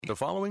The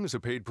following is a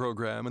paid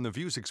program, and the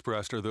views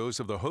expressed are those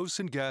of the hosts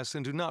and guests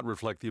and do not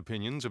reflect the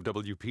opinions of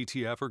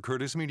WPTF or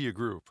Curtis Media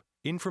Group.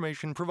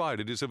 Information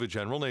provided is of a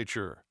general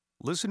nature.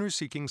 Listeners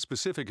seeking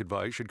specific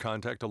advice should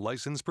contact a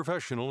licensed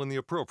professional in the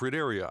appropriate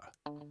area.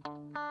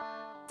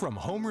 From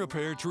home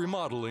repair to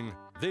remodeling,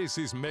 this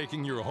is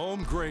Making Your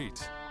Home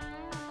Great.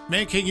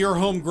 Making Your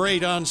Home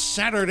Great on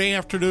Saturday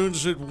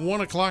afternoons at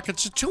 1 o'clock.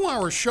 It's a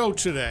 2-hour show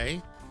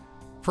today.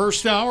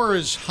 First hour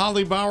is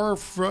Holly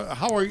Bowers of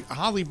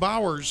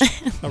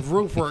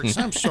Roofworks.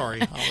 I'm sorry,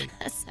 Holly.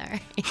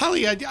 Sorry.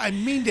 Holly, I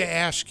mean to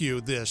ask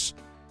you this,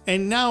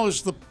 and now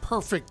is the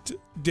perfect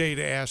day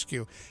to ask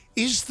you.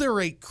 Is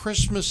there a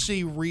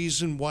Christmassy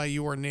reason why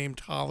you are named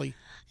Holly?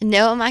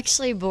 No, I'm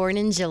actually born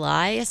in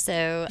July,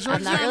 so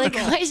I'm not really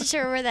quite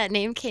sure where that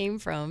name came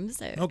from.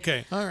 So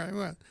Okay, all right.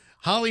 Well,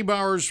 Holly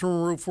Bowers from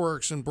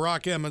Roofworks and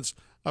Brock Emmons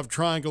of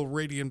Triangle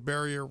Radiant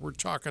Barrier. We're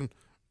talking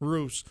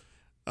roofs.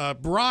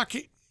 Brock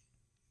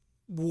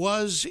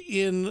was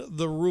in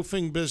the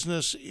roofing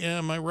business,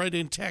 am I right,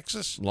 in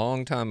Texas?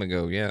 Long time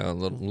ago, yeah. A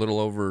little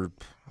over,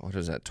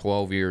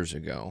 12 years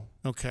ago.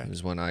 Okay.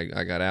 Is when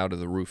I got out of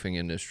the roofing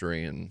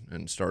industry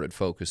and started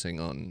focusing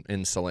on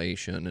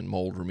insulation and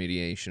mold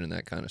remediation and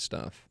that kind of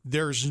stuff.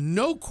 There's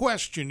no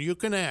question you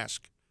can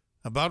ask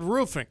about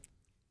roofing.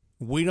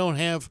 We don't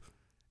have,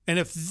 and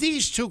if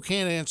these two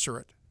can't answer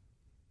it,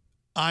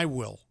 I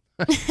will.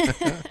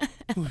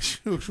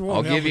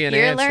 I'll give you an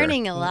You're answer.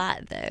 learning a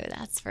lot, though.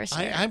 That's for sure.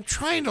 I'm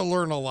trying to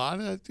learn a lot.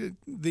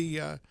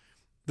 The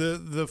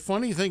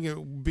funny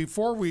thing,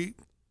 before we,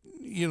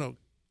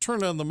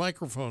 turn on the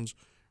microphones,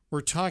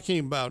 we're talking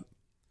about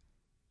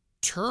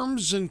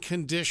terms and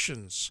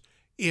conditions.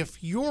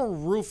 If your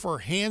roofer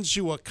hands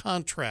you a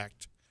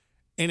contract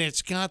and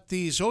it's got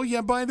these, oh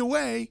yeah, by the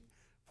way,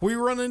 if we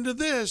run into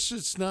this,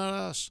 it's not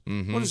us.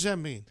 Mm-hmm. What does that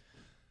mean?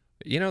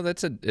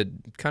 That's a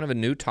kind of a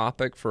new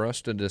topic for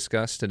us to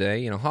discuss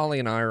today. Holly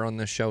and I are on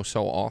this show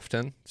so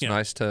often. It's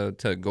nice to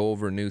go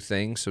over new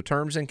things. So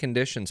terms and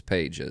conditions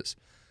pages.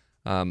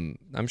 I'm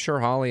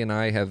sure Holly and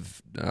I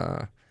have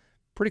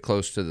pretty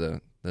close to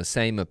the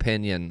same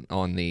opinion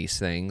on these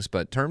things,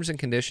 but terms and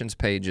conditions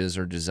pages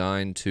are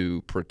designed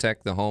to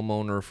protect the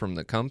homeowner from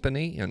the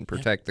company and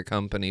protect the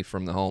company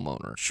from the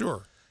homeowner.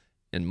 Sure.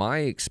 In my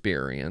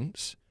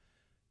experience,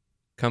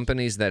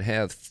 companies that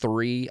have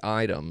 3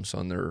 items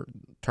on their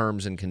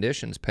terms and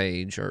conditions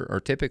page are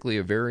typically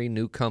a very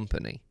new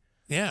company.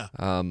 Yeah.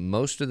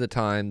 Most of the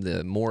time,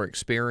 the more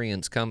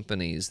experienced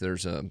companies,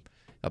 there's a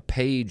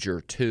page or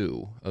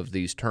 2 of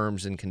these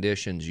terms and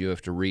conditions you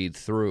have to read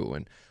through.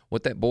 And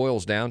what that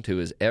boils down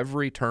to is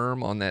every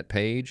term on that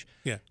page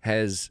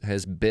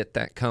has bit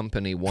that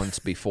company once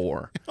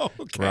before.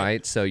 Okay.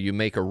 Right? So you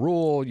make a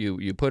rule,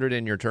 you put it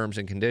in your terms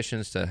and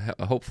conditions to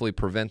hopefully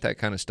prevent that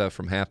kind of stuff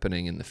from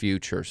happening in the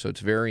future. So it's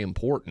very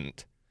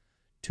important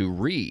to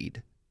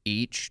read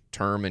each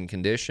term and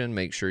condition,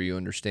 make sure you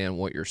understand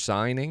what you're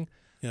signing.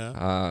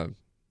 Yeah.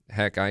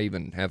 Heck, I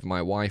even have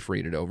my wife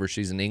read it over.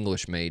 She's an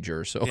English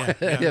major, so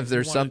if if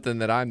there's something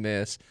that I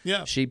miss,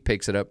 she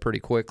picks it up pretty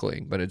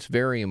quickly. But it's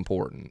very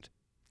important.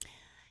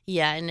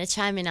 Yeah, and to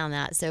chime in on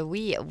that, so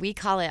we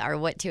call it our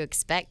what to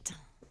expect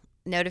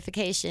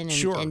notification,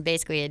 and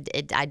basically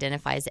it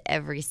identifies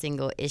every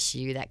single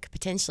issue that could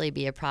potentially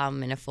be a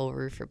problem in a full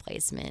roof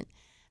replacement,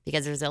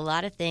 because there's a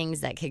lot of things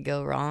that could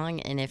go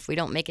wrong, and if we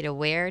don't make it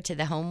aware to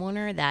the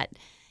homeowner that,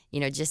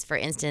 just for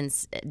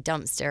instance, a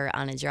dumpster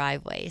on a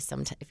driveway,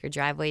 if your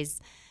driveway's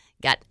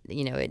got,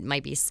 it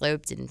might be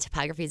sloped and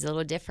topography is a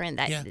little different,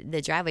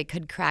 the driveway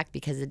could crack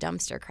because the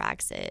dumpster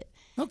cracks it.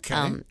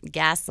 Okay.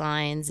 Gas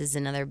lines is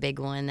another big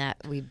one that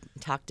we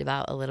talked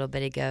about a little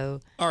bit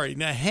ago. All right,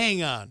 now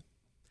hang on.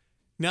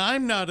 Now,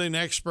 I'm not an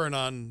expert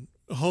on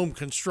home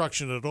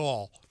construction at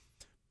all,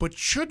 but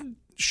should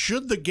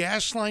the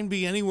gas line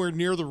be anywhere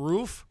near the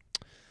roof?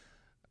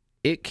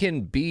 It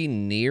can be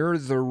near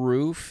the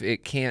roof.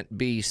 It can't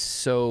be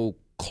so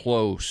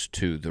close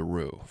to the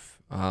roof.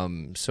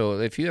 So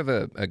if you have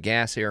a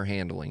gas air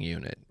handling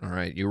unit, all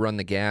right, you run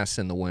the gas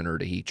in the winter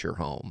to heat your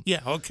home. Yeah,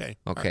 okay.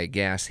 Okay, right.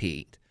 Gas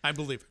heat. I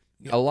believe it.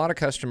 Yeah. A lot of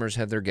customers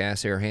have their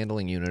gas air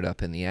handling unit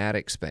up in the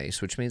attic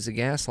space, which means the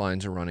gas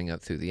lines are running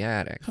up through the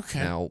attic. Okay.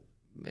 Now,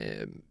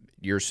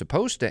 you're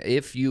supposed to,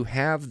 if you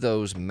have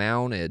those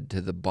mounted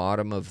to the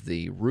bottom of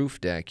the roof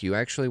deck, you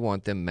actually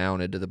want them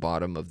mounted to the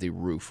bottom of the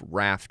roof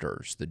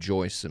rafters, the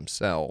joists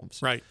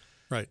themselves. Right.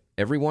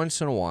 Every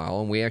once in a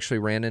while, and we actually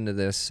ran into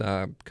this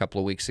a couple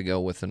of weeks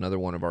ago with another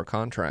one of our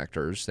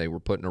contractors. They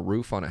were putting a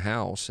roof on a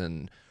house,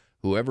 and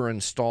whoever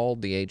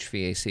installed the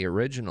HVAC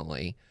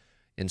originally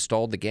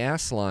installed the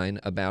gas line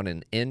about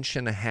 1.5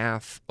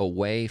 inches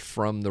away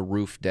from the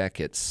roof deck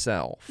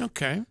itself.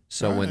 Okay.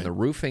 So when the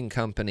roofing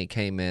company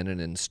came in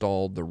and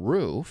installed the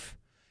roof,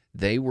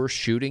 they were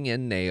shooting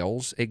in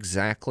nails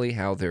exactly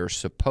how they're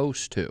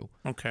supposed to.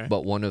 Okay.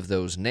 But one of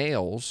those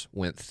nails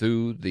went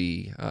through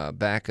the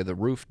back of the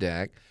roof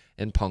deck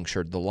and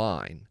punctured the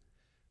line.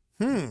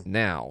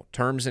 Now,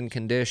 terms and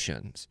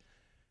conditions.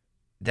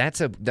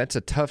 That's a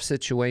tough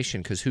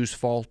situation because whose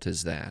fault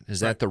is that?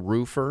 Is that the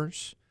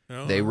roofers?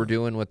 They were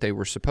doing what they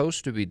were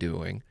supposed to be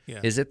doing.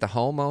 Yeah. Is it the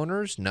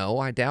homeowners? No,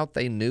 I doubt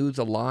they knew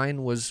the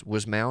line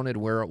was mounted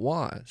where it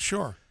was.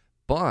 Sure.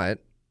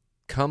 But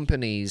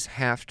companies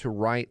have to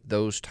write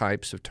those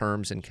types of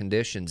terms and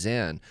conditions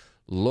in.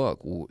 Look,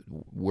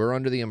 we're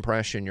under the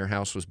impression your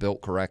house was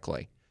built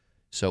correctly.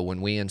 So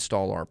when we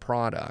install our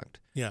product,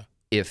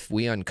 if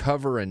we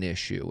uncover an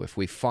issue, if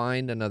we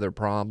find another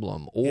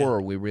problem,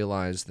 or we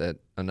realize that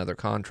another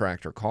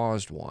contractor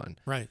caused one,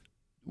 right,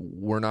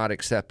 we're not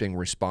accepting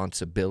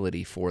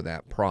responsibility for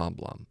that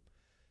problem.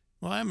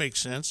 Well, that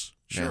makes sense.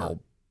 Sure.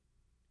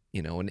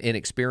 Now, an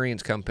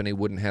inexperienced company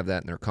wouldn't have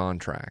that in their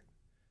contract.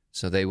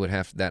 So they would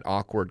have that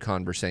awkward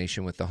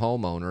conversation with the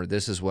homeowner.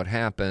 This is what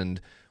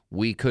happened.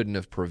 We couldn't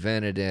have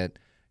prevented it.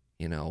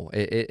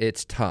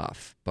 It's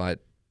tough, but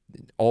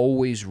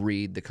always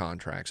read the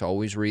contracts.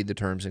 Always read the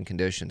terms and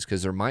conditions,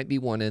 because there might be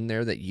one in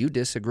there that you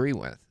disagree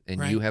with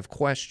and you have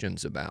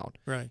questions about.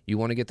 Right. You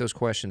want to get those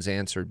questions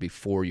answered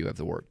before you have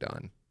the work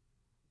done.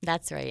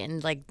 That's right.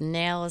 And like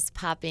nails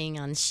popping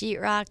on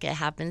sheetrock, it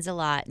happens a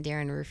lot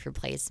during roof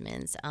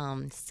replacements.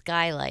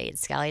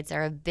 Skylights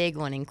are a big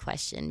one in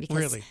question, because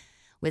really?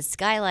 With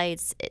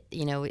skylights,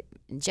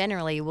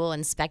 generally we'll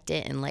inspect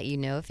it and let you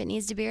know if it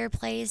needs to be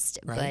replaced.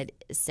 Right.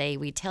 But say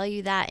we tell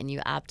you that and you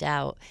opt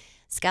out,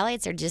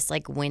 skylights are just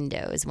like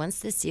windows. Once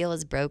the seal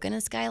is broken, the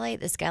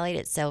skylight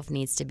itself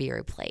needs to be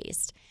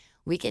replaced.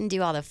 We can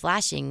do all the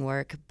flashing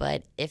work,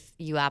 but if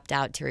you opt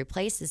out to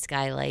replace the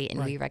skylight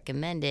and we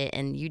recommend it,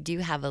 and you do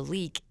have a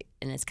leak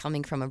and it's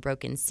coming from a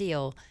broken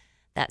seal,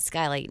 that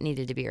skylight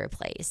needed to be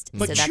replaced.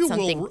 But so that's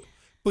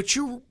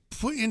you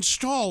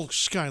install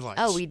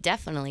skylights. Oh, we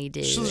definitely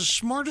do. So the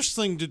smartest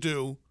thing to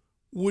do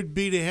would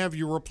be to have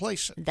you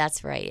replace it.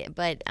 That's right.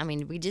 But,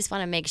 we just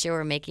want to make sure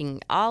we're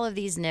making all of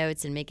these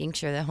notes and making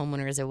sure the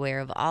homeowner is aware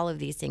of all of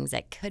these things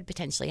that could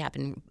potentially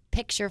happen.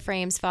 Picture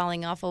frames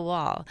falling off a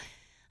wall.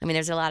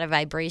 There's a lot of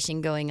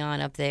vibration going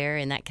on up there,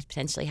 and that could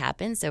potentially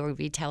happen. So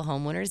we tell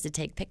homeowners to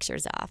take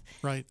pictures off.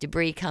 Right.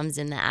 Debris comes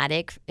in the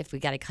attic if we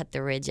got to cut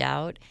the ridge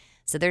out.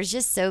 So there's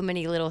just so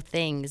many little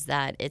things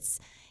that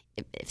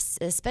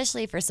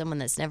especially for someone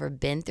that's never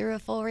been through a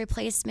full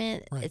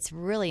replacement, it's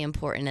really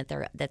important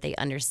that they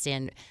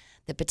understand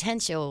the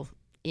potential,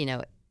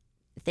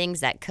 things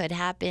that could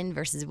happen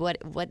versus what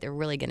they're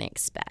really going to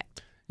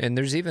expect. And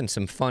there's even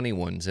some funny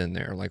ones in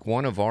there, like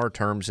one of our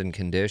terms and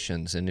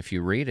conditions. And if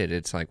you read it,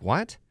 it's like,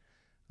 what?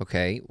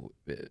 Okay,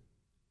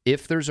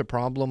 if there's a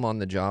problem on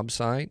the job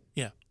site,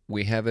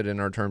 we have it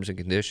in our terms and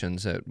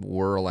conditions that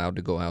we're allowed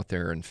to go out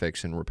there and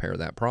fix and repair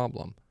that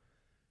problem.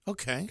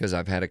 Okay. Because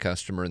I've had a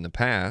customer in the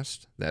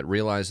past that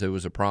realized there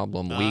was a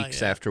problem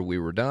weeks after we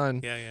were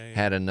done,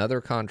 had another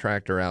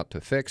contractor out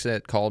to fix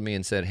it, called me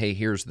and said, hey,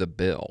 here's the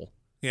bill.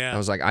 Yeah. I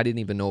was like, I didn't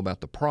even know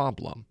about the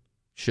problem.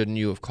 Shouldn't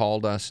you have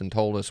called us and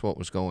told us what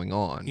was going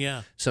on?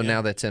 Yeah. So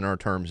now that's in our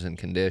terms and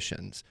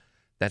conditions.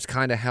 That's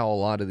kind of how a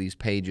lot of these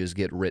pages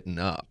get written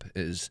up,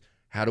 is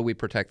how do we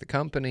protect the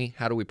company?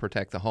 How do we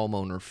protect the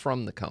homeowner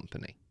from the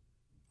company?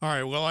 All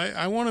right. Well,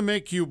 I want to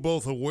make you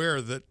both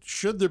aware that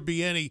should there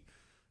be any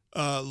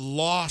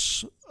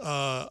loss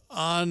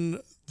on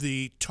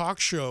the talk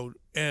show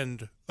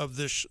end of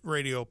this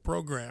radio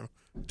program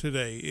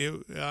today,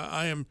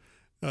 I am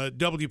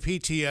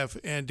WPTF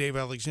and Dave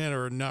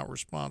Alexander are not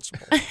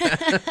responsible.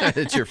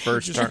 It's your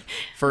first term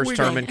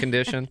and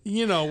condition.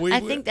 I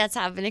think that's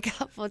happened a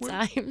couple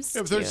times.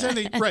 If there's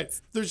any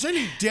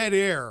dead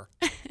air,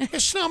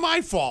 it's not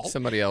my fault.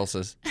 Somebody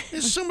else's.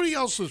 It's somebody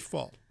else's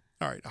fault.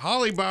 All right.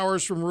 Holly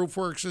Bowers from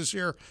Roofworks is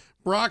here.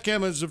 Brock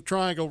Emmons of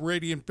Triangle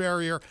Radiant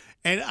Barrier,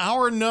 and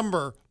our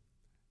number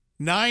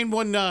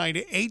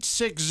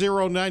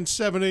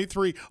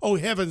 919-860-9783. Oh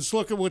heavens,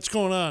 look at what's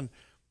going on.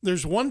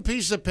 There's one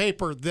piece of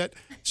paper that,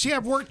 see,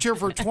 I've worked here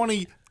for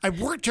 20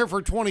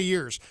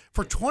 years.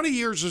 For 20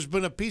 years, there's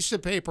been a piece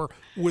of paper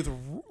with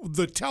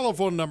the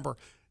telephone number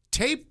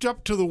taped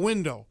up to the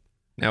window.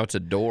 Now it's a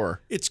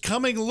door. It's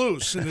coming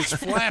loose and it's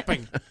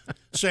flapping.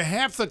 So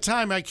half the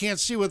time I can't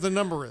see what the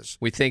number is.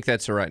 We think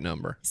that's the right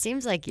number.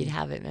 Seems like you'd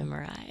have it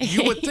memorized.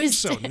 You would think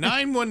so.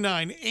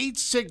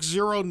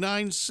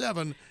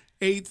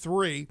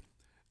 919-860-9783.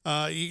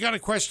 You got a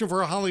question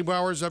for Holly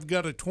Bowers? I've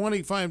got a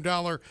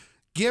 $25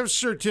 gift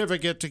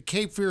certificate to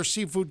Cape Fear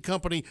Seafood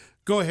Company.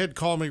 Go ahead,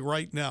 call me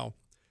right now.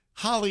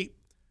 Holly,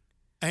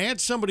 I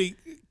had somebody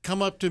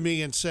come up to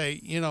me and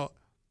say,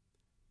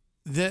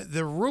 the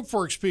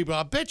Roofworks people,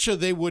 I bet you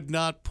they would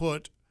not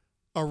put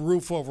a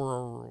roof over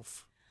a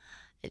roof.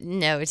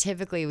 No,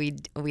 typically we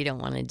don't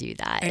want to do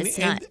that.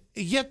 And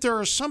yet there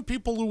are some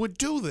people who would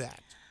do that.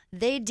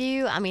 They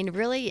do.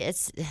 Really,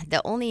 it's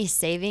the only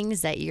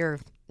savings that you're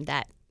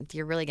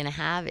really going to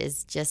have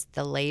is just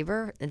the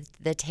labor,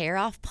 the tear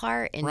off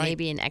part, and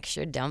maybe an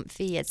extra dump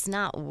fee. It's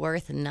not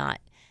worth not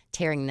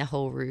tearing the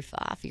whole roof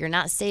off. You're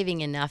not saving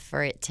enough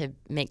for it to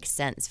make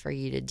sense for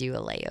you to do a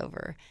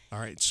layover. All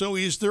right. So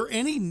is there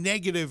any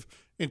negative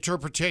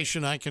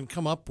interpretation I can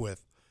come up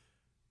with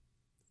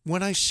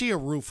when I see a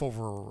roof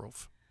over a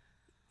roof?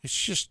 It's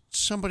just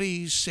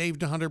somebody saved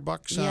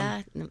 $100 on.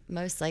 Yeah,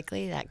 most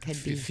likely that could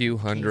be a few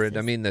hundred. cases.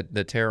 I mean,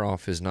 the tear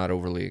off is not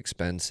overly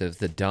expensive.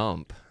 The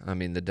dump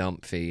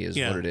fee is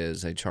what it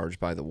is. They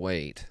charge by the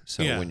weight.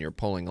 So when you're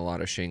pulling a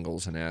lot of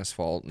shingles and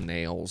asphalt and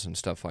nails and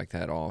stuff like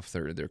that off,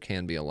 there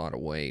can be a lot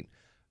of weight.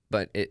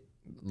 But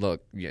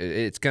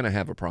it's going to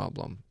have a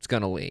problem. It's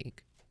going to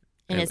leak.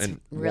 And it's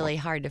really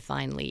hard to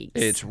find leaks.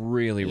 It's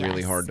really,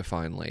 really hard to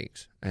find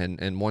leaks.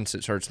 And once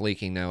it starts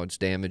leaking, now it's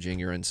damaging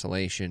your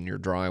insulation, your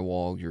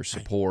drywall, your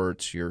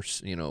supports, your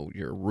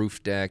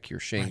roof deck, your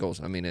shingles.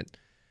 Right. I mean,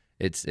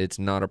 it's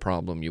not a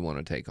problem you want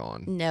to take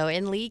on. No,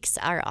 and leaks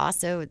are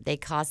also, they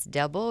cost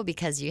double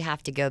because you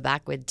have to go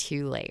back with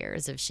 2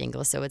 layers of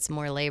shingles. So it's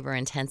more labor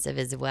intensive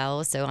as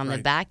well. So on the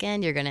back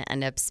end, you're going to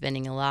end up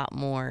spending a lot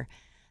more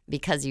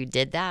because you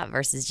did that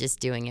versus just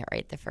doing it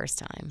right the first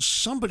time.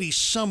 Somebody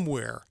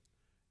somewhere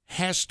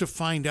has to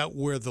find out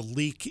where the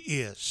leak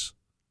is,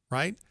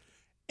 right?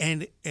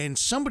 And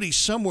somebody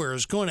somewhere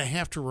is going to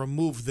have to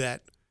remove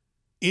that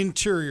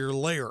interior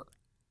layer.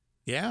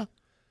 Yeah?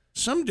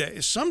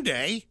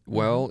 Someday.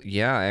 Well,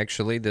 yeah,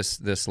 actually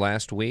this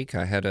last week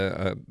I had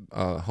a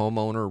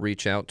homeowner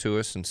reach out to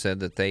us and said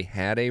that they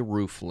had a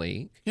roof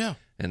leak. Yeah.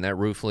 And that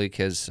roof leak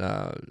has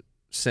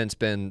since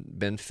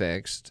been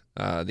fixed.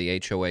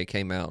 The HOA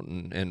came out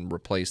and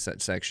replaced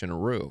that section of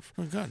roof.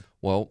 Oh, good.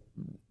 Well,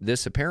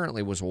 this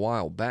apparently was a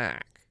while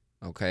back,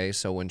 okay?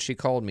 So when she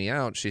called me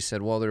out, she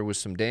said, well, there was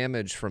some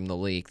damage from the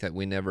leak that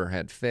we never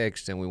had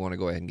fixed, and we want to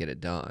go ahead and get it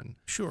done.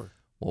 Sure.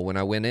 Well, when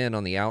I went in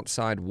on the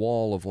outside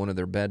wall of one of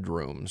their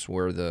bedrooms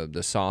where the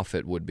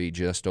soffit would be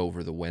just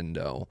over the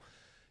window,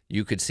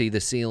 you could see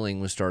the ceiling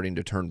was starting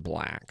to turn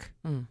black.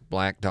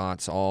 Black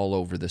dots all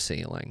over the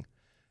ceiling.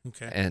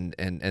 Okay. And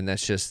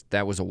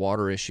that was a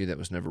water issue that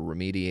was never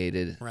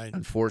remediated. Right.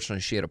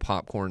 Unfortunately, she had a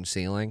popcorn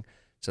ceiling,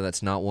 so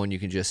that's not one you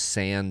can just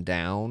sand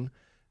down.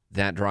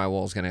 That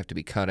drywall is going to have to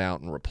be cut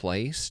out and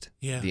replaced.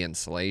 Yeah. The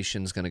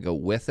insulation is going to go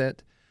with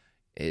it.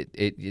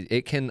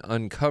 It can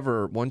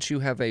uncover, once you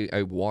have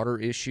a water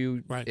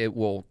issue, right.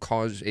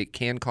 it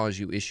can cause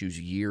you issues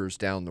years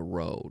down the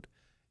road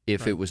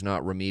if it was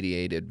not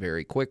remediated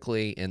very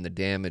quickly and the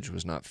damage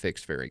was not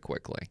fixed very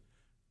quickly.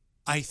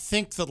 I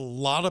think that a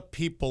lot of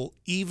people,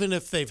 even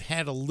if they've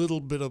had a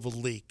little bit of a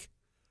leak,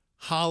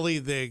 Holly,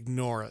 they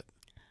ignore it.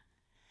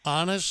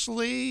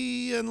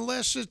 Honestly,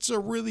 unless it's a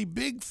really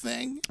big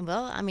thing.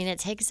 Well, I mean, it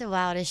takes a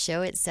while to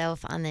show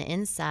itself on the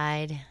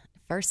inside,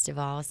 first of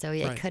all. So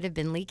it could have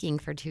been leaking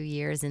for 2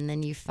 years, and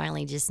then you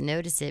finally just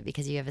notice it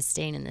because you have a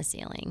stain in the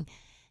ceiling.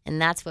 And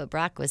that's what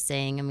Brock was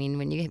saying. I mean,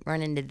 when you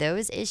run into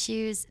those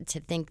issues, to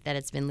think that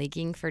it's been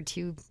leaking for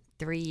 2-3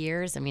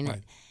 years, I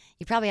mean,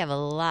 you probably have a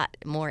lot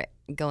more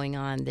going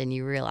on than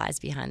you realize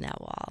behind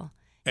that wall.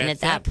 And at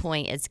that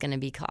point, it's going to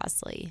be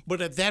costly.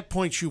 But at that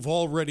point, you've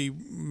already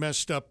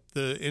messed up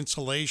the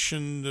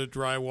insulation, the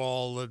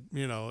drywall,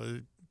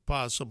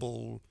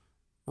 possible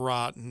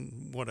rot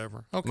and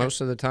whatever. Okay.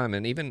 Most of the time.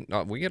 And even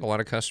we get a lot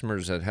of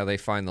customers that how they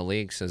find the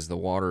leaks as the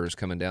water is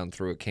coming down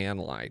through a can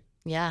light.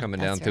 Yeah, coming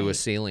down through a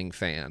ceiling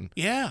fan.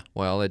 Yeah.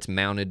 Well, it's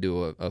mounted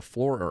to a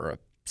floor or a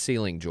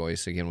ceiling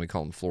joist. Again, we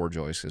call them floor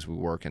joists because we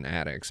work in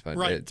attics, but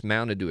it's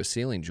mounted to a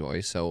ceiling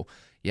joist. So,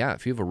 yeah,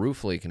 if you have a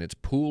roof leak and it's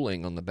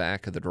pooling on the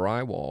back of the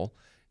drywall,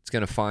 it's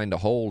going to find a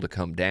hole to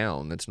come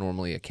down. That's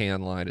normally a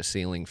can light, a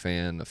ceiling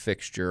fan, a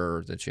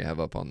fixture that you have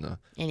up on the...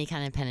 Any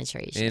kind of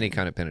penetration. Any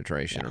kind of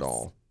penetration at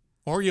all.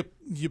 Or you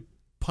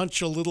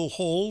punch a little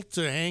hole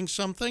to hang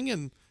something,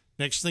 and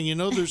next thing you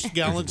know, there's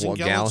gallons and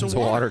gallons of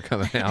water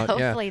coming out.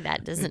 Hopefully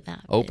that doesn't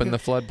happen. Open the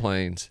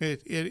floodplains.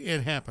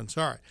 It happens.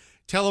 All right.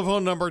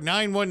 Telephone number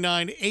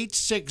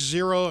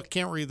 919-860, I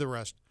can't read the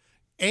rest,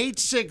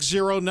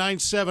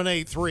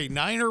 860-9783,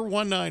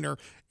 9er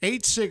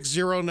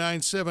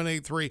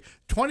 860-9783,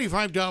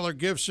 $25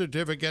 gift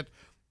certificate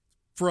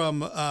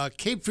from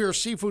Cape Fear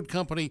Seafood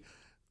Company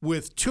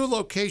with 2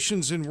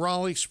 locations in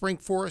Raleigh, Spring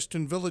Forest,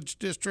 and Village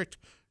District.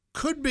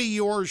 Could be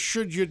yours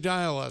should you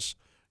dial us,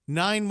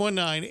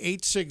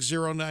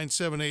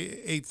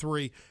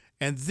 919-860-9783.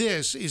 And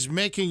this is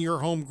Making Your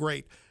Home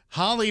Great.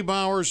 Holly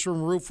Bowers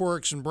from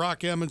Roofworks and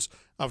Brock Emmons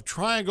of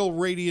Triangle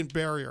Radiant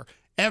Barrier,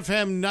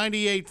 FM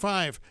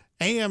 98.5,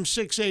 AM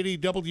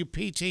 680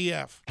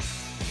 WPTF.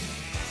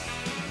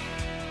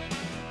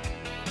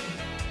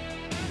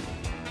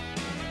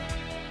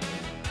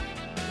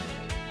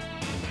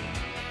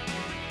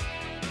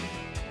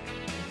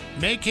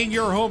 Making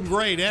your home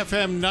great,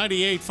 FM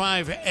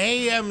 98.5,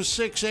 AM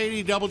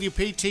 680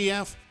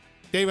 WPTF.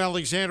 Dave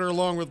Alexander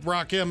along with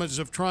Brock Emmons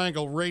of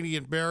Triangle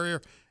Radiant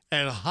Barrier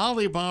and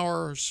Holly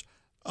Bowers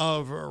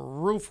of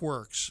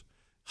Roofworks.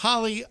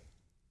 Holly,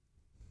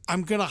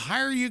 I'm going to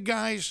hire you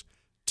guys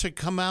to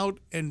come out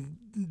and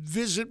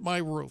visit my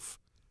roof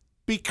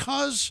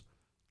because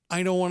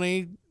I don't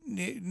want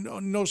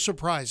no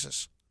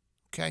surprises,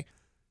 okay?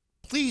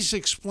 Please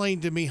explain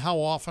to me how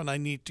often I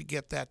need to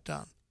get that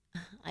done.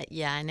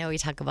 Yeah, I know we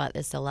talk about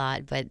this a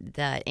lot, but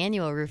the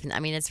annual roof, I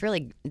mean, it's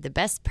really the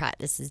best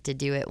practice is to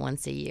do it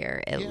once a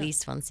year, at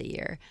least once a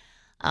year.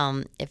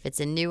 If it's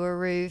a newer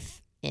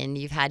roof, and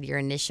you've had your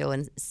initial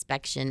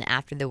inspection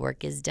after the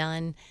work is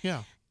done,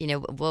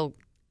 we'll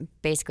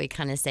basically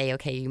kind of say,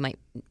 okay, you might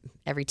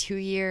every 2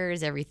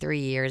 years, every 3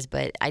 years,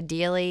 but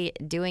ideally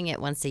doing it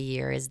once a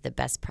year is the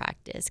best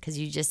practice because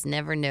you just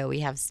never know.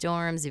 We have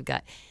storms, you've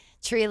got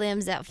tree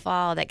limbs that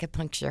fall that could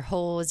puncture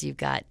holes, you've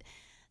got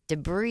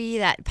debris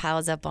that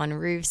piles up on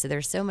roofs. So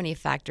there's so many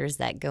factors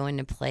that go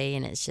into play,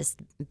 and it's just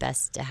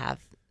best to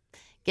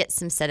get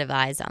some set of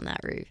eyes on that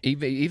roof.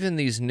 Even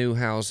these new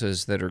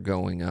houses that are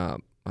going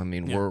up, I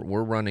mean,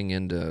 we're running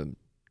into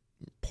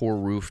poor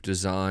roof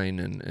design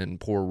and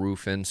poor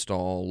roof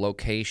install,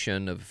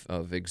 location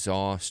of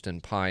exhaust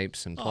and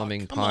pipes and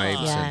plumbing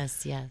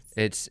pipes. Yes.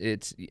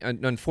 It's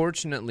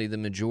unfortunately the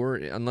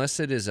majority, unless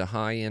it is a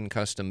high-end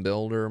custom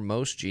builder,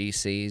 most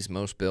GCs,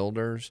 most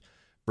builders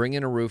bring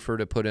in a roofer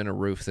to put in a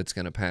roof that's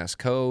going to pass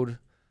code.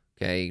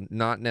 Okay,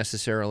 not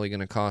necessarily going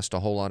to cost a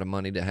whole lot of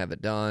money to have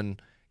it done.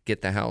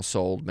 Get the house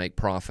sold, make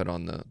profit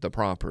on the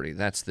property.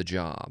 That's the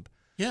job.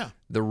 Yeah.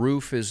 The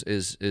roof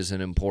is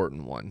an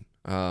important one.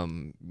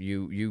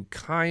 You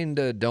kind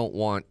of don't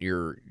want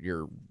your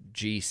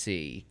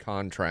GC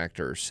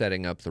contractor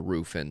setting up the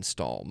roof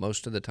install.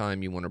 Most of the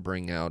time you want to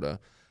bring out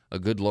a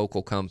good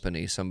local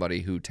company,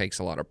 somebody who takes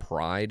a lot of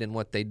pride in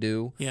what they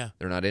do. Yeah.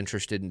 They're not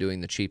interested in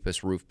doing the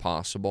cheapest roof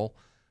possible.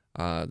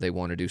 They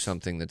want to do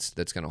something that's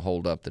going to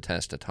hold up the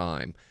test of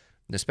time.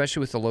 And especially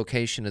with the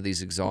location of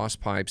these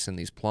exhaust pipes and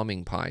these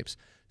plumbing pipes.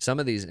 Some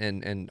of these,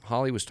 and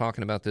Holly was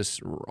talking about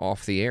this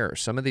off the air,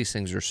 some of these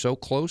things are so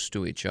close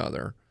to each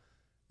other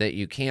that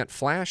you can't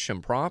flash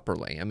them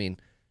properly. I mean,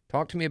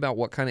 talk to me about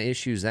what kind of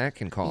issues that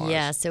can cause.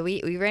 Yeah, so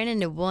we ran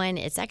into one.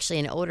 It's actually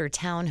an older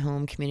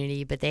townhome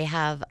community, but they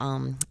have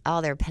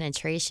all their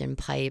penetration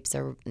pipes.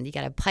 Or you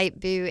got a pipe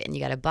boot and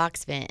you got a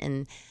box vent,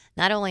 and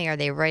not only are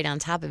they right on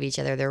top of each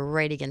other, they're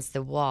right against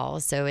the wall.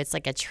 So it's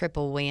like a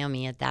triple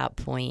whammy at that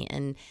point.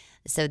 And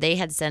so they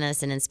had sent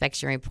us an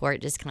inspection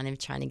report, just kind of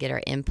trying to get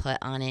our input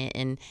on it.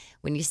 And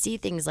when you see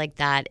things like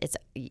that,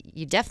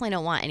 you definitely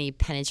don't want any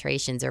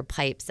penetrations or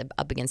pipes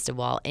up against a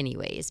wall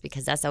anyways,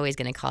 because that's always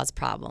going to cause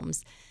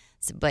problems.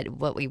 So, but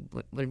what we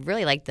would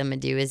really like them to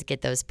do is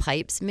get those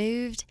pipes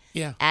moved,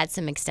 add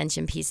some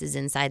extension pieces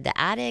inside the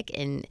attic,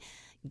 and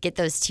get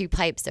those two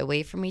pipes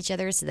away from each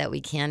other so that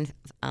we can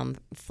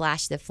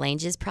flash the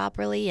flanges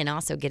properly and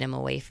also get them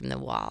away from the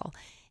wall.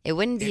 It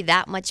wouldn't be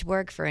that much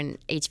work for an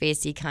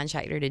HVAC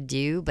contractor to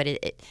do, but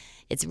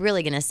it's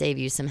really going to save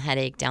you some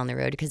headache down the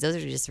road because those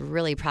are just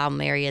really problem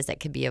areas that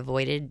could be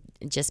avoided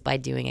just by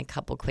doing a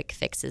couple quick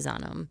fixes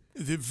on them.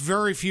 The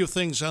very few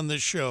things on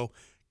this show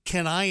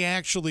can I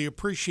actually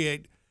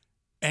appreciate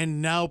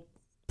and now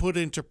put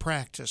into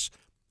practice.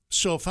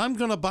 So if I'm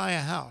going to buy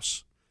a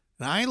house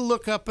and I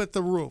look up at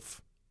the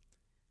roof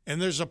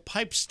and there's a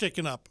pipe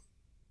sticking up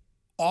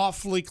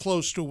awfully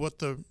close to what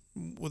the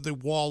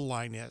wall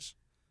line is,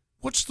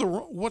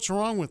 what's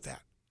wrong with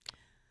that?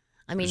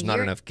 I mean, there's not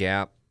enough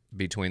gap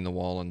between the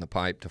wall and the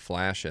pipe to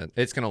flash it.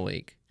 It's going to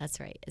leak. That's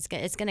right. It's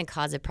going to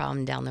cause a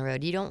problem down the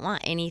road. You don't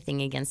want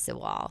anything against the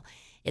wall.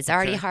 It's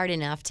already hard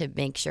enough to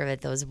make sure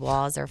that those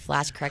walls are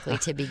flashed correctly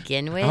to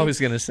begin with. I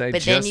was going to say,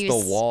 but just the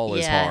wall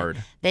is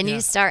hard. Then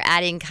you start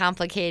adding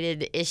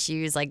complicated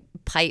issues like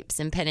pipes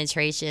and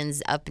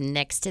penetrations up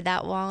next to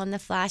that wall and the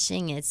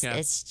flashing.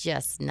 It's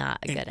just not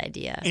a good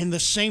idea. And the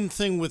same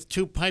thing with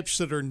two pipes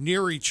that are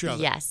near each other.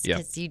 Yes,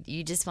 because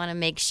you just want to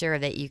make sure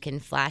that you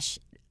can flash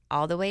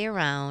all the way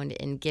around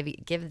and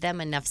give them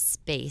enough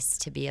space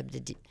to be able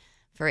to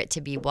for it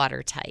to be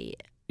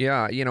watertight.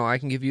 Yeah, I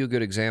can give you a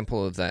good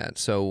example of that.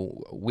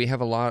 So we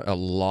have a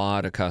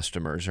lot of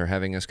customers are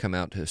having us come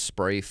out to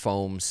spray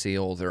foam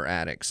seal their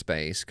attic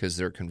space because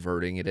they're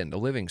converting it into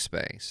living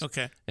space.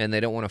 Okay. And they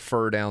don't want to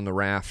fur down the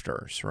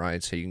rafters,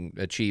 right? So you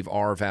can achieve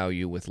R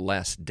value with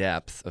less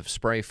depth of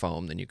spray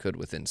foam than you could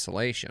with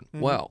insulation.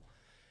 Mm-hmm. Well,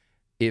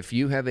 if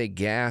you have a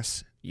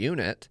gas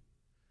unit,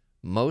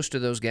 most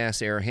of those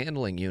gas air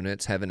handling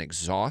units have an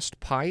exhaust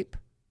pipe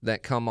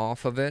that come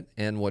off of it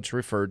and what's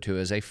referred to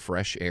as a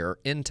fresh air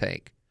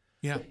intake.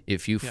 Yeah.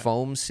 If you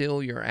foam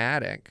seal your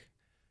attic,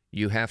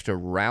 you have to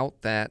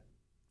route that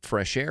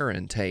fresh air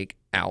intake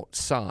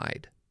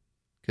outside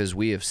because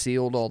we have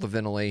sealed all the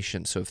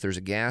ventilation. So if there's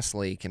a gas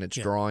leak and it's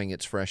drawing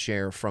its fresh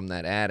air from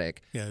that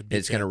attic,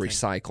 it's going to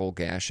recycle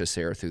gaseous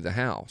air through the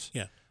house.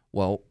 Yeah.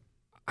 Well,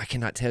 I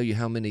cannot tell you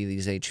how many of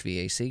these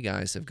HVAC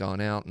guys have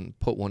gone out and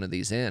put one of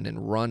these in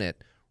and run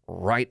it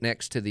right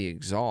next to the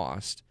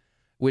exhaust,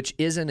 which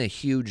isn't a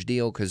huge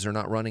deal because they're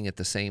not running at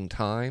the same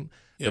time.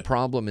 Yeah. The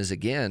problem is,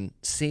 again,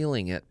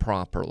 sealing it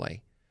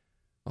properly.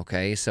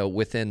 Okay, so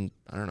within,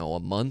 a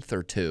month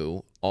or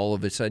two, all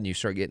of a sudden you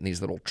start getting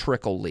these little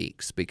trickle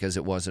leaks because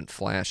it wasn't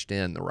flashed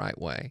in the right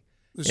way.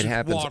 It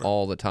happens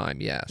all the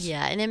time, yes.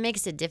 Yeah, and it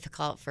makes it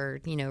difficult for,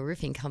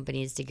 roofing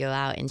companies to go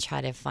out and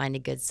try to find a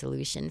good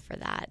solution for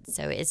that.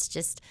 So it's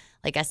just,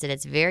 like I said,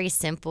 it's very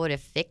simple to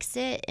fix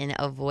it and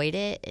avoid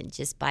it and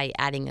just by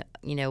adding,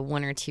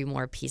 one or two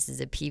more pieces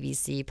of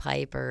PVC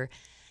pipe or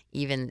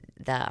even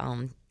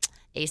the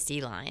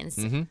AC lines.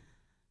 Mm-hmm.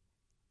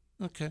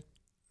 Okay.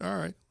 All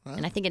right.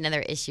 And I think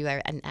another issue,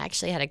 I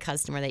actually had a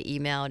customer that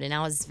emailed, and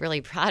I was really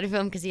proud of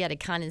him because he had a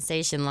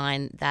condensation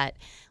line that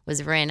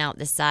was ran out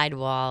the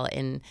sidewall,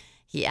 and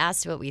he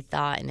asked what we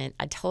thought, and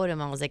I told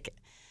him, I was like,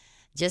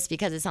 just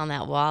because it's on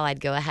that wall,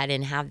 I'd go ahead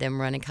and have them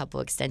run a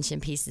couple extension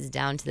pieces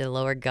down to the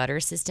lower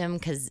gutter system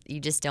because you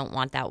just don't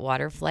want that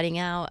water flooding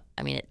out.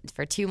 I mean,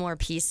 for 2 more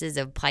pieces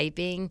of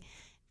piping,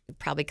 it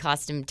probably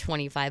cost him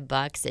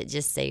 $25. It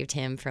just saved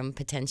him from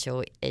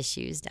potential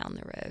issues down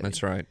the road.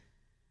 That's right.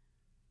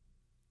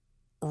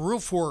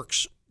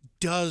 Roofworks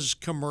does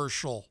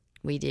commercial.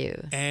 We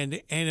do.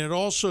 And it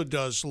also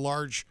does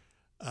large,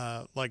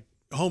 like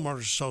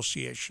homeowners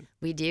association.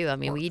 We do. I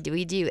mean, we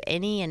do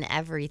any and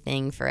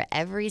everything for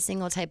every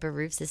single type of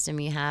roof system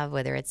you have,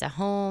 whether it's a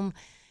home,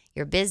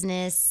 your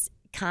business,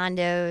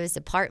 condos,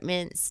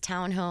 apartments,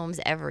 townhomes,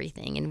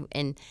 everything,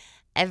 and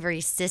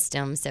every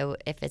system. So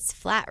if it's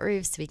flat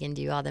roofs, we can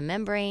do all the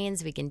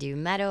membranes, we can do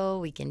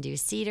metal, we can do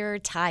cedar,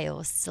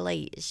 tile,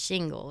 slate,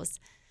 shingles.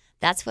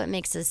 That's what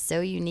makes us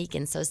so unique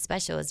and so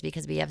special, is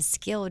because we have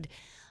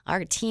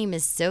our team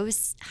is so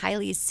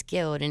highly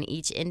skilled in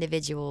each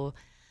individual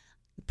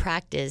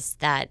practice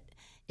that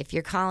if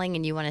you're calling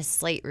and you want a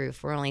slate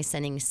roof, we're only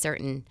sending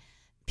certain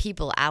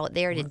people out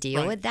there to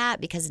deal with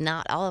that, because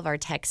not all of our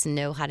techs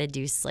know how to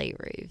do slate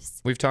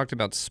roofs. We've talked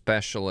about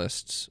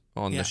specialists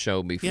on the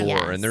show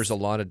before, and there's a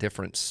lot of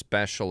different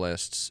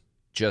specialists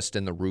just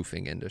in the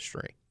roofing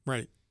industry.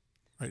 Right.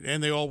 Right,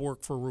 and they all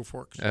work for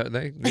Roofworks.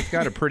 They've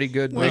got a pretty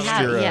good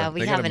mixture.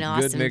 We have an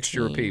awesome good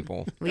mixture team. of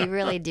people. We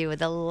really do,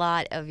 with a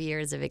lot of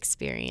years of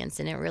experience,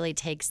 and it really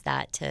takes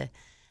that to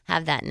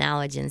have that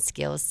knowledge and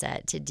skill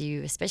set to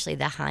do, especially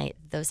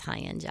those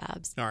high-end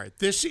jobs. All right,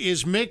 this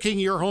is Making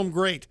Your Home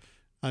Great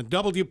on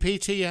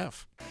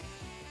WPTF.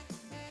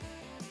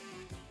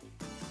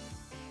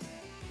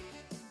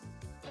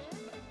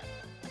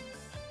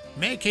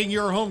 Making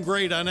Your Home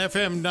Great on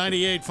FM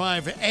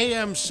 98.5,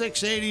 AM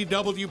 680,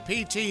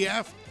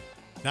 WPTF,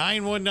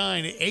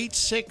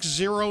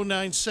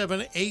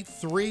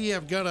 919-860-9783.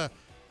 I've got a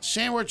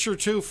sandwich or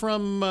two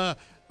from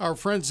our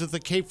friends at the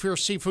Cape Fear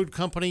Seafood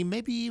Company,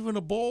 maybe even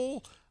a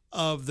bowl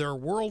of their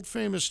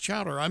world-famous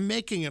chowder. I'm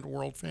making it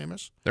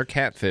world-famous. Their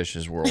catfish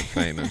is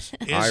world-famous.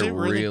 I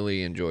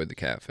really enjoyed the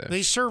catfish.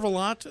 They serve a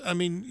lot. I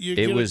mean,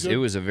 it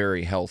was a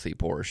very healthy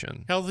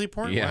portion. Healthy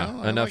portion? Yeah,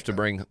 wow, enough like to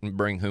bring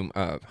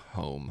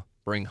home.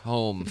 Bring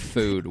home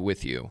food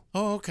with you.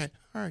 Oh, okay.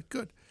 All right,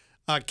 good.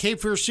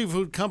 Cape Fear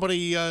Seafood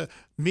Company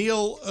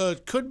meal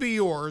could be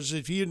yours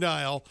if you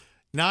dial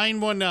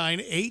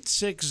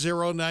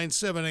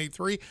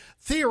 919-860-9783.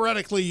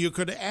 Theoretically, you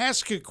could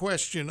ask a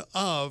question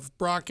of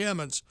Brock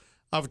Emmons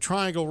of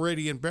Triangle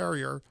Radiant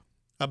Barrier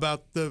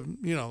about the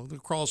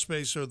crawl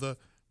space or the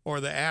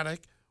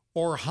attic,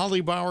 or Holly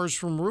Bowers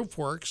from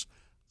Roofworks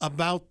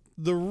about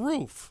the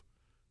roof.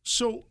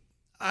 So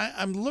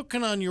I'm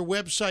looking on your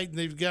website, and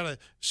they've got a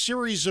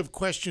series of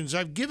questions.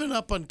 I've given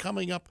up on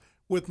coming up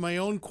with my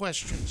own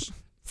questions.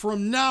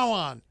 From now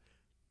on,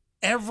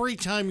 every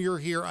time you're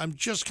here, I'm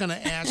just going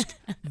to ask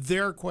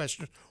their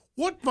questions.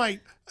 What might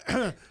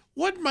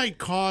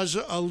cause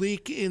a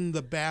leak in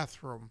the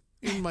bathroom?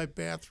 In my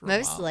bathroom.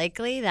 Most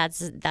likely,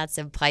 that's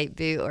a pipe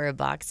boot or a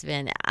box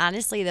vent.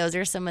 Honestly, those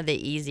are some of the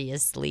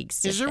easiest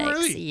leaks to fix. Is it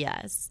really?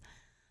 Yes.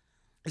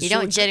 You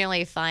don't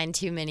generally find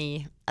too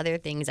many other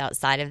things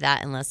outside of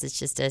that unless it's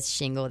just a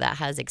shingle that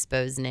has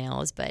exposed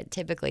nails. But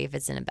typically, if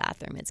it's in a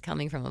bathroom, it's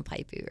coming from a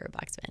pipe boot or a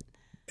box vent.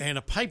 And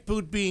a pipe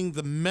boot being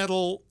the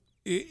metal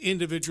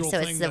individual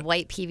thing. So it's the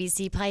white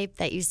PVC pipe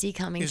that you see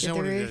coming through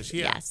the roof? It is?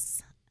 Yeah.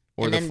 Yes.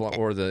 Or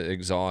the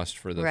exhaust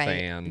for the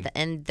fan.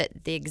 And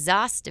the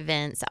exhaust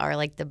vents are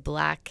like the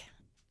black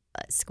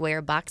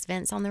square box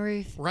vents on the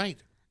roof. Right.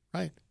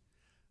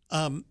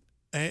 And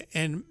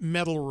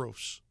metal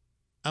roofs.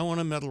 I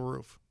want a metal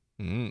roof.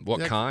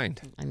 What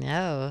kind? I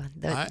know.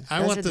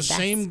 I want the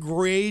same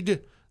grade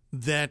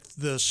that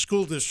the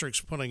school district's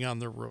putting on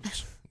their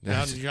roofs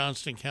down in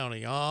Johnston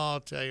County. Oh,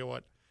 I'll tell you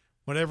what,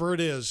 whatever it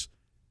is,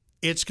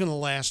 it's going to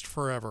last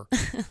forever.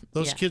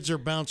 Those kids are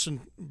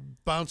bouncing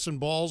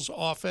balls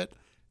off it,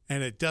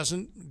 and it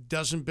doesn't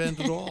bend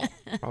at all.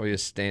 Probably a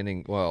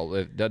standing. Well,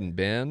 it doesn't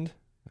bend.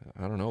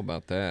 I don't know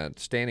about that.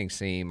 Standing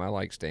seam. I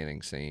like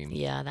standing seam.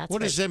 Yeah, that's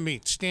what does that mean?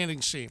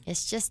 Standing seam.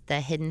 It's just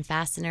the hidden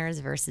fasteners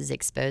versus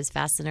exposed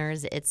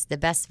fasteners. It's the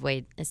best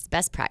way. It's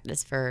best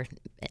practice for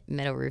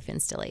metal roof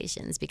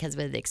installations, because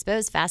with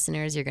exposed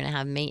fasteners, you're going to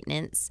have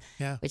maintenance,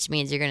 which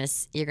means you're going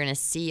to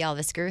see all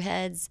the screw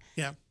heads.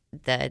 Yeah.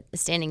 The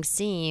standing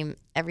seam,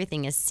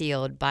 everything is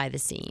sealed by the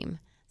seam,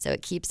 so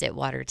it keeps it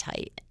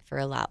watertight for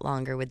a lot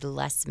longer with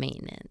less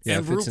maintenance. Yeah,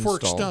 and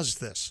Roofworks does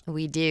this.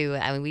 We do.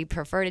 I mean, we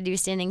prefer to do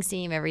standing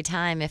seam every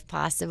time if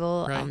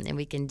possible, and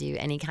we can do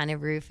any kind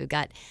of roof.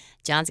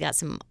 John's got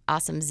some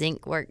awesome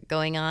zinc work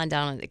going on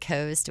down at the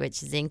coast, which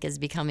zinc is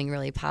becoming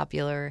really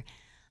popular.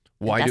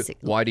 Why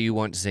do you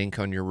want zinc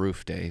on your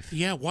roof, Dave?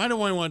 Yeah, why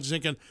do I want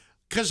zinc?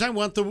 Because I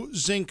want the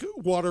zinc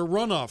water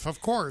runoff,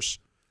 of course.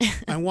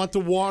 I want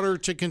the water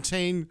to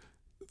contain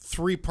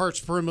 3 parts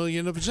per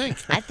million of zinc.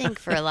 I think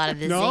for a lot of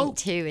the zinc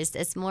too,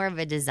 it's more of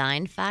a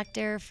design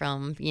factor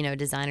from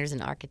designers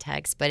and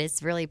architects, but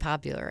it's really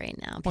popular right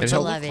now.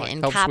 People love it.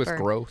 And helps copper, with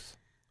growth.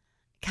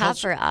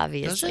 Copper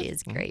obviously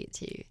is great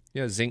too.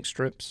 Yeah, zinc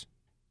strips,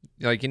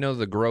 like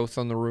the growth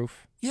on the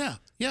roof. Yeah.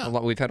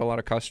 We've had a lot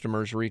of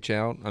customers reach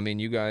out. I mean,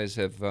 you guys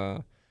have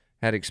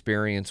had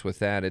experience with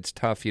that. It's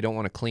tough. You don't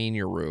want to clean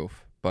your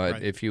roof,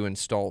 but if you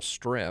install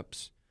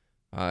strips,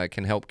 it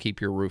can help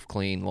keep your roof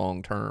clean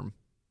long term.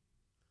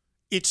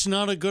 It's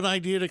not a good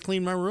idea to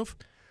clean my roof?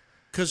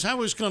 Because I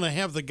was going to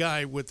have the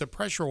guy with the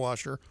pressure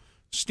washer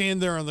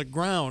stand there on the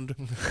ground.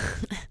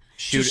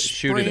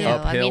 shoot it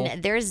uphill. I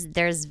mean,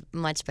 there's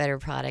much better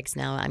products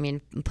now. I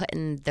mean,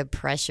 putting the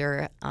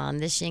pressure on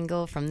the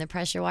shingle from the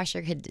pressure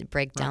washer could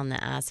break down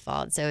the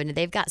asphalt. So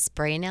they've got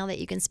spray now that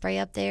you can spray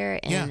up there,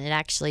 and it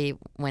actually,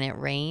 when it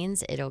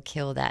rains, it'll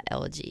kill that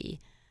algae.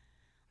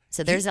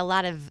 So there's a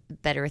lot of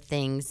better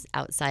things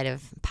outside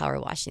of power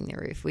washing the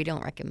roof. We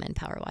don't recommend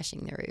power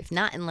washing the roof.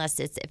 Not unless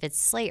if it's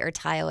slate or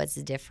tile, it's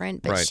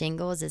different. But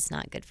shingles, it's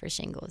not good for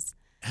shingles.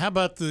 How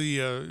about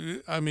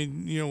the,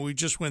 we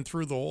just went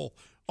through the whole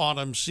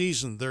autumn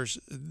season.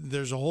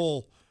 There's a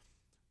whole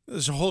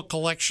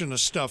collection of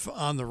stuff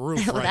on the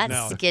roof right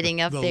now. That's getting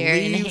up the there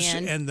in leaves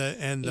hand. and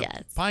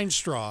the pine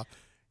straw.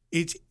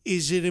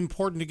 Is it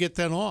important to get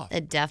that off?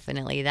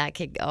 Definitely. That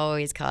could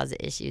always cause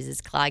issues. It's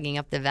clogging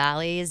up the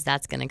valleys.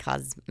 That's going to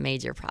cause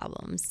major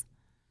problems.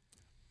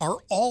 Are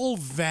all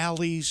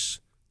valleys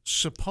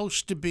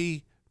supposed to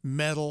be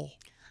metal?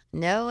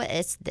 No,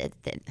 it's that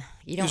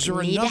you don't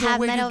need to have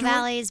metal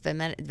valleys, but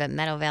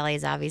metal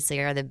valleys obviously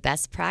are the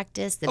best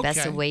practice, the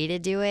best way to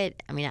do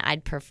it. I mean,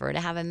 I'd prefer to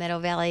have a metal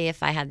valley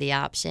if I had the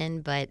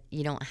option, but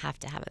you don't have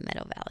to have a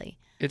metal valley.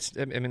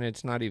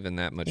 It's not even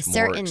that much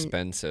more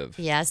expensive.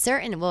 Yeah,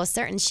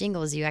 certain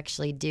shingles you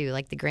actually do,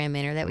 like the Grand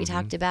Manor that we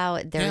talked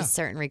about. There's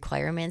certain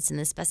requirements, and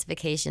the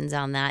specifications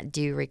on that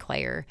do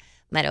require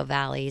metal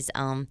valleys.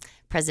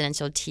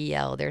 Presidential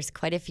TL, there's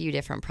quite a few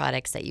different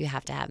products that you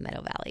have to have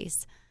metal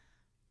valleys.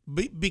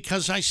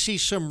 Because I see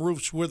some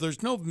roofs where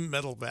there's no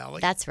metal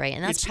valley. That's right,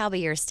 and that's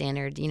probably your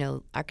standard,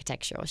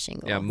 architectural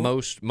shingle. Yeah,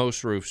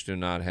 most roofs do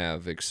not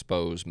have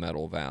exposed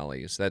metal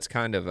valleys. That's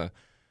kind of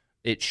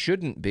it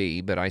shouldn't be,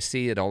 but I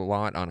see it a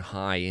lot on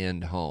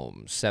high-end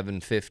homes,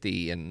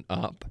 750 and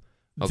up.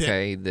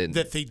 Okay,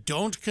 that they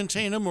don't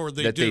contain them, or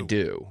they do. That they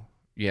do.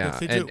 Yeah,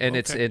 and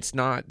okay. it's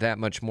not that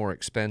much more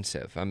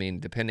expensive. I mean,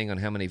 depending on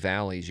how many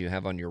valleys you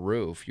have on your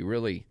roof, you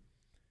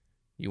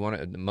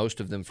want most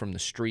of them from the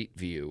street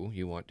view.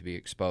 You want to be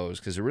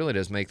exposed because it really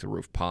does make the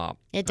roof pop.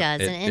 It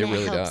does, and it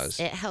really helps, does.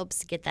 It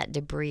helps get that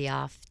debris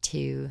off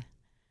too.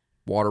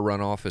 Water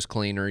runoff is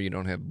cleaner. You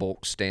don't have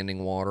bulk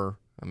standing water.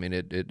 I mean,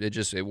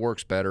 it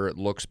works better. It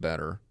looks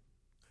better.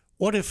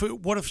 What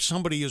if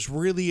somebody has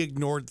really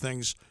ignored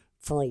things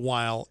for a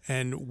while,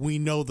 and we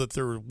know that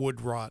there's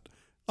wood rot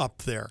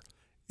up there?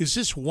 Is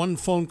this one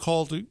phone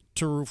call to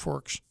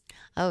RoofWorks?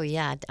 Oh,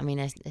 yeah. I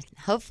mean,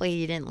 hopefully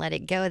you didn't let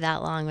it go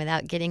that long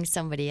without getting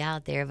somebody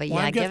out there. But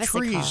give us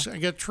a call. I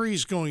got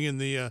trees going in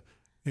the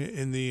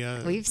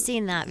we've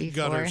seen that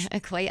before gutters.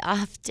 Quite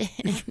often.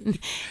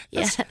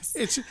 Yes.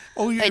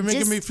 You're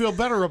making me feel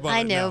better about it.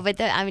 I know, now. but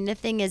the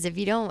thing is, if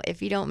you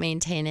don't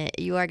maintain it,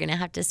 you are going to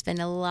have to spend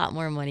a lot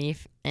more money,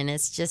 and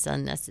it's just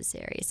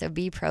unnecessary. So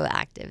be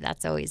proactive.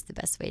 That's always the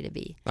best way to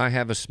be. I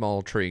have a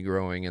small tree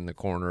growing in the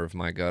corner of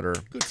my gutter.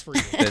 Good for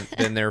you.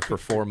 Been there for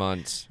 4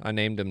 months. I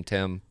named him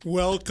Tim.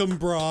 Welcome,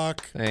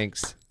 Brock.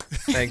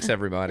 Thanks,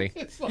 everybody.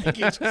 It's like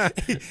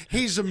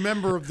he's a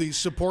member of the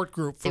support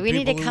group for we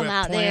people need to come who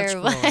have out plants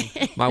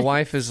there. My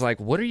wife is like,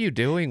 "What are you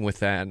doing with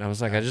that?" And I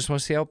was like, "I just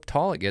want to see how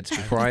tall it gets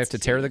before I have to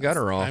tear the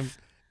gutter off."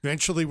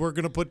 Eventually, we're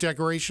going to put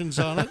decorations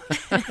on it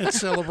and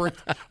celebrate.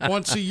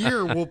 Once a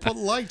year, we'll put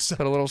lights on.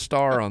 Put a little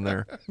star on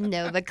there.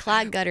 No, but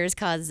clogged gutters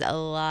cause a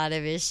lot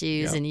of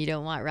issues, and you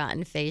don't want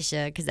rotten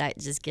fascia because that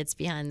just gets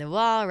behind the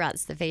wall,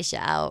 rots the fascia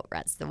out,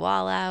 rots the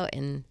wall out,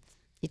 and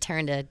you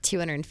turned a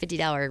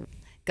 $250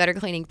 gutter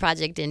cleaning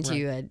project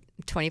into a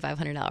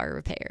 $2,500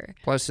 repair.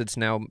 Plus, it's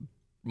now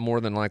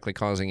more than likely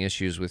causing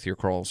issues with your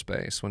crawl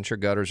space. Once your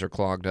gutters are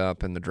clogged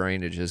up and the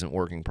drainage isn't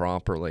working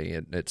properly,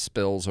 it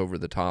spills over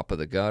the top of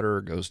the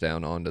gutter, goes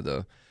down onto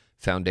the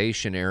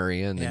foundation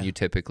area, and then you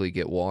typically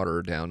get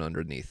water down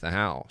underneath the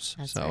house.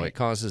 That's so right. It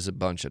causes a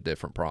bunch of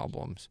different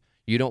problems.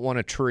 You don't want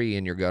a tree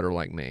in your gutter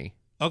like me.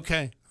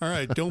 Okay. All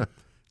right. Don't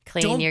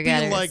Your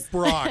gutters. be like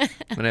Brock. I'm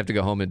going to have to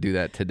go home and do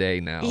that today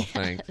now. Yes.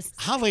 Thanks.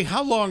 Holly,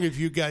 how long have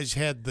you guys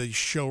had the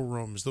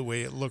showrooms the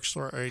way it looks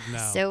right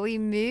now? So we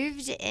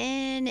moved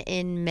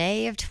in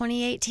May of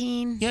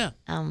 2018. Yeah.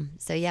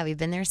 We've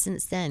been there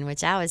since then,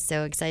 which I was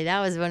so excited.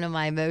 That was one of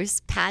my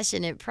most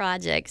passionate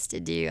projects to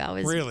do. I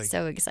was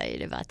so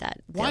excited about that.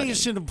 Why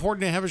is it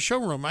important to have a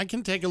showroom? I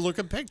can take a look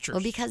at pictures.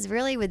 Well, because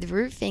really with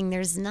roofing,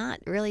 there's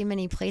not really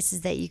many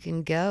places that you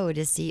can go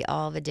to see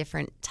all the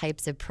different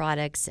types of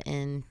products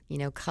and,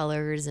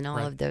 colors and all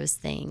of those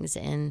things.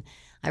 And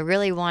I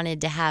really wanted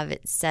to have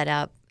it set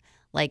up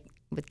like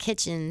with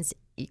kitchens.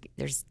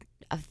 There's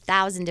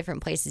 1,000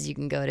 different places you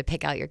can go to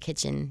pick out your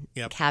kitchen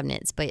Yep.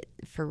 cabinets. But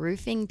for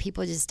roofing,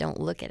 people just don't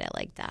look at it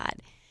like that.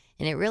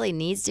 And it really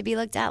needs to be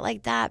looked at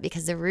like that,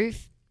 because the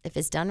roof, if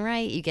it's done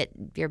right, you get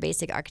your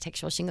basic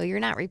architectural shingle. You're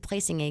not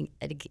replacing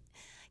it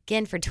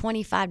again for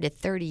 25 to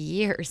 30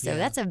 years. So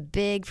that's a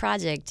big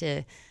project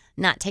to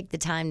not take the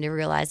time to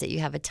realize that you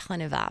have a ton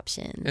of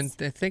options.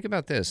 And think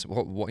about this.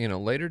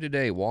 Later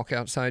today, walk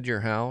outside your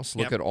house,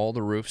 look at all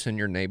the roofs in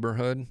your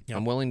neighborhood. Yep.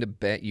 I'm willing to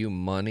bet you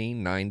money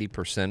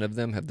 90% of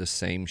them have the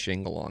same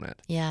shingle on it.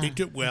 Yeah. They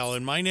do. Well,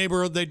 in my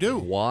neighborhood, they do.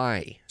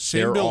 Why?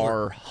 Same there builder.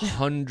 are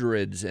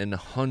hundreds and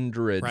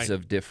hundreds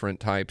of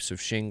different types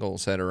of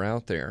shingles that are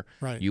out there.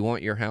 Right. You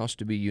want your house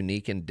to be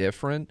unique and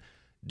different?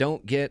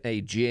 Don't get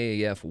a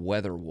GAF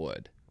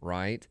Weatherwood,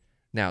 right?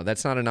 Now,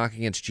 that's not a knock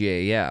against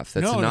GAF.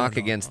 That's a knock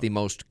against the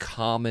most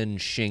common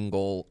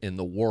shingle in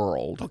the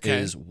world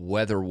is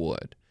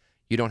Weatherwood.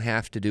 You don't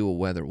have to do a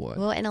Weatherwood.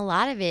 Well, and a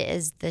lot of it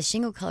is the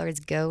shingle colors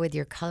go with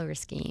your color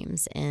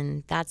schemes.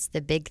 And that's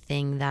the big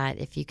thing, that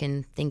if you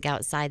can think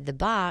outside the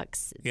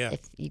box,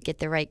 if you get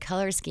the right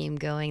color scheme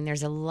going,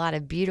 there's a lot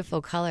of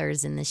beautiful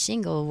colors in the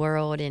shingle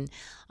world and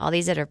all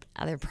these other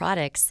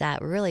products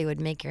that really would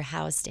make your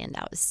house stand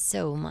out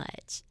so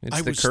much.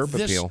 It's the curb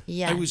appeal.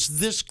 Yes. I was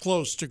this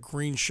close to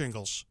green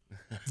shingles.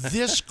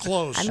 This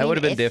close. I mean, that would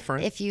have been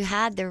different. If you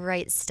had the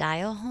right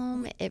style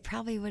home, it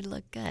probably would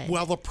look good.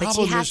 Well, the problem is...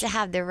 But you have to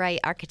have the right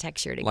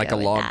architecture to go with that.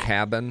 Like a log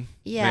cabin,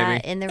 Yeah,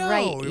 maybe? and the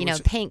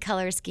right, paint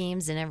color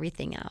schemes and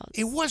everything else.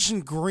 It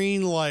wasn't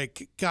green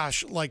like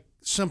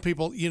some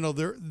people,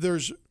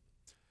 there's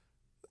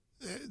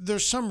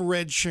some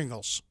red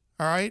shingles,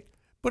 all right?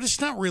 But it's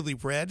not really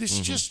red. It's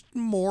just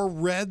more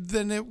red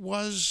than it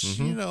was,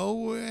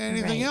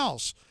 anything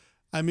else.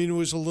 I mean, it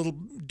was a little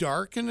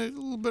dark and a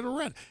little bit of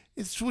red.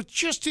 It's with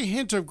just a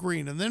hint of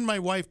green. And then my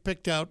wife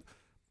picked out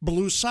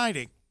blue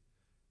siding.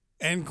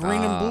 And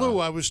green and blue,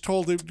 I was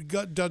told it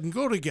doesn't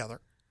go together.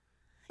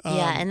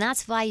 Yeah, and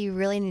that's why you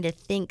really need to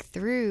think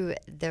through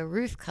the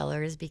roof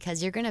colors,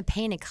 because you're going to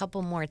paint a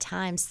couple more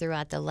times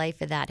throughout the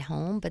life of that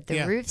home. But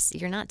the roofs,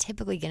 you're not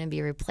typically going to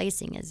be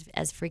replacing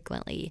as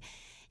frequently.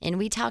 And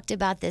we talked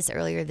about this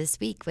earlier this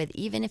week with,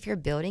 even if you're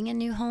building a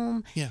new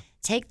home,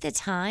 take the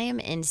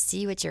time and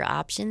see what your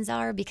options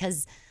are,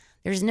 because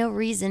there's no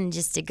reason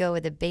just to go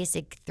with a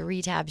basic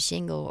 3-tab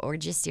shingle or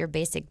just your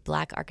basic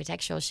black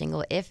architectural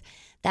shingle if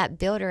that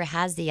builder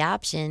has the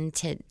option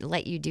to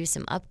let you do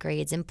some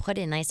upgrades and put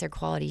a nicer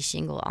quality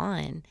shingle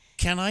on.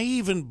 Can I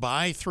even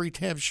buy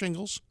 3-tab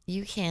shingles?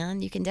 You can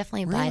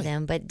definitely buy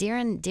them. But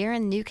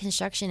during new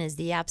construction is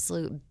the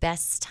absolute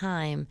best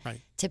time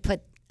to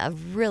put a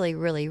really,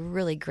 really,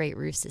 really great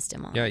roof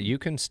system on. Yeah, you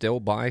can still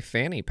buy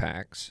fanny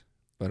packs,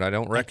 but I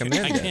don't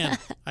recommend it.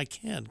 I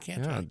can't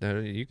I?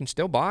 You can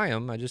still buy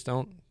them. I just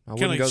don't. I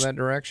wouldn't go that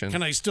direction.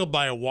 Can I still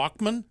buy a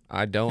Walkman?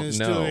 I don't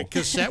know. A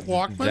cassette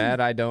Walkman? That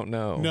I don't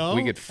know. No?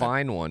 We could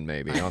find one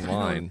maybe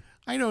online.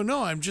 I don't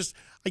know. I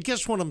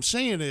guess what I'm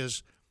saying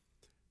is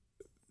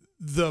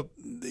the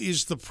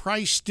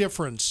price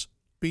difference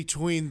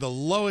between the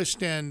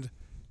lowest end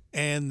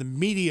and the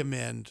medium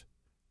end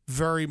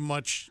very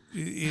much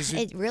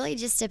it really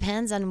just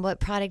depends on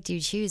what product you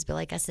choose. But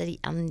like I said,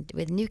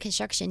 with new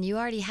construction, you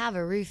already have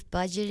a roof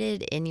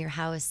budgeted in your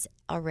house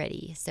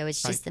already, so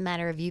it's just a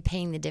matter of you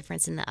paying the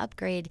difference in the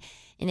upgrade.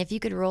 And if you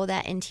could roll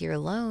that into your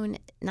loan,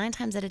 9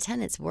 times out of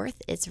 10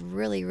 it's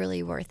really,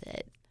 really worth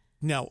it.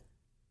 Now,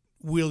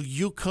 will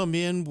you come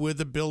in with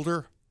a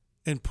builder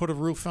and put a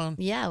roof on?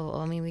 Yeah,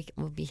 well, I mean,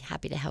 we'll be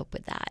happy to help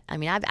with that. I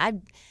mean,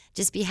 I'd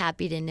just be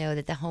happy to know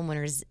that the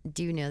homeowners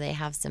do know they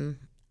have some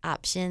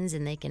options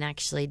and they can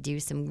actually do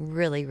some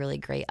really, really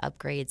great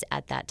upgrades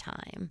at that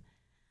time.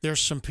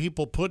 There's some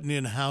people putting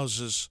in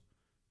houses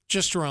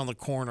just around the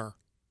corner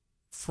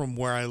from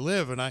where I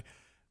live, and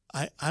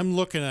I'm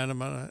looking at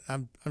them and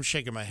I'm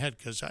shaking my head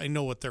because I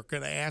know what they're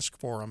going to ask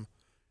for them,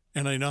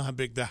 and I know how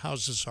big the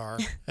houses are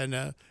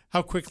and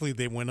how quickly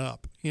they went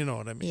up. You know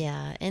what I mean?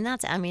 Yeah, and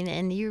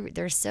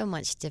there's so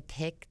much to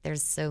pick.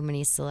 There's so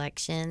many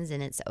selections,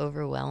 and it's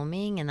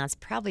overwhelming, and that's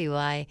probably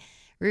why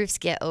roofs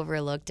get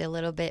overlooked a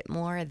little bit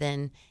more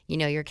than,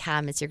 your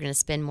cabinets. You're going to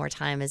spend more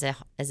time as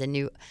a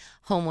new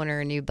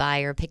homeowner, a new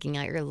buyer, picking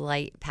out your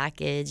light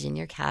package and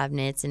your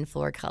cabinets and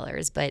floor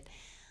colors. But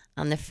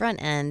on the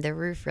front end, the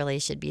roof really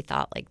should be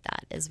thought like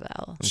that as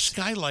well.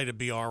 Skylight would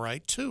be all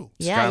right, too.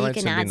 Yeah, Skylights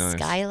you can add nice.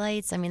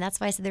 skylights. I mean,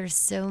 that's why I said there's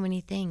so many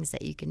things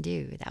that you can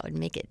do that would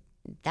make it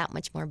that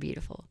much more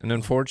beautiful. And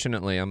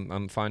unfortunately,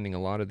 I'm finding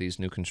a lot of these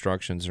new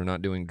constructions are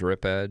not doing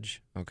drip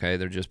edge. Okay,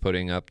 they're just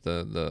putting up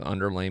the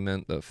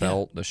underlayment, the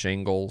felt, the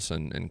shingles,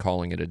 and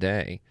calling it a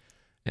day.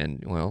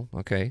 And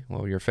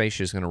your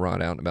fascia is going to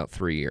rot out in about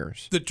 3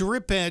 years. The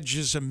drip edge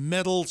is a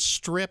metal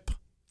strip.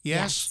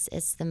 Yes,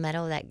 it's the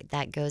metal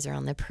that goes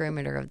around the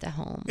perimeter of the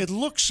home. It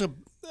looks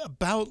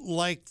about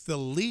like the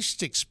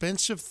least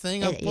expensive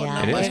thing I'm putting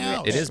on my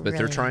house. It is, but really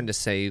they're trying to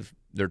save.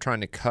 They're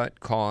trying to cut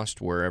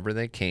cost wherever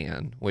they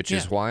can, which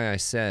is why I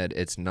said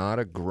it's not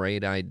a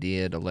great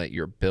idea to let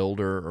your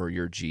builder or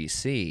your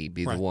GC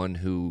be the one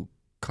who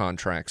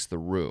contracts the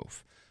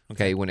roof.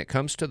 Okay, when it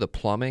comes to the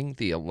plumbing,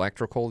 the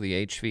electrical,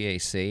 the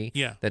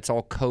HVAC, that's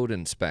all code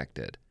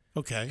inspected.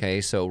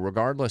 Okay, so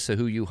regardless of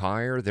who you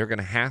hire, they're going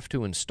to have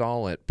to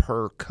install it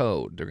per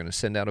code. They're going to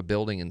send out a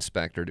building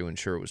inspector to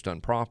ensure it was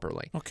done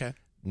properly. Okay.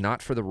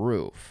 Not for the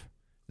roof.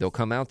 They'll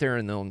come out there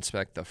and they'll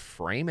inspect the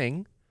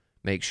framing,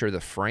 make sure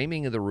the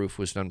framing of the roof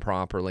was done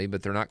properly,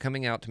 but they're not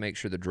coming out to make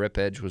sure the drip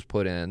edge was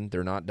put in.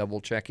 They're not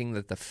double-checking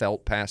that the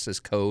felt passes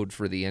code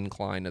for the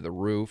incline of the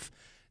roof.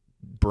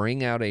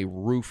 Bring out a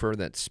roofer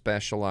that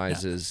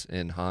specializes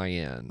in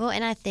high-end. Well,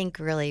 and I think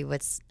really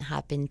what's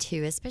happened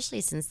too, especially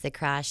since the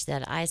crash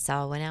that I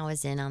saw when I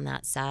was in on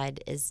that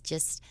side, is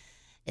just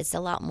it's a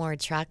lot more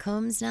track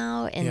homes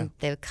now, and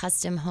the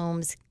custom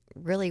homes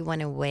really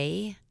went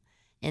away,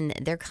 and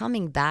they're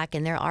coming back,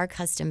 and there are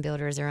custom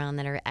builders around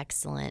that are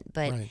excellent,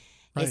 but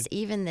it's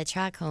even the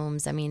track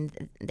homes. I mean,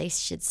 they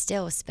should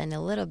still spend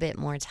a little bit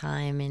more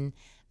time and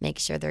make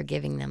sure they're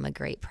giving them a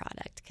great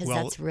product, because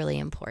that's really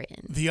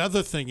important. The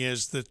other thing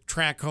is that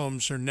track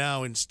homes are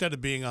now, instead of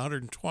being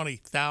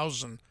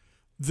 120,000,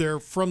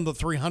 they're from the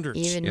 300s.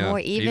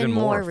 Even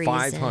more reason.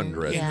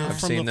 500. Yeah. I've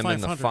seen them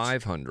in the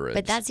 500s.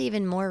 But that's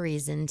even more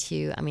reason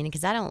to, I mean,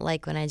 because I don't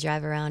like when I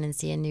drive around and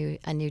see a new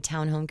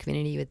townhome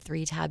community with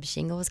 3-tab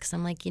shingles, because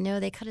I'm like,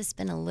 they could have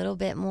spent a little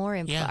bit more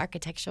and put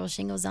architectural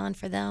shingles on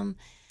for them.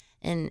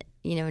 And,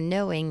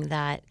 knowing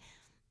that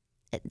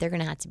they're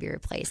going to have to be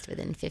replaced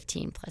within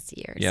 15 plus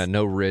years. Yeah,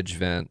 no ridge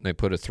vent. They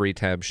put a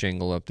 3-tab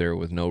shingle up there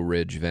with no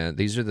ridge vent.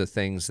 These are the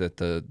things that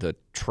the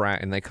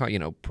track, and they call,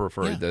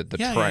 prefer the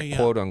track,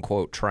 quote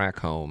unquote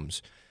track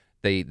homes.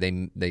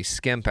 They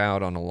skimp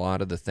out on a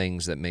lot of the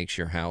things that makes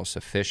your house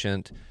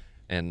efficient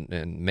and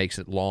makes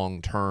it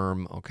long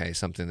term. Okay,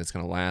 something that's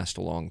going to last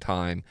a long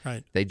time.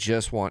 Right. They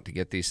just want to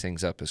get these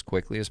things up as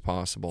quickly as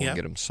possible and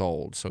get them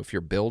sold. So if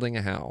you're building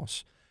a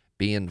house,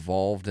 be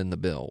involved in the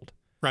build.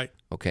 Right.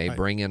 Okay,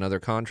 bring in other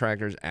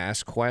contractors,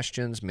 ask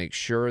questions, make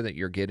sure that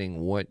you're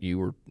getting what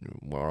you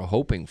were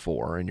hoping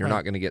for, and you're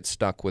not going to get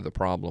stuck with a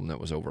problem that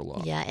was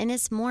overlooked. Yeah, and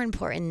it's more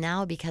important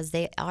now because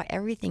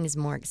everything is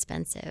more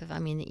expensive. I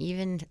mean,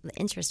 even the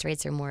interest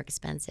rates are more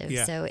expensive.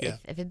 Yeah, so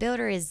if a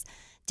builder is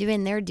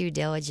doing their due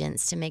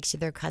diligence to make sure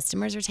their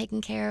customers are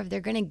taken care of,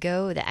 they're going to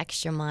go the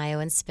extra mile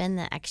and spend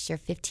the extra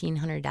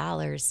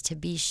 $1,500 to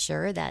be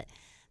sure that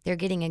they're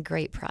getting a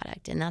great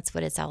product, and that's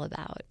what it's all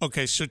about.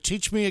 Okay, so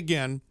teach me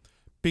again.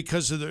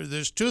 Because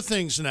there's two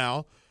things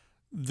now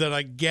that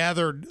I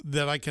gathered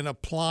that I can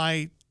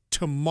apply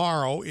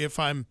tomorrow if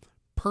I'm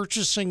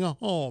purchasing a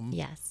home.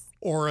 Yes.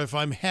 Or if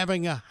I'm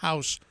having a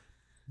house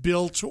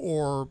built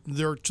or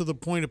they're to the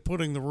point of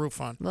putting the roof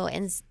on. Well,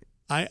 and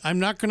I'm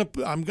going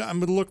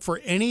to look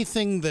for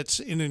anything that's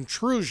an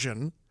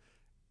intrusion,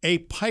 a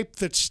pipe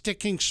that's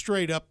sticking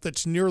straight up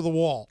that's near the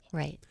wall.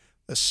 Right.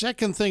 The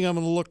second thing I'm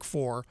going to look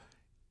for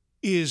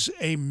is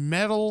a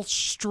metal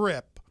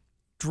strip,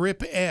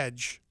 drip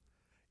edge.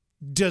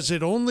 Does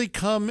it only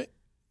come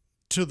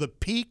to the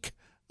peak?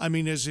 I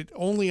mean, is it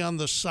only on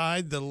the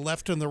side, the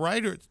left and the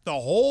right, or the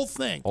whole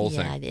thing?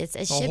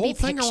 It should be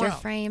picture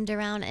framed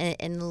around,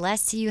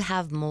 unless you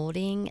have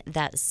molding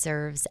that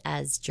serves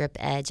as drip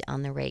edge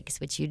on the rakes,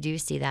 which you do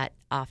see that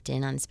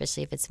often,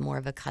 especially if it's more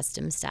of a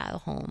custom style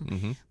home.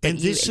 Mm-hmm. And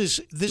this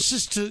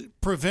is to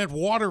prevent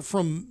water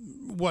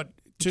from what?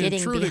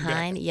 Getting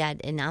behind,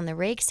 and on the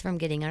rakes from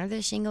getting under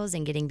the shingles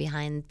and getting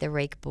behind the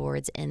rake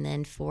boards, and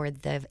then for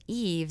the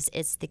eaves,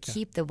 it's to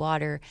keep the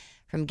water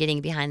from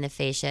getting behind the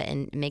fascia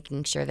and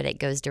making sure that it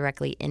goes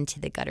directly into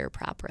the gutter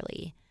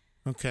properly.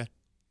 Okay.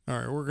 All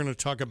right, we're going to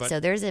talk about... So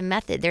there's a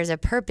method, there's a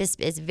purpose,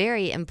 it's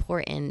very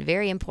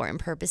important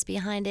purpose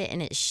behind it,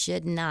 and it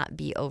should not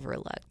be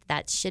overlooked.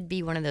 That should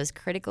be one of those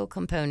critical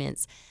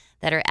components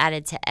that are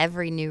added to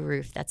every new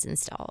roof that's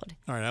installed.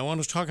 All right, I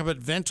want to talk about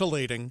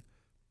ventilating,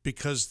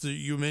 because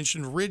you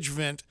mentioned ridge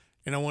vent,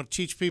 and I want to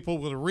teach people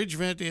what a ridge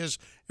vent is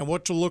and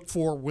what to look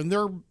for when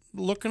they're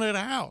looking at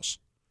a house.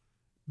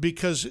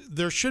 Because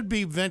there should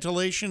be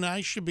ventilation.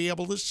 I should be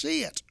able to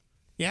see it.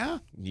 Yeah?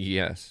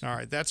 Yes. All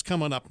right, that's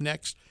coming up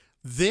next.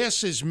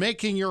 This is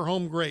Making Your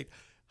Home Great.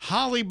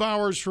 Holly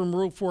Bowers from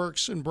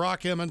Roofworks and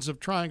Brock Emmons of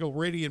Triangle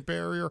Radiant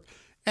Barrier,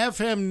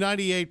 FM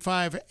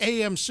 98.5,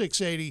 AM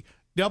 680,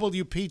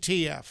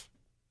 WPTF.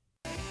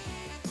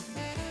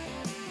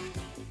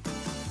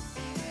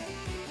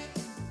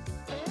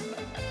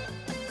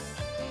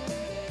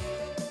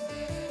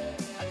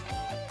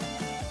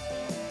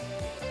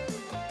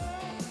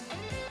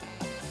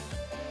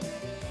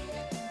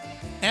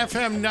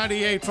 FM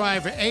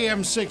 98.5,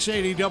 AM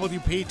 680,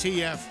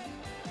 WPTF.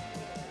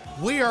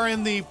 We are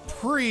in the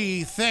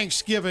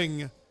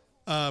pre-Thanksgiving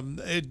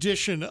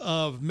edition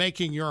of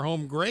Making Your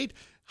Home Great.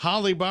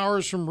 Holly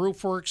Bowers from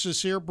Roofworks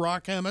is here.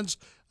 Brock Emmons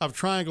of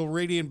Triangle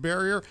Radiant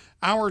Barrier.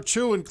 Hour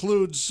 2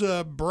 includes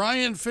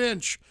Brian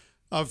Finch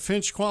of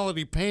Finch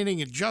Quality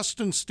Painting and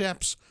Justin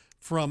Steps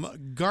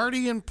from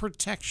Guardian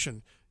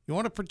Protection. You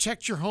want to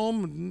protect your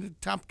home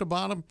top to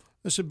bottom?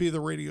 This would be the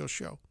radio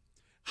show.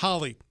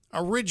 Holly,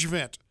 a ridge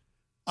vent.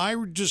 I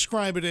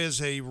describe it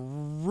as a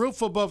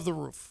roof above the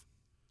roof.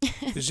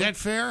 Is that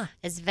fair?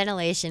 It's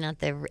ventilation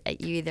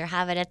you either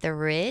have it at the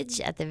ridge,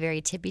 at the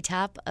very tippy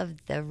top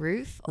of the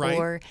roof, right.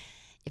 or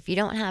if you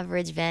don't have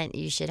ridge vent,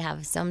 you should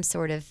have some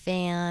sort of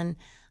fan,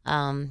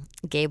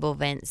 gable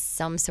vents,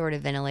 some sort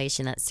of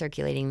ventilation that's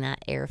circulating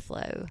that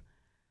airflow.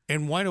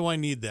 And why do I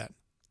need that?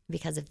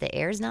 Because if the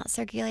air is not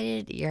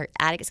circulated, your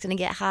attic is going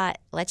to get hot,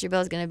 electric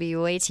bill is going to be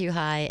way too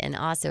high, and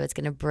also it's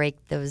going to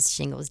break those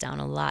shingles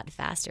down a lot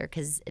faster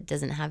because it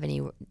doesn't have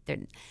any.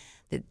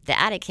 The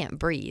attic can't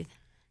breathe,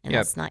 and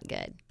that's not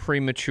good.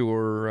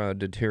 Premature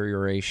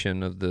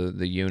deterioration of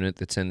the unit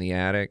that's in the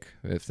attic,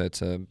 if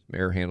that's a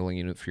air handling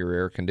unit for your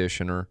air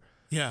conditioner.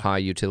 Yeah. High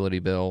utility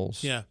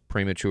bills. Yeah.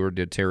 Premature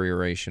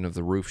deterioration of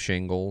the roof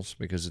shingles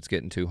because it's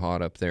getting too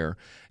hot up there.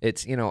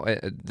 It's,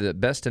 the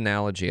best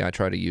analogy I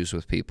try to use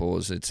with people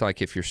is it's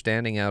like if you're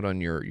standing out on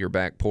your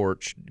back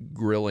porch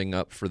grilling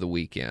up for the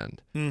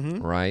weekend,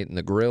 right? And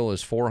the grill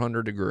is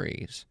 400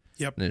 degrees.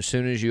 Yep. And as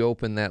soon as you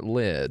open that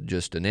lid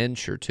just an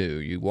inch or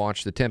two, you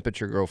watch the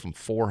temperature go from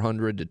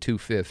 400 to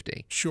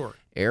 250. Sure.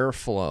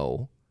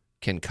 Airflow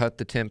can cut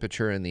the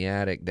temperature in the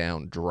attic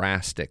down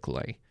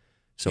drastically.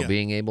 So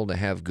being able to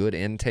have good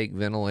intake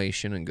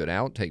ventilation and good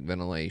outtake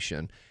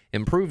ventilation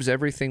improves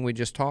everything we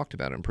just talked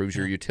about. Improves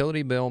your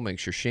utility bill,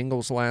 makes your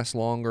shingles last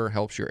longer,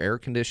 helps your air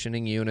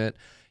conditioning unit.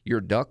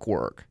 Your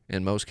ductwork,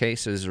 in most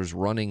cases, is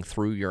running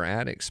through your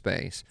attic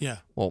space. Yeah.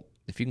 Well,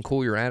 if you can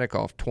cool your attic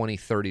off 20,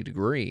 30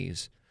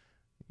 degrees,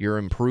 you're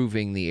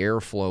improving the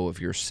airflow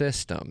of your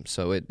system.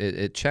 So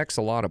it checks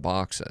a lot of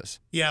boxes.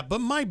 Yeah,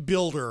 but my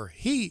builder,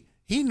 he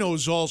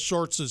knows all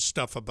sorts of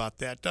stuff about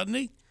that, doesn't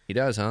he? He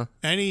does, huh?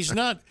 And he's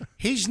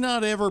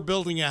not ever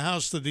building a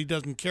house that he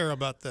doesn't care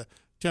about the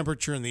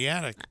temperature in the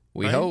attic.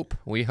 We right? hope.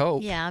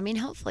 Yeah, I mean,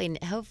 hopefully,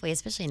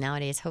 especially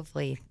nowadays,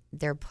 hopefully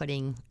they're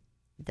putting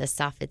the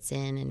soffits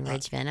in and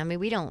ridge vent. I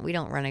mean, we don't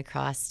run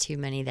across too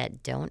many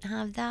that don't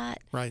have that.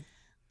 Right.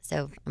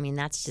 So, I mean,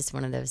 that's just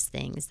one of those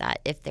things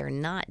that if they're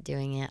not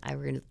doing it, I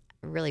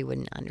really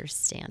wouldn't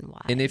understand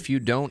why. And if you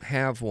don't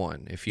have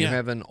one, if you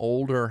have an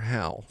older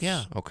house,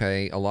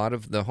 okay, a lot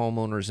of the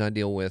homeowners I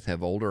deal with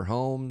have older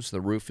homes.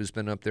 The roof has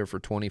been up there for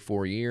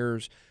 24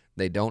 years.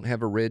 They don't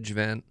have a ridge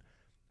vent.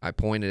 I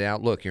pointed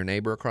out, look, your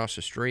neighbor across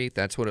the street,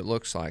 that's what it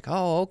looks like.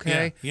 Oh,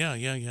 okay.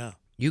 Yeah.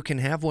 You can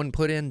have one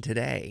put in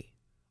today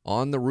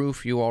on the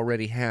roof you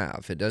already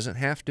have. It doesn't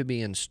have to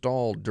be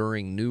installed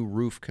during new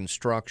roof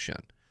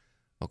construction.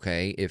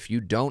 Okay, if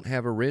you don't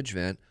have a ridge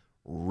vent,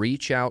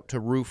 reach out to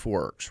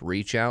RoofWorks,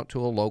 reach out to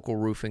a local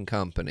roofing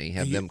company,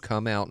 have them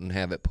come out and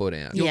have it put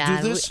in. You'll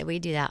do this? We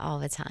do that all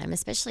the time,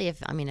 especially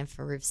if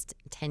a roof's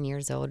 10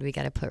 years old, we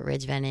got to put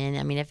ridge vent in.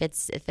 I mean, if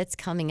it's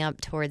coming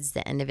up towards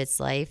the end of its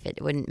life,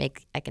 it wouldn't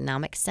make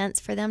economic sense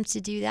for them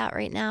to do that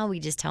right now. We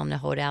just tell them to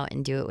hold out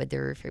and do it with the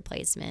roof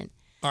replacement.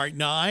 All right,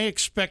 now I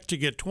expect to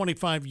get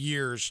 25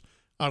 years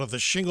out of the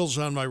shingles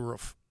on my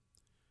roof.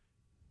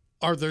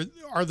 Are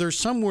there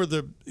some where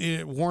the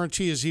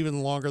warranty is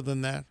even longer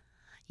than that?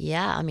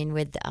 Yeah, I mean,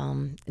 with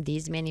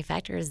these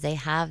manufacturers, they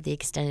have the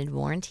extended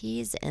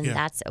warranties, and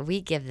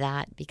we give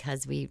that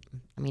because if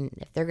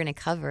they're going to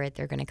cover it,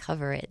 they're going to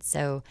cover it.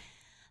 So,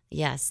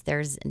 yes,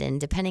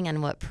 and depending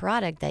on what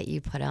product that you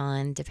put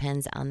on,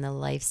 depends on the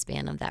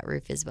lifespan of that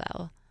roof as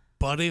well.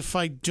 But if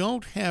I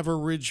don't have a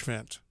ridge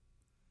vent,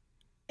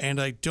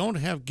 and I don't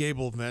have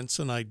gable vents,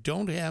 and I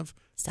don't have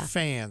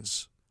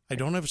fans, I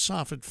don't have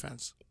soffit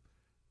fence.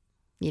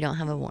 You don't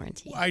have a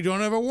warranty. I don't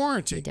have a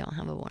warranty. You don't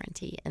have a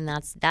warranty. And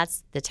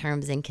that's the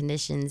terms and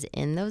conditions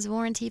in those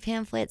warranty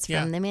pamphlets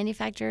from the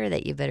manufacturer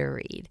that you better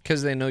read.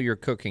 Because they know you're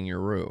cooking your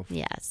roof.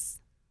 Yes.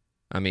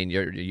 I mean,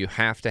 you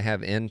have to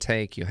have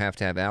intake. You have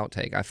to have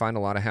outtake. I find a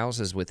lot of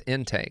houses with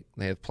intake.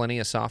 They have plenty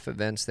of soffit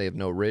vents. They have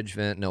no ridge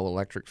vent, no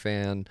electric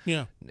fan.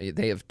 Yeah.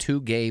 They have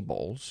two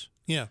gables.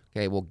 Yeah.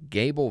 Okay, well,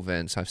 gable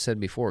vents, I've said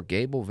before,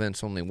 gable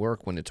vents only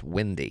work when it's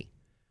windy.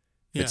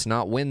 If it's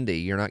not windy,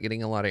 you're not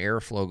getting a lot of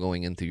airflow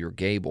going in through your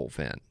gable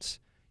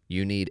vents.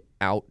 You need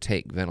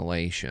outtake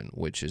ventilation,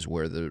 which is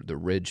where the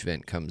ridge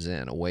vent comes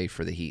in, a way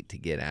for the heat to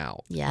get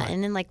out. Yeah,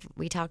 and then like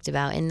we talked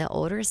about, in the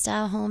older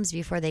style homes,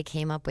 before they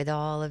came up with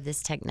all of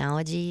this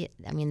technology,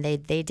 I mean, they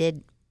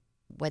did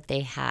what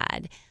they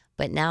had.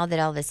 But now that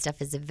all this stuff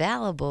is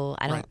available,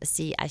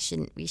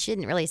 we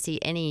shouldn't really see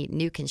any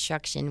new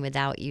construction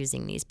without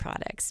using these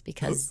products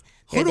because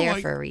they're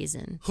there for a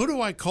reason. Who do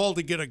I call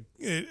to get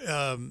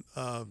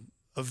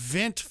a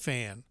vent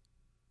fan,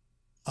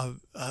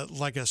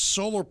 like a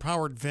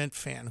solar-powered vent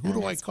fan? Who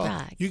do I call?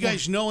 Brock. You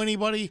guys know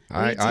anybody?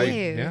 We do.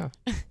 Yeah.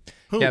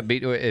 Yeah,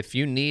 if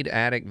you need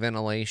attic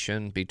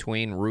ventilation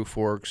between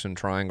RoofWorks and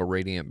Triangle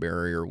Radiant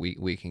Barrier,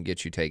 we can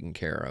get you taken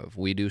care of.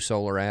 We do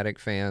solar attic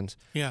fans.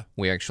 Yeah.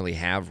 We actually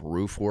have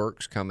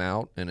RoofWorks come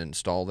out and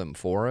install them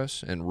for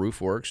us, and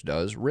RoofWorks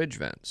does ridge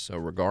vents. So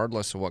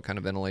regardless of what kind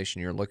of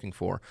ventilation you're looking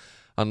for,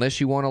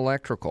 unless you want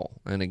electrical.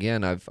 And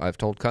again, I've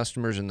told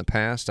customers in the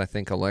past, I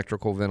think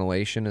electrical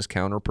ventilation is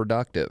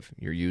counterproductive.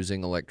 You're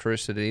using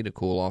electricity to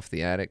cool off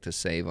the attic to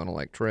save on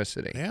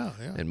electricity. Yeah.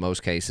 In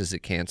most cases,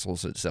 it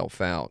cancels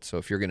itself out. So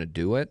if you're going to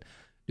do it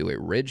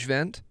ridge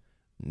vent,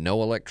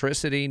 no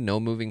electricity, no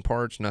moving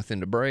parts,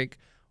 nothing to break,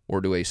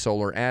 or do a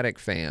solar attic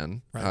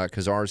fan,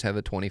 because ours have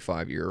a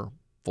 25-year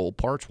full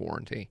parts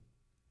warranty.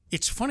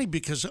 It's funny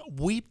because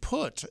we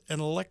put an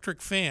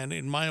electric fan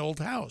in my old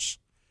house,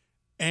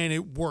 and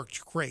it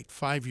worked great.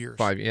 5 years.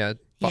 Yeah,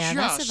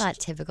 that's about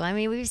typical. I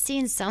mean, we've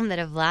seen some that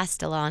have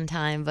lasted a long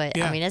time, but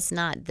I mean, it's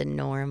not the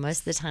norm.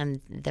 Most of the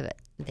time,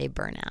 they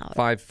burn out.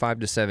 5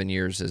 to 7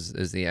 years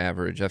is the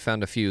average. I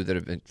found a few that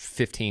have been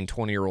 15,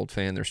 20-year-old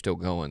fan. They're still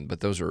going, but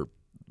those are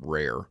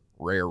rare.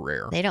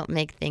 They don't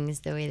make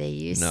things the way they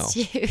used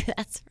to.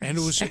 That's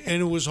for sure.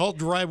 And it was all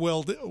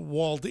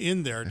walled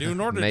in there. In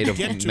order to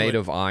get to made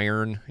of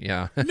iron.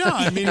 Yeah. No,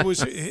 I mean it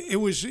was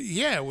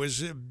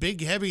a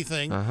big heavy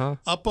thing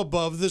up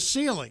above the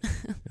ceiling.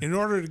 In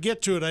order to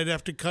get to it, I'd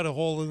have to cut a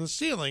hole in the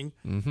ceiling.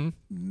 Mm-hmm.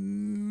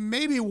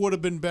 Maybe it would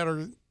have been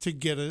better to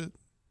get a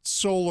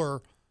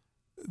solar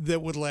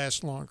that would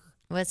last longer.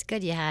 Well, it's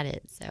good you had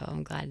it, so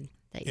I'm glad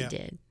that you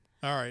did.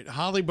 All right,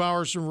 Holly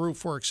Bowers and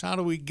Roof Works. How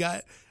do we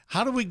get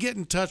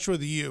in touch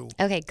with you?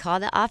 Okay, call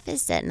the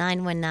office at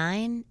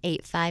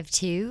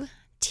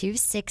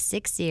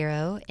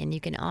 919-852-2660, and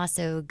you can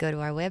also go to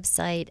our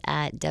website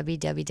at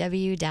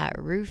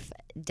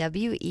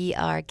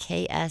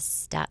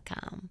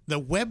www.roofwerks.com. The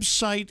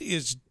website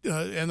is,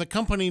 and the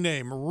company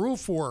name,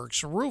 Roof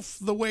Works. Roof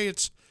the way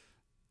it's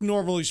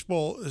normally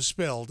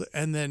spelled,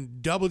 and then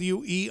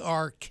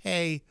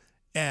WERKS.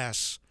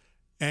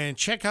 And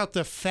check out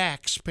the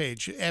facts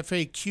page,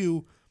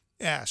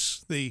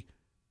 FAQS, the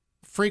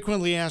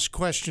frequently asked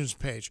questions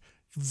page.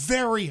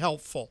 Very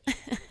helpful,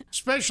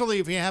 especially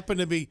if you happen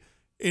to be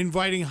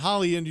inviting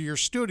Holly into your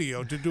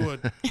studio to do a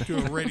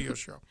radio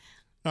show.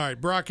 All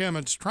right, Brock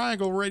Emmons,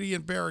 Triangle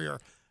Radiant Barrier.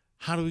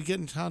 How do we get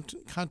in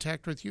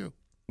contact with you?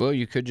 Well,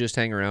 you could just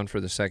hang around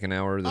for the second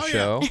hour of the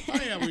show.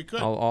 Oh, yeah, we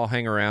could. I'll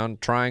hang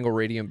around,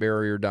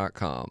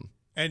 triangleradiantbarrier.com.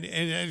 And,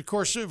 of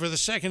course, for the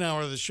second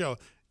hour of the show,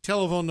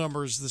 telephone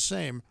number is the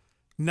same,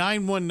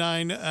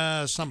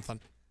 919-something.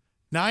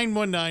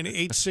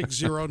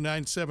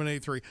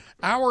 919-860-9783.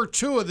 Hour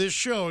 2 of this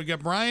show, we got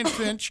Brian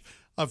Finch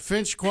of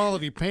Finch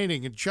Quality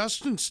Painting and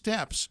Justin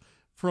Steps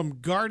from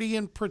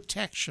Guardian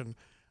Protection.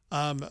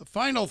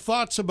 Final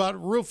thoughts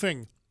about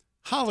roofing.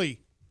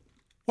 Holly,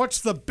 what's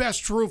the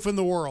best roof in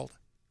the world?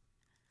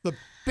 The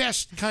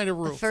best kind of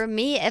roof? For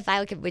me, if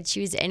I would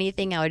choose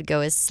anything, I would go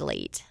with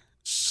slate.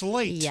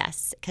 Slate?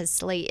 Yes, because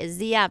slate is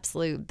the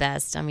absolute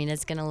best. I mean,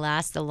 it's going to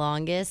last the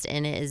longest,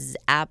 and it is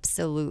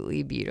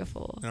absolutely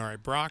beautiful. All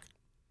right, Brock?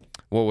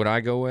 What would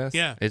I go with?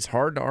 Yeah. It's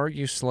hard to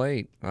argue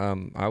slate.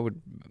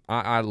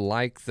 I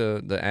like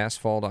the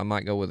asphalt. I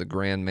might go with a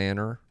Grand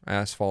Manor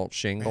asphalt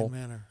shingle.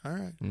 Grand Manor. All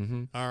right.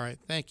 Mm-hmm. All right.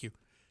 Thank you.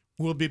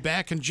 We'll be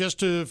back in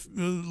just a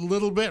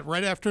little bit,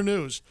 right after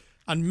news,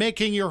 on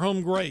Making Your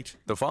Home Great.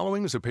 The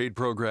following is a paid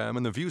program,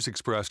 and the views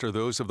expressed are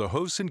those of the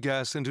hosts and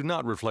guests and do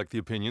not reflect the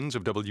opinions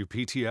of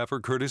WPTF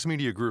or Curtis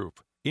Media Group.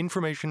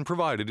 Information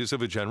provided is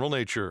of a general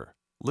nature.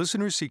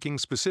 Listeners seeking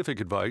specific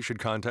advice should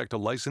contact a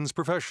licensed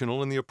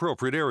professional in the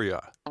appropriate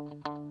area.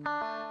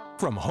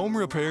 From home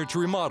repair to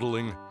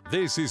remodeling,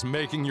 this is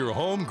Making Your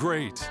Home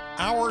Great.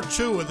 Hour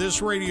 2 of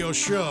this radio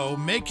show,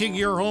 Making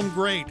Your Home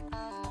Great.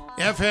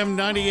 FM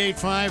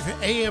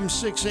 98.5, AM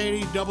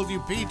 680,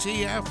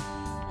 WPTF.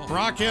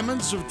 Brock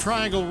Emmons of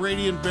Triangle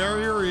Radiant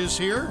Barrier is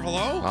here.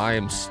 Hello? I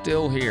am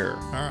still here.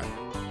 All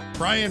right.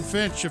 Brian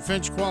Finch of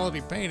Finch Quality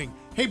Painting.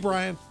 Hey,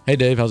 Brian. Hey,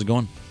 Dave. How's it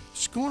going?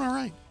 It's going all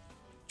right.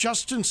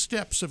 Justin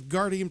Steps of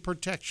Guardian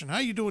Protection. How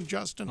you doing,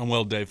 Justin? I'm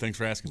well, Dave. Thanks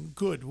for asking.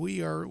 Good.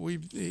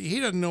 He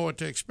doesn't know what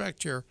to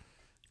expect here.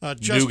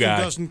 Justin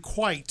doesn't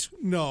quite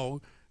know.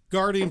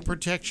 Guardian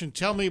Protection.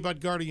 Tell me about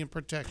Guardian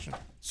Protection.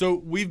 So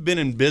we've been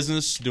in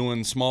business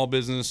doing small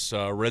business,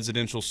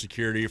 residential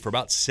security for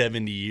about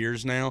 70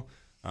 years now.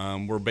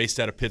 We're based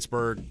out of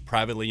Pittsburgh,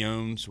 privately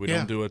owned, so we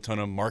don't do a ton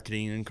of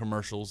marketing and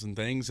commercials and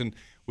things. And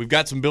we've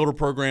got some builder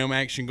program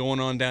action going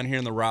on down here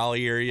in the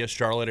Raleigh area,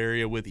 Charlotte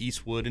area with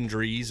Eastwood and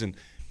Dries, and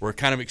we're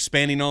kind of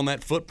expanding on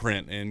that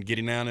footprint and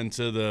getting out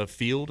into the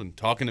field and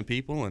talking to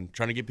people and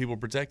trying to get people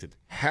protected.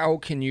 How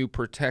can you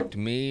protect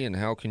me and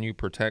how can you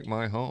protect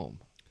my home?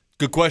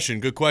 Good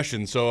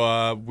question.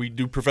 So we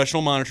do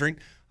professional monitoring,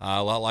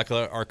 a lot like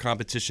our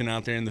competition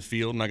out there in the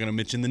field. I'm not going to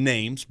mention the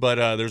names,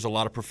 but there's a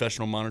lot of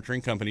professional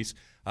monitoring companies.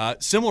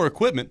 Similar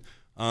equipment,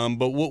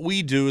 but what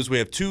we do is we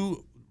have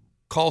 2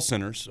 call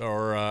centers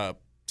or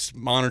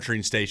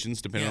monitoring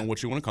stations, depending on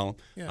what you want to call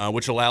them,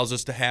 which allows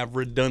us to have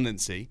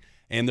redundancy.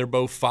 And they're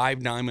both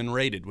 5-diamond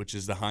rated, which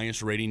is the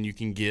highest rating you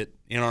can get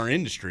in our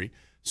industry.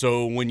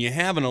 So when you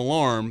have an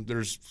alarm,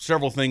 there's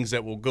several things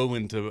that will go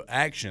into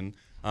action.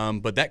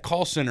 But that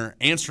call center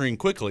answering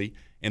quickly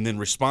and then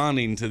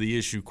responding to the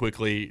issue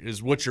quickly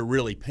is what you're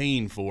really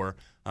paying for.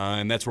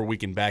 And that's where we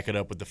can back it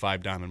up with the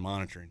 5-diamond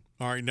monitoring.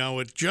 All right. Now,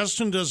 what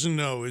Justin doesn't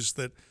know is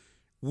that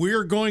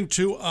we're going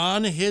to,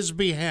 on his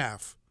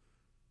behalf,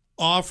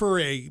 offer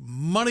a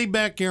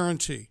money-back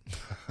guarantee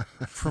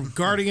from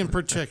Guardian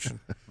Protection.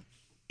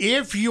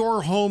 If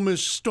your home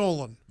is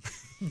stolen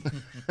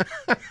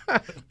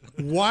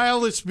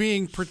while it's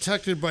being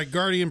protected by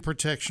Guardian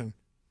Protection,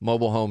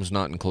 Mobile home's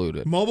not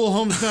included. Mobile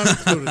home's not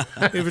included.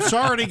 If it's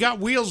already got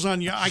wheels on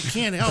you, I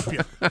can't help you.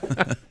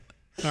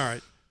 All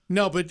right.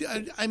 No, but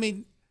I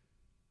mean,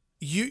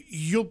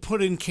 you'll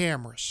put in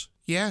cameras,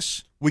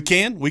 yes? We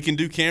can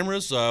do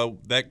cameras.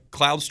 That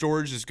cloud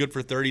storage is good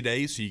for 30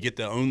 days, so you get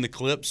to own the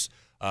clips.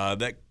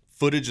 That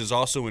footage is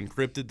also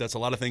encrypted. That's a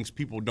lot of things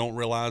people don't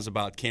realize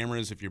about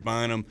cameras. If you're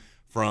buying them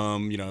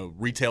from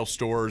retail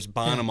stores,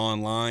 buying them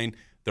online,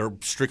 they're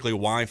strictly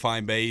Wi-Fi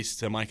based.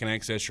 Somebody can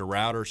access your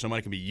router.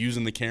 Somebody can be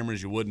using the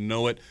cameras. You wouldn't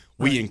know it.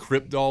 We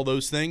encrypt all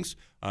those things.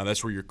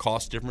 That's where your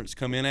cost difference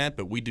come in at.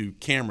 But we do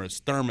cameras,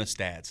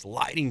 thermostats,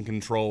 lighting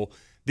control.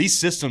 These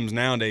systems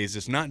nowadays,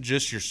 it's not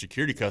just your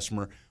security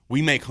customer.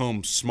 We make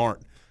homes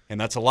smart.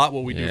 And that's a lot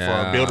what we do for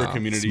our builder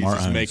communities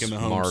is making the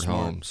homes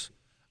smart.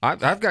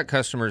 I've got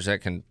customers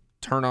that can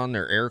turn on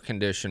their air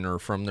conditioner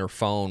from their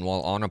phone while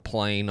on a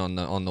plane on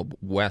the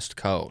West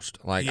Coast.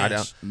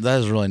 That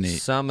is really neat.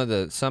 Some of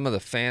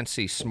the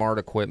fancy smart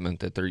equipment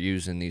that they're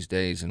using these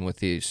days, and with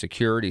the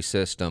security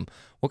system.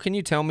 What can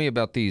you tell me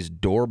about these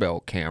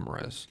doorbell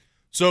cameras?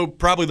 So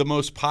probably the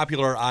most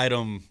popular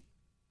item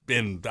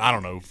in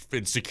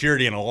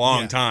security in a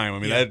long time. I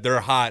mean, they're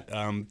hot.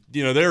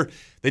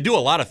 They do a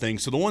lot of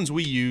things. So the ones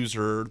we use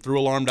are through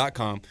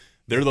Alarm.com.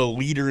 They're the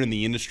leader in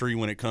the industry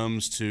when it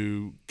comes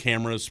to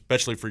cameras,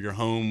 especially for your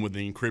home with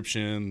the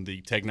encryption,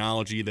 the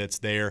technology that's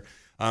there.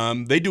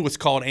 They do what's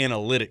called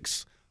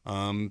analytics.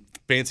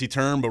 Fancy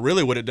term, but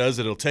really what it does,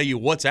 it'll tell you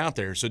what's out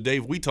there. So,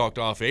 Dave, we talked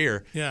off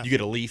air. Yeah. You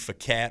get a leaf, a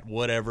cat,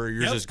 whatever.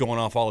 You're just going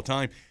off all the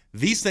time.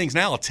 These things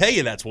now will tell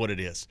you that's what it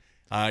is.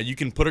 You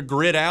can put a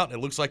grid out. It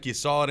looks like you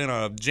saw it in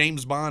a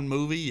James Bond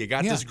movie. You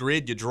got this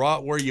grid. You draw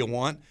it where you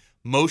want.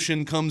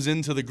 Motion comes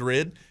into the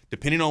grid.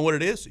 Depending on what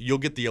it is, you'll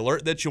get the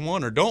alert that you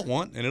want or don't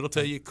want, and it'll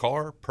tell you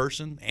car,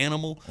 person,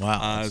 animal.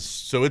 Wow.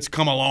 So it's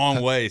come a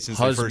long way since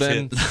they first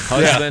hit.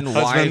 Husband,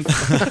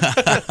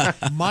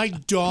 wife. My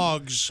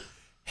dogs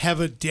have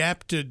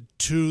adapted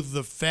to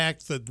the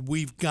fact that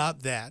we've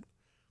got that.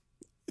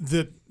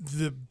 The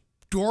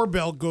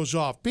doorbell goes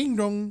off. Bing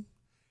dong.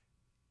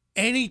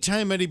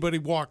 Anytime anybody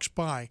walks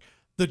by,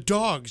 the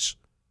dogs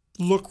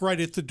look right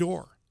at the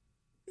door.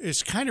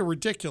 It's kind of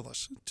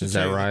ridiculous. Is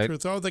that right?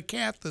 Oh, the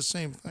cat, the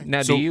same thing.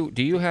 Now, do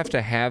you have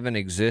to have an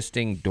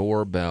existing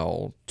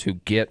doorbell to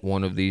get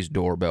one of these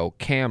doorbell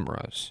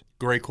cameras?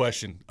 Great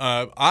question.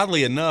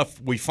 Oddly enough,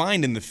 we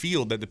find in the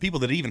field that the people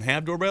that even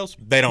have doorbells,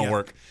 they don't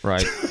work.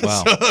 Right.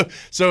 Wow.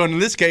 So in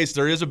this case,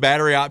 there is a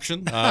battery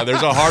option.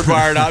 There's a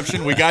hardwired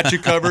option. We got you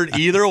covered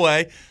either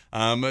way.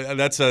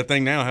 That's a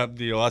thing now.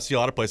 I see a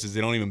lot of places they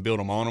don't even build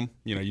them on them.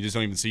 You just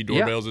don't even see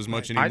doorbells as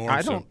much anymore.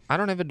 I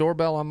don't have a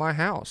doorbell on my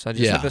house. I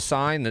just have a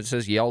sign that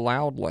says "Yell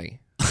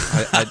loudly."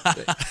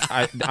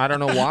 I don't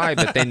know why,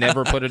 but they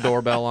never put a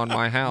doorbell on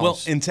my house. Well,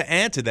 and to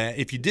add to that,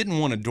 if you didn't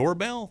want a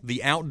doorbell,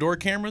 the outdoor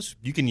cameras,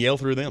 you can yell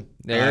through them.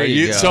 There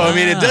you go. So, I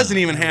mean, it doesn't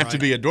even have to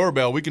be a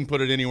doorbell. We can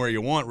put it anywhere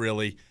you want,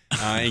 really,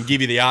 and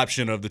give you the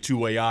option of the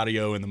two-way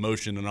audio and the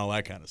motion and all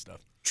that kind of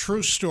stuff.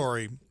 True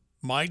story.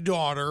 My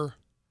daughter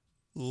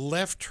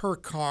left her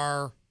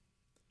car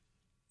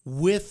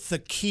with the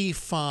key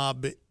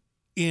fob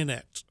in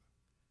it,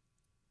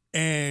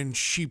 and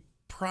she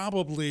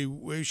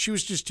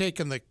was just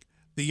taking the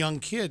young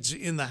kids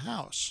in the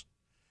house.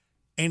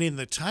 And in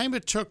the time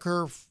it took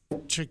her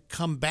to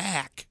come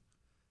back,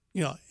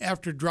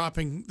 after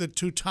dropping the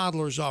two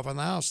toddlers off in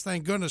the house,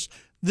 thank goodness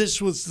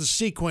this was the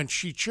sequence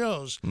she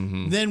chose,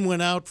 then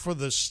went out for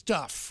the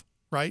stuff,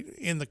 right,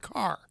 in the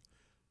car.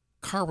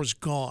 Car was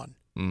gone.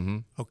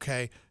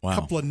 Okay? Wow. A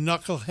couple of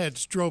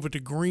knuckleheads drove it to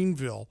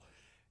Greenville.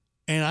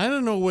 And I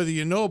don't know whether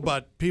you know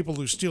about people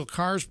who steal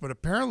cars, but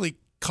apparently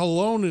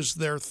cologne is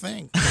their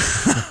thing. A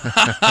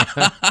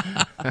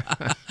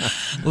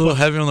little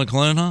heavy on the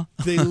cologne, huh?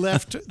 They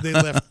left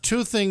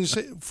two things.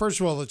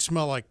 First of all, it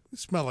smelled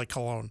like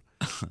cologne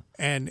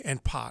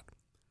and pot.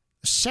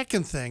 The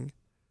second thing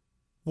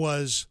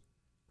was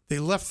they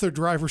left their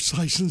driver's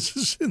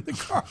licenses in the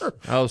car.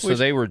 Oh, so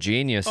they were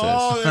geniuses.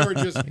 Oh, they were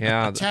just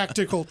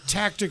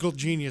tactical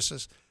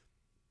geniuses.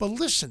 But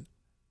listen,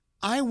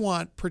 I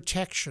want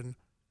protection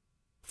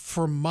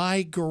for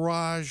my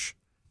garage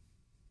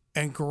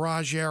and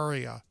garage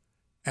area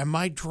and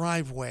my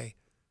driveway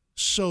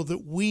so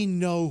that we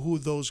know who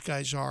those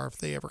guys are if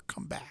they ever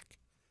come back.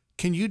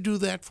 Can you do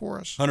that for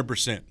us?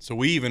 100%. So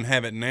we even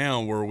have it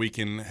now where we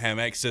can have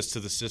access to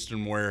the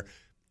system where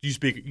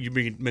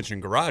you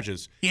mentioned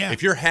garages. Yeah.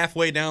 If you're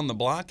halfway down the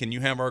block and you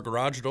have our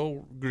garage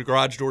door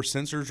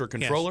sensors or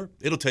controller,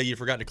 it'll tell you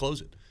forgot to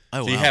close it.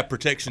 Oh, so you have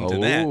protection to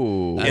that.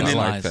 And then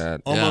like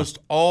that. Almost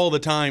all the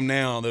time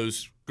now,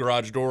 those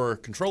garage door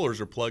controllers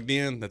are plugged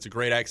in. That's a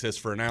great access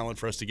for an outlet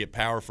for us to get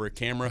power for a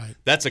camera. Right.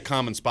 That's a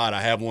common spot.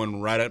 I have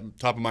one right at the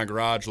top of my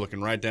garage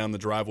looking right down the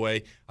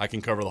driveway. I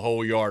can cover the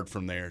whole yard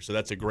from there. So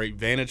that's a great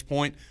vantage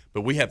point.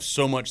 But we have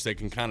so much that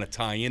can kind of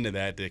tie into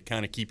that to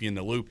kind of keep you in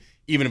the loop,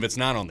 even if it's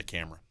not on the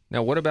camera.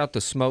 Now, what about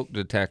the smoke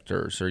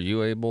detectors? Are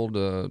you able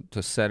to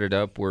set it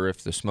up where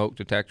if the smoke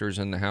detectors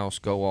in the house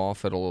go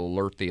off, it'll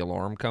alert the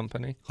alarm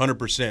company?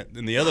 100%.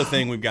 And the other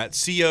thing, we've got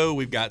CO,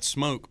 we've got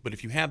smoke, but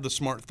if you have the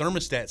smart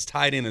thermostats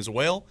tied in as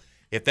well,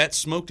 if that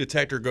smoke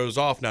detector goes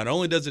off, not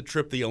only does it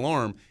trip the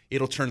alarm,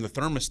 it'll turn the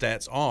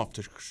thermostats off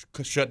to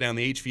shut down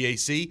the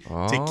HVAC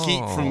to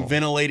keep from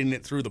ventilating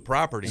it through the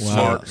property.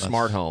 Wow.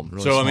 Smart home.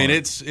 Really smart. I mean,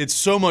 it's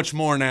so much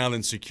more now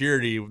than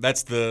security.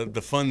 That's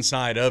the fun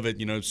side of it.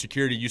 You know,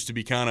 security used to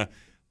be kind of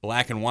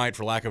black and white,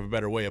 for lack of a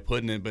better way of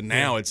putting it, but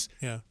now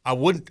I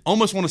wouldn't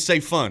almost want to say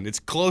fun. It's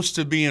close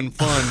to being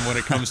fun when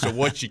it comes to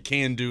what you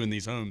can do in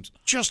these homes.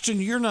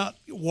 Justin, you're not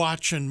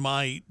watching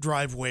my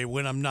driveway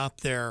when I'm not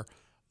there.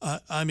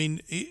 I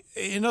mean,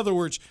 in other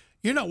words,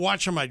 you're not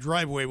watching my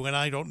driveway when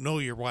I don't know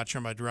you're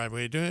watching my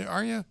driveway,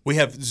 are you? We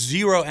have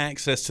zero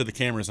access to the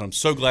cameras, and I'm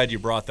so glad you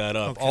brought that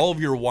up. Okay. All of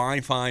your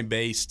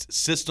Wi-Fi-based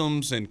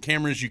systems and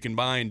cameras you can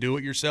buy and do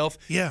it yourself.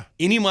 Yeah.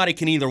 Anybody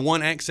can either,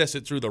 one, access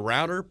it through the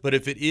router, but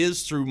if it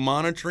is through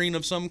monitoring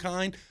of some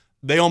kind,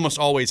 they almost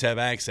always have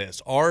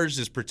access. Ours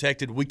is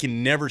protected. We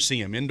can never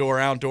see them, indoor,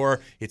 outdoor.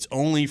 It's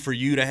only for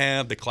you to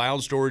have. The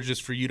cloud storage is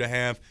for you to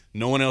have.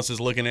 No one else is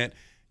looking at.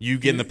 You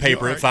get in the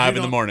paper at 5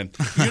 in the morning.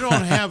 You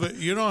don't have it.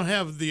 You don't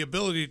have the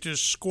ability to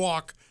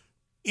squawk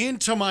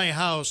into my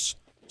house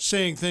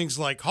saying things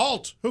like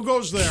 "Halt! Who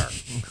goes there?"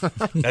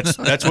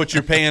 That's what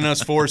you're paying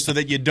us for, so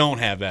that you don't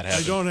have that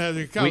happen. I don't have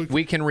the.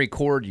 We can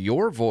record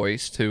your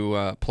voice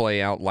to play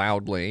out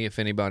loudly if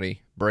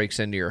anybody breaks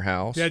into your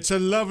house. That's a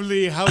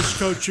lovely house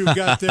coat you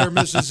got there,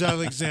 Mrs.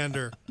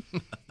 Alexander.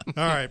 All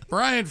right,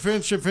 Brian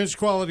Finch of Finch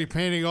Quality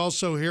Painting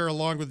also here,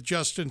 along with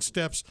Justin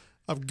Steps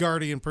of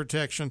Guardian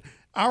Protection.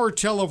 Our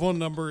telephone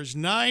number is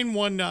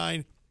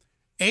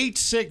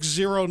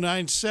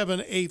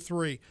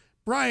 919-860-9783.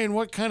 Brian,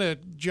 what kind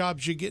of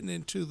jobs you getting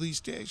into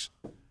these days?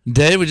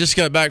 Dave, we just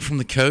got back from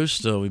the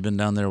coast. We've been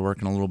down there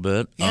working a little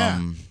bit. Yeah.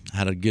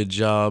 Had a good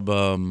job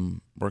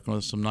working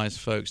with some nice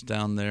folks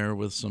down there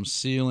with some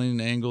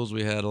ceiling angles.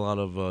 We had a lot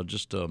of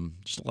just a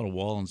lot of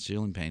wall and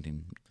ceiling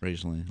painting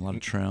recently. A lot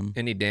of trim.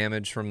 Any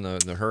damage from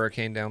the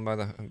hurricane down by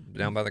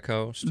the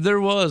coast?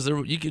 There was.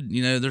 You could,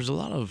 there's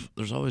always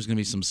going to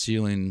be some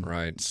ceiling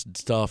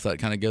stuff that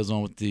kind of goes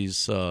on with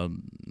these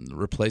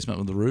replacement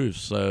with the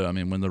roofs. So I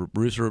mean, when the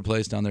roofs are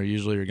replaced down there,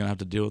 usually you're going to have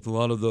to deal with a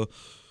lot of the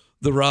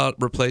rot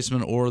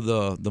replacement or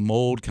the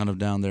mold kind of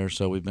down there.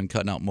 So we've been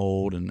cutting out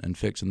mold and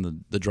fixing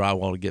the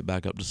drywall to get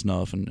back up to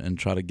snuff and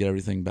try to get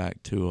everything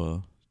back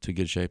to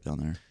good shape down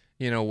there.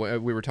 You know,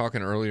 we were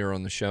talking earlier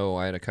on the show.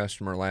 I had a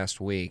customer last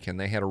week, and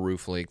they had a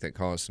roof leak that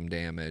caused some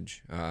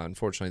damage.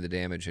 Unfortunately, the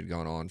damage had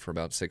gone on for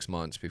about 6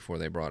 months before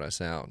they brought us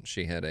out.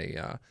 She had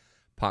a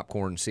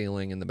popcorn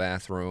ceiling in the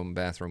bathroom.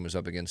 Bathroom was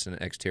up against an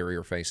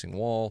exterior-facing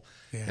wall,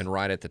 and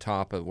right at the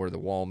top of where the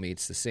wall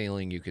meets the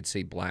ceiling, you could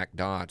see black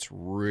dots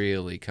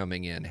really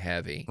coming in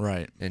heavy.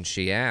 Right. And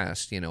she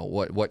asked,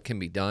 what can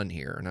be done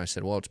here? And I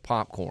said, well, it's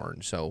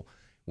popcorn, so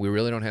we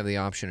really don't have the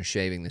option of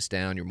shaving this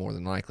down. You're more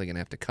than likely going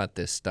to have to cut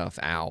this stuff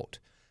out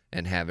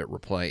and have it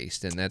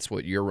replaced, and that's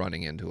what you're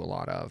running into a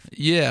lot of.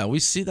 Yeah, we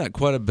see that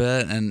quite a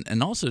bit,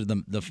 and also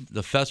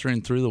the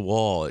festering through the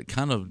wall. It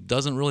kind of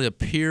doesn't really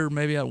appear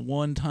maybe at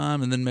one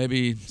time, and then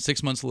maybe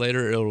 6 months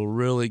later it'll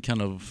really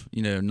kind of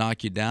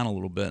knock you down a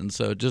little bit, and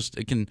so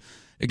it can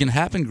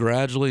happen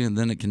gradually, and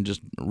then it can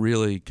just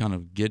really kind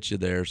of get you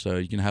there. So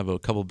you can have a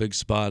couple big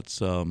spots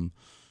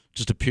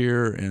just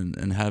appear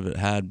and have it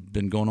had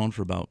been going on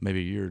for about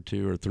maybe a year or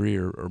two or three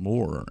or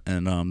more.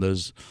 And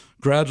those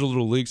gradual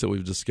little leaks that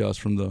we've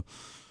discussed from the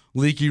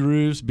leaky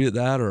roofs, be it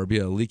that or be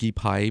a leaky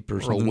pipe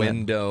or something. A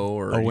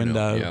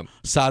window.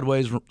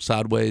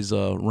 Sideways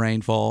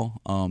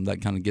rainfall that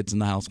kind of gets in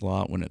the house a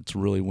lot when it's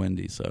really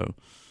windy. So,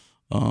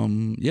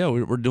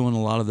 we're doing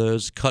a lot of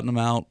those, cutting them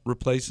out,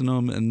 replacing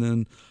them, and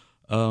then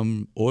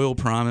oil,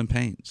 prime, and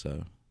paint.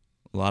 So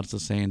lots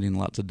of sanding,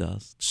 lots of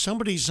dust.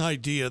 Somebody's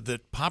idea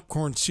that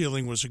popcorn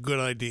ceiling was a good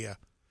idea.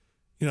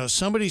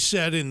 Somebody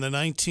said in the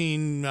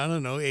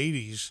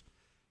 80s,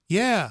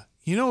 it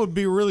would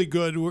be really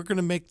good. We're going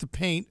to make the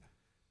paint.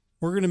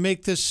 We're going to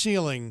make this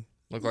ceiling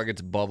look like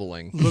it's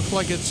bubbling. Look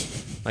like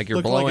it's like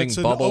you're blowing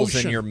bubbles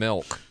in your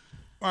milk.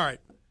 All right.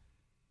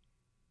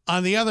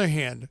 On the other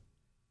hand,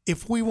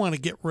 if we want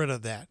to get rid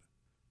of that,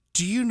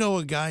 do you know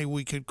a guy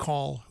we could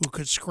call who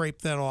could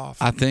scrape that off?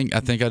 I think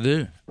I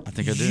do.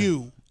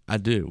 I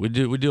do. We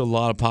do a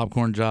lot of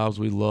popcorn jobs.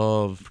 We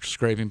love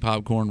scraping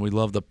popcorn. We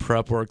love the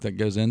prep work that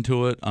goes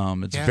into it.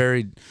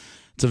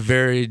 It's a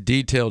very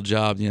detailed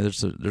job.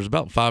 There's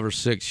about 5 or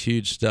 6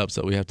 huge steps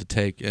that we have to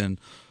take, and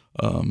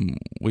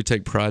we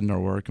take pride in our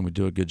work, and we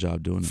do a good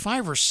job doing it.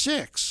 5 or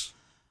 6.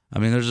 I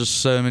mean, there's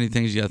just so many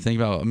things you got to think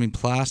about. I mean,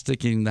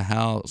 plasticking the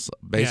house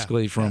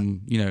basically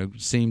from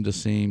seam to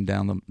seam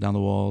down the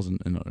walls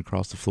and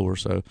across the floor.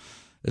 So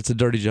it's a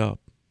dirty job.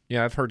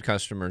 Yeah, I've heard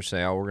customers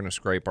say, "Oh, we're going to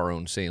scrape our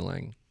own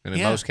ceiling." And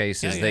in most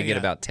cases, they get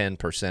about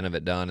 10% of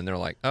it done, and they're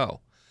like, "Oh,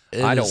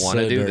 I don't want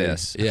to do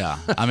this. Yeah.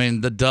 I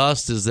mean, the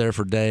dust is there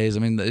for days. I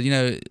mean,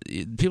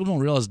 people don't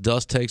realize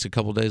dust takes a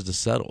couple days to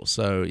settle.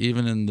 So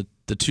even in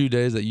the 2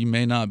 days that you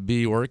may not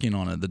be working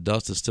on it, the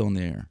dust is still in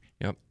the air.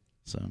 Yep.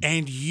 So.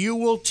 And you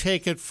will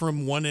take it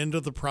from one end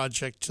of the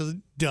project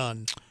to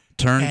done.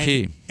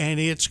 Turnkey. And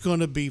it's going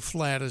to be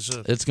flat as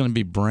a... It's going to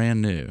be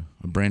brand new.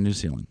 A brand new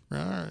ceiling. All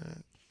right.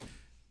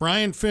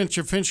 Brian Finch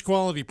of Finch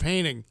Quality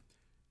Painting.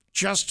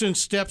 Justin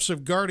Steps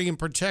of Guardian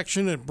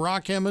Protection, and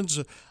Brock Emmons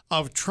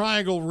of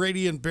Triangle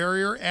Radiant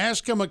Barrier.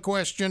 Ask him a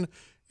question,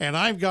 and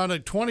I've got a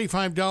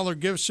 $25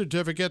 gift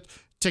certificate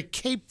to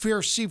Cape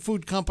Fear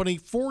Seafood Company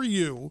for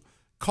you.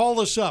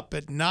 Call us up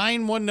at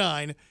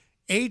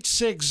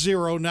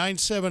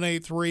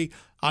 919-860-9783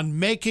 on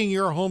Making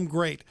Your Home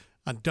Great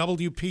on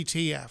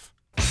WPTF.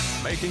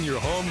 Making your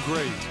home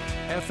great.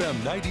 FM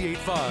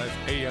 98.5,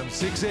 AM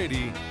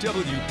 680,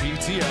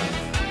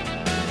 WPTF.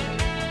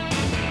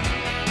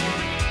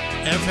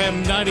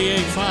 FM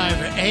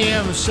 98.5,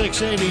 AM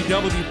 680,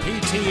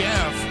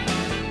 WPTF.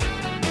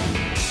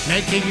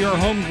 Making your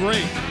home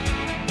great.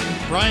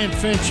 Brian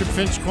Finch of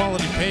Finch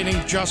Quality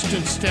Painting,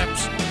 Justin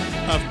Steps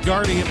of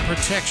Guardian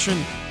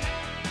Protection,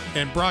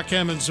 and Brock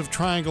Emmons of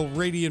Triangle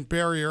Radiant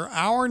Barrier.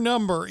 Our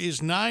number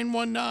is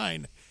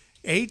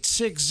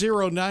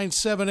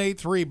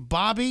 919-860-9783.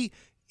 Bobby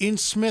in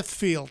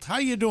Smithfield. How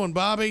you doing,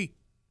 Bobby?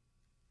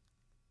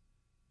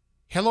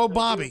 Hello,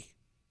 Bobby.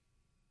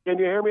 Can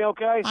you hear me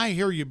okay? I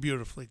hear you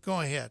beautifully.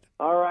 Go ahead.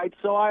 All right.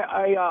 So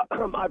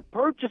I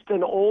purchased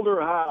an older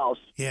house.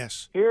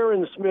 Yes. Here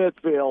in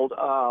Smithfield.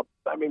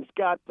 It's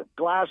got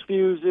glass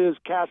fuses,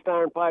 cast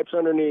iron pipes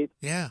underneath.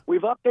 Yeah.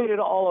 We've updated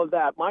all of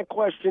that. My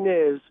question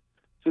is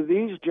to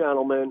these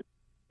gentlemen,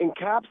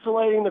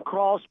 encapsulating the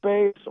crawl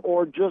space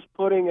or just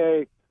putting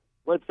a,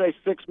 let's say,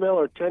 6 mil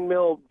or 10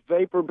 mil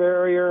vapor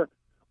barrier,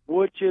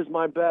 which is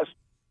my best?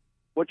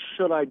 What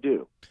should I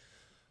do?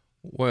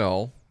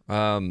 Well,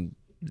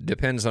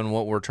 depends on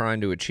what we're trying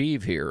to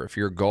achieve here. If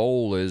your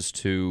goal is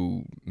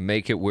to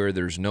make it where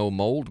there's no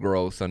mold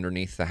growth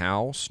underneath the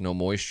house, no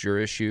moisture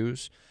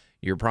issues,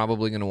 you're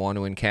probably going to want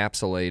to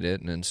encapsulate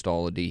it and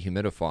install a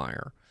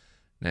dehumidifier.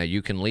 Now,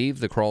 you can leave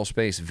the crawl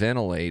space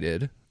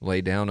ventilated,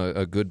 lay down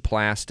a good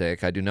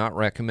plastic. I do not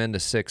recommend a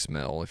 6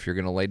 mil. If you're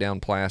going to lay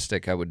down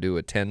plastic, I would do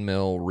a 10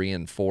 mil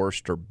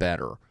reinforced or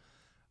better.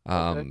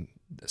 Okay.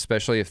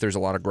 Especially if there's a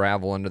lot of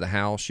gravel under the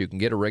house. You can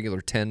get a regular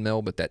 10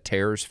 mil, but that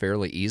tears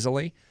fairly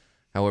easily.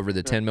 However,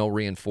 the 10 mil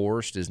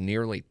reinforced is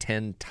nearly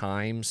 10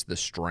 times the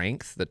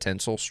strength, the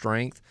tensile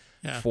strength,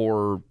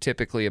 for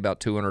typically about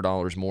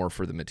 $200 more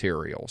for the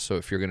material. So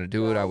if you're going to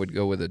do it, I would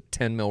go with a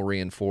 10 mil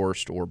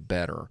reinforced or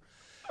better.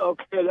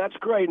 Okay, that's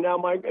great.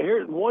 Now,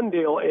 here's one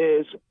deal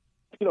is,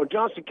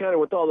 Johnson County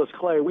with all this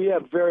clay, we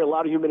have a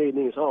lot of humidity in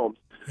these homes.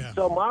 Yeah.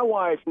 So my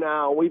wife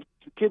now,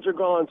 kids are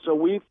gone, so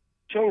we've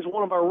changed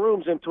one of our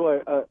rooms into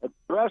a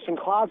dressing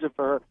closet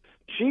for her.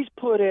 We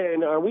put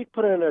in a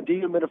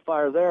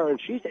dehumidifier there, and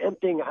she's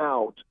emptying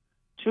out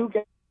 2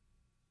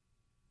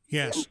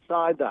 gallons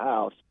inside the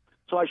house.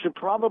 So I should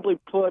probably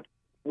put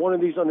one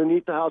of these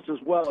underneath the house as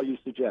well, you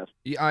suggest?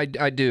 Yeah, I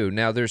do.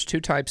 Now, there's 2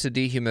 types of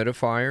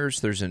dehumidifiers.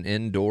 There's an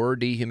indoor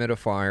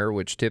dehumidifier,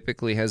 which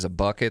typically has a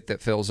bucket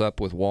that fills up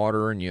with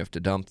water, and you have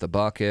to dump the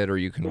bucket, or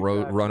you can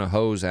run a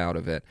hose out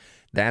of it.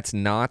 That's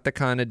not the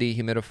kind of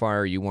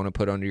dehumidifier you want to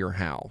put under your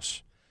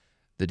house.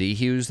 The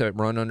dehus that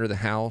run under the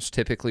house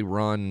typically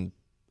run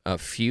a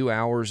few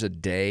hours a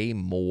day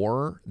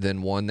more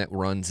than one that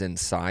runs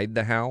inside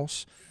the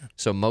house.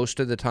 So most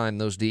of the time,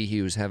 those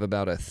dehus have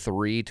about a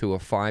 3 to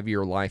 5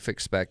 year life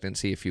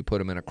expectancy if you put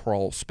them in a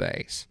crawl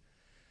space.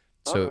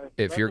 So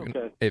if you're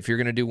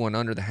going to do one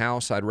under the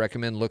house, I'd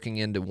recommend looking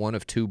into one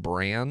of 2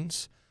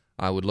 brands.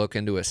 I would look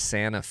into a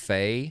Santa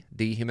Fe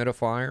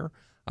dehumidifier.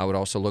 I would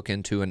also look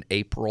into an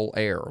April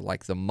Air,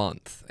 like the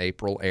month,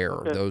 April Air.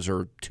 Okay. Those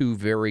are 2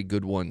 very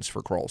good ones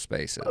for crawl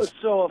spaces.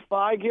 So if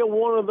I get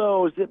one of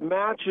those that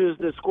matches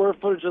the square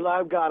footage that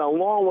I've got,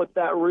 along with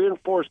that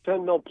reinforced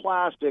 10 mil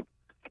plastic,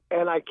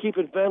 and I keep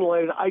it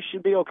ventilated, I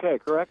should be okay,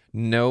 correct?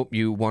 Nope,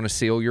 you want to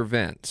seal your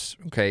vents.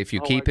 Okay, if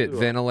you keep it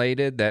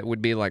ventilated, that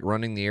would be like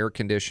running the air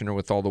conditioner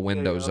with all the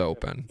windows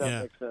open.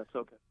 That makes sense,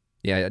 okay.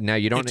 Yeah, now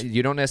you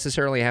don't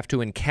necessarily have to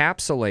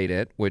encapsulate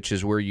it, which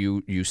is where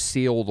you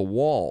seal the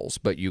walls,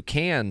 but you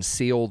can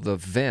seal the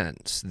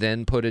vents,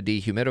 then put a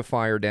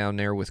dehumidifier down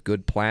there with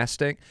good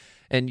plastic,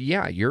 and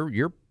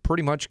you're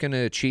pretty much going to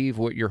achieve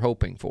what you're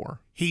hoping for.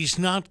 He's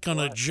not going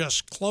to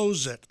just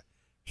close it.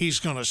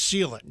 He's going to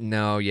seal it.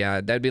 No,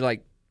 that'd be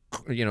like,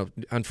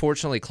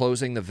 unfortunately,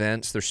 closing the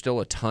vents, there's still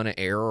a ton of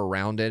air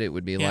around it. It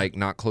would be like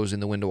not closing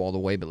the window all the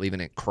way, but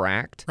leaving it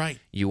cracked. Right.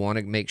 You want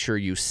to make sure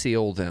you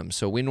seal them.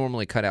 So we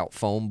normally cut out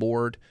foam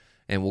board,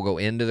 and we'll go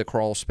into the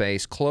crawl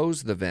space,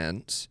 close the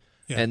vents,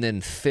 and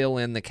then fill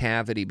in the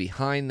cavity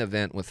behind the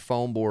vent with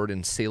foam board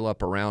and seal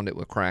up around it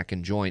with crack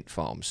and joint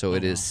foam. So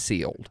it is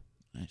sealed.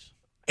 Nice.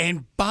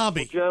 And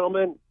Bobby.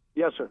 Gentlemen,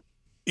 yes, sir.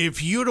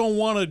 If you don't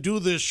want to do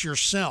this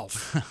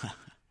yourself,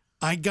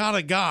 I got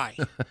a guy.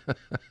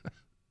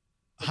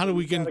 how do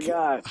we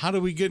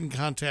get in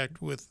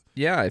contact with?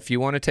 Yeah, if you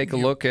want to take a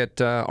look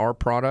at our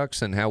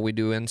products and how we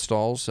do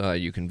installs,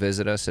 you can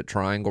visit us at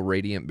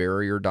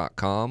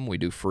triangleradiantbarrier.com. We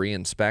do free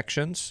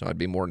inspections, so I'd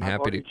be more than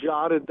happy to.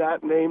 Jotted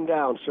that name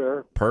down,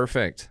 sir.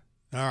 Perfect.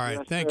 All right.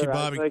 Yes, Thank you,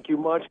 Bobby. Thank you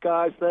much,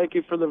 guys. Thank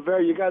you for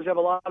you guys have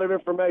a lot of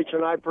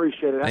information. I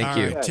appreciate it. Thank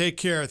you. All right, take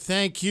care.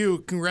 Thank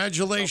you.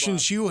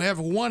 Congratulations. Bye-bye. You have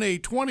won a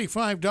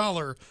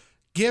 $25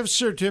 gift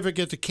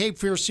certificate to Cape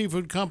Fear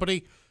Seafood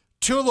Company.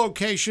 2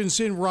 locations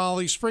in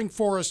Raleigh, Spring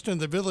Forest,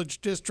 and the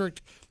Village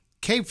District.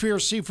 Cape Fear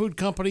Seafood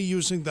Company,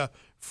 using the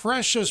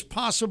freshest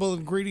possible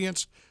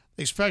ingredients.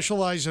 They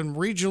specialize in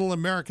regional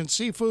American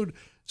seafood,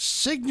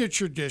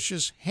 signature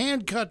dishes,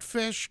 hand-cut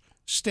fish,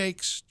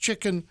 steaks,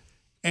 chicken,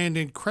 and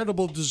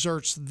incredible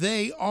desserts.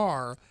 They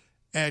are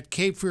at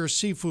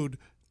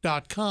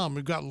CapeFearSeafood.com.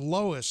 We've got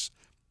Lois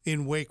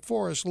in Wake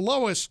Forest.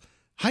 Lois,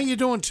 how you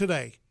doing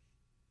today?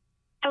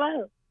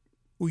 Hello.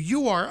 Well,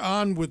 you are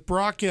on with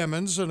Brock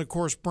Emmons and, of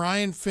course,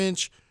 Brian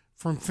Finch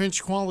from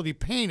Finch Quality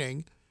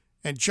Painting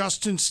and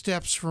Justin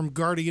Steps from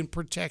Guardian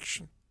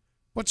Protection.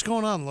 What's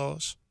going on,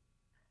 Lois?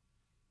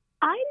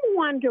 I'm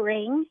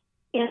wondering,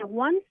 in a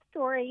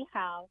one-story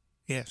house,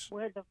 yes,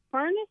 where the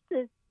furnace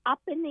is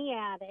up in the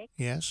attic,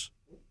 yes,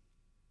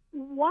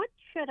 what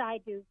should I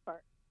do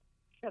first?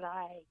 Should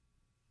I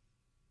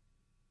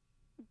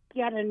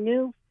get a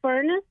new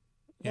furnace?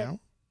 Yeah.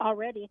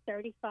 Already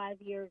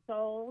 35 years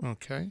old.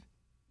 Okay.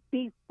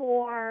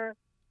 Before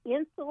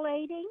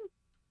insulating?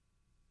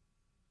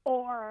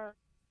 Or,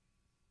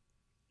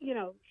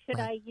 should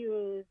I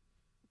use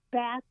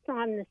bats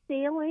on the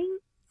ceiling?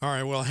 All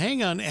right, well,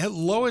 hang on.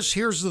 Lois,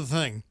 here's the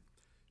thing.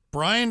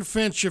 Brian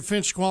Finch of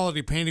Finch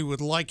Quality Painting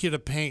would like you to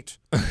paint.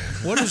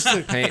 What is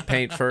the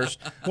paint first?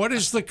 What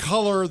is the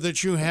color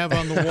that you have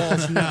on the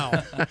walls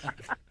now?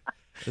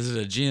 Is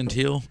it a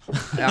genteel?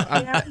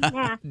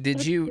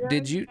 Did you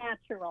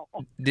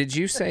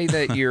say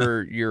that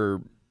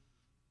your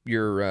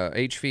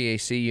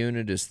HVAC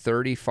unit is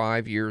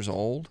 35 years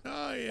old?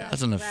 Oh yeah,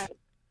 that's enough. Right.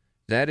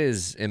 That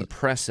is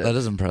impressive. That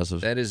is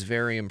impressive. That is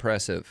very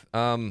impressive.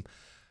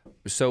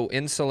 So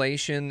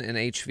insulation and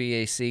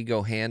HVAC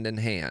go hand in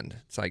hand.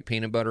 It's like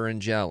peanut butter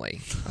and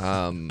jelly.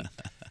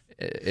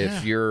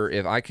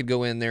 If I could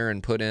go in there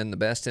and put in the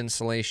best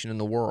insulation in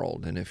the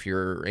world, and if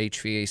your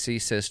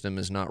HVAC system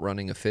is not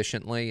running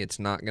efficiently, it's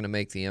not going to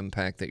make the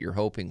impact that you're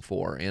hoping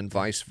for, and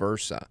vice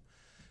versa.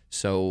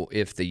 So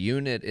if the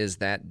unit is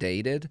that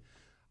dated,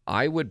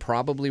 I would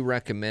probably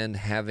recommend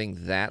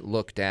having that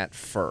looked at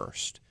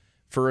first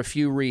for a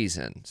few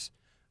reasons.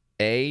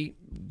 A,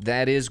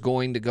 that is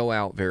going to go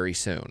out very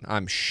soon.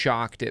 I'm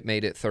shocked it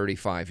made it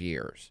 35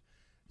 years.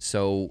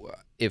 So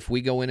if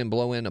we go in and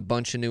blow in a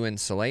bunch of new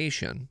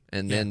insulation,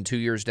 and then 2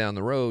 years down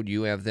the road,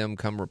 you have them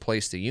come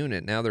replace the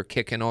unit, now they're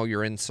kicking all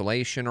your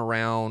insulation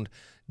around,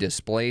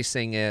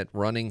 displacing it,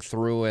 running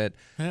through it.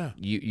 Yeah.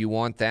 You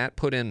want that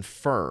put in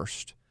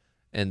first,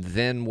 and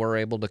then we're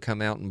able to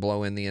come out and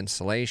blow in the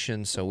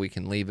insulation so we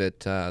can leave it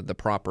the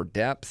proper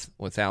depth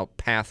without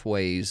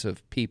pathways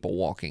of people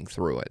walking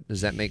through it.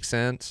 Does that make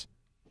sense?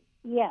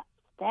 Yes,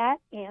 that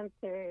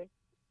answers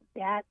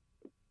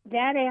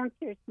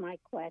my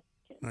question.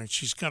 All right,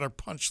 she's got her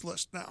punch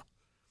list now.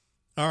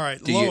 All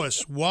right,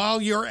 Lois, while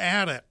you're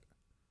at it,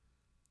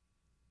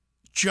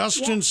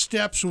 Justin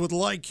Steps would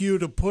like you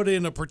to put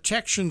in a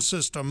protection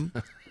system,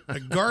 a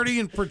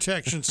Guardian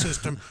protection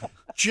system,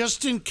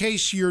 just in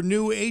case your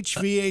new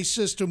HVAC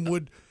system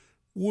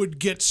would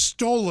get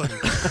stolen.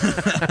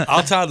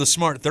 I'll tie the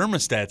smart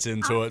thermostats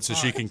into it so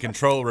she can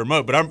control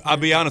remote. But I'll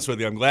be honest with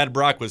you, I'm glad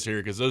Brock was here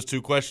because those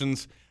 2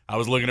 questions, I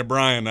was looking at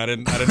Brian. I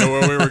didn't know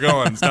where we were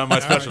going. It's not my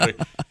specialty.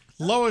 Right.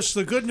 Lois,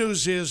 the good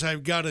news is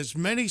I've got as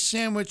many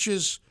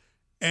sandwiches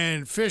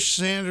and fish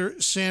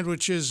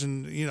sandwiches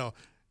and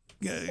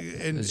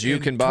as you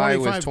can buy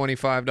with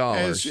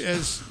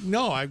 $25.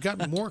 No, I've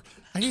got more.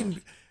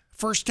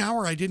 First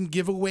hour, I didn't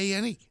give away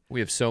any. We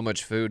have so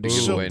much food to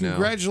give away now.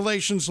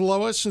 Congratulations,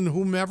 Lois, and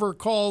whomever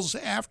calls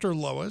after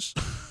Lois.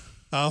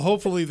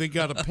 Hopefully they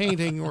got a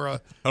painting or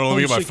a. I don't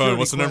want to get my phone.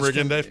 What's the number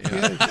again, Dave?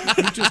 Yeah,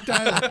 you just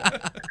dial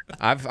it.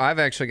 I've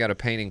actually got a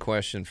painting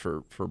question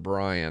for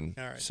Brian.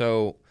 All right.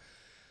 So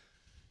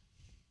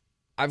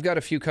I've got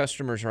a few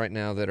customers right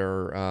now that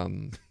are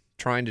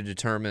trying to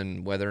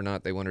determine whether or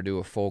not they want to do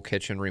a full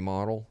kitchen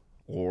remodel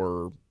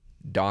or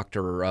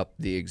doctor up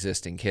the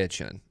existing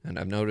kitchen. And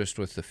I've noticed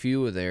with a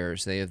few of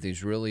theirs, they have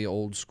these really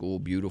old school,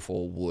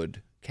 beautiful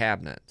wood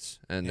cabinets.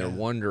 And they're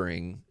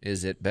wondering,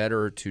 is it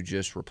better to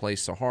just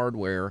replace the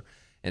hardware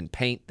and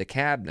paint the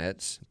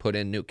cabinets, put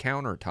in new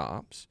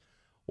countertops,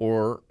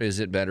 or is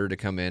it better to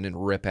come in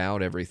and rip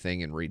out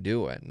everything and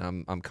redo it?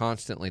 And I'm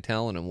constantly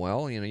telling them,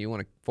 well, you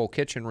want a full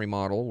kitchen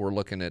remodel, we're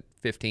looking at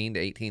 $15,000 to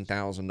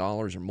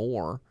 $18,000 or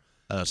more.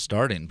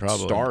 Starting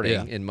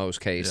in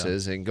most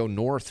cases, and go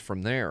north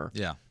from there.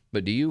 Yeah.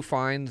 But do you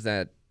find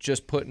that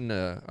just putting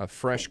a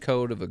fresh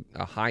coat of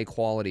a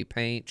high-quality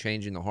paint,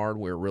 changing the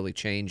hardware, really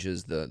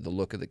changes the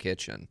look of the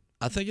kitchen?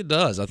 I think it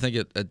does. I think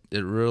it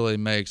really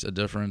makes a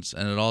difference,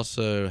 and it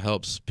also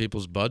helps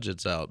people's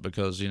budgets out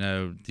because,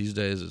 these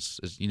days it's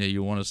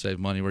you want to save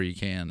money where you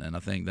can, and I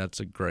think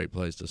that's a great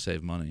place to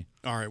save money.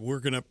 All right,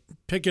 we're going to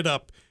pick it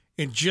up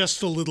in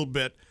just a little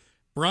bit.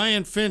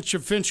 Brian Finch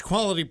of Finch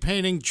Quality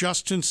Painting,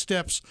 Justin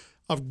Steps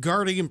of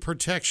Guardian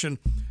Protection,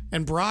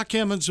 and Brock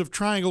Emmons of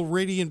Triangle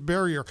Radiant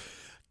Barrier.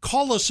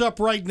 Call us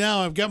up right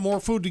now. I've got more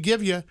food to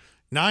give you.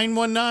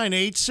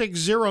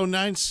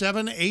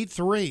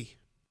 919-860-9783.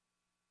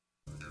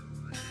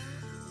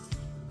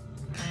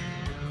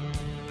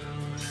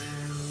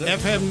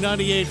 FM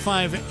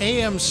 98.5,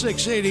 AM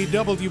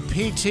 680,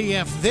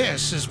 WPTF.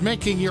 This is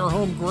Making Your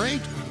Home Great.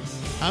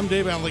 I'm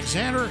Dave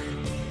Alexander.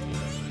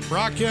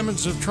 Brock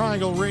Emmons of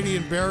Triangle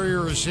Radiant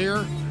Barrier is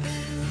here.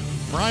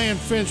 Brian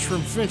Finch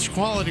from Finch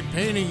Quality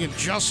Painting and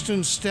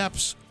Justin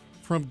Steps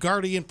from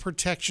Guardian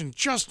Protection.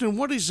 Justin,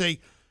 what is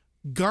a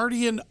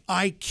Guardian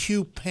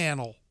IQ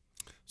panel?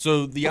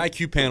 So the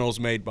IQ panel is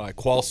made by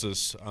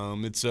Qualsys.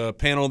 It's a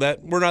panel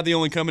that we're not the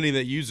only company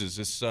that uses.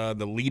 It's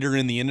the leader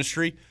in the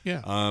industry.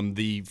 Yeah.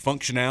 The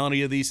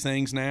functionality of these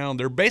things now,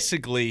 they're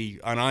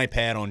basically an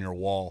iPad on your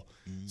wall.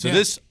 So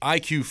this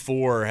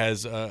IQ4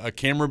 has a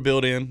camera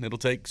built in. It'll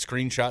take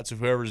screenshots of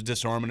whoever's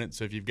disarming it.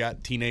 So if you've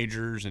got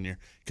teenagers and you're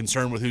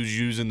concerned with who's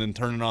using and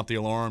turning off the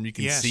alarm, you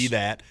can see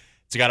that.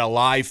 It's got a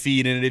live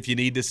feed in it if you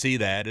need to see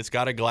that. It's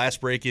got a glass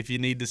break if you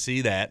need to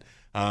see that.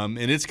 And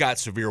it's got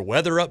severe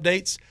weather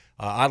updates.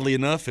 Oddly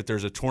enough, if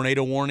there's a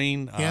tornado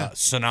warning,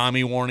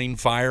 tsunami warning,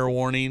 fire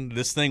warning,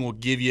 this thing will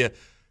give you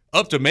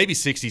up to maybe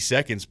 60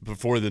 seconds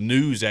before the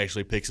news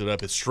actually picks it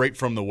up. It's straight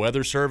from the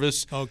Weather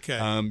Service.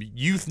 Okay.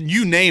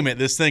 You name it,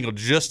 this thing will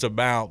just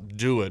about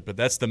do it, but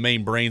that's the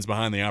main brains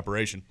behind the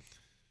operation.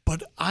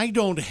 But I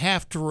don't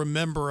have to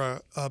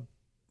remember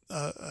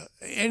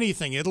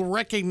anything. It'll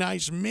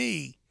recognize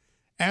me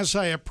as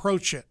I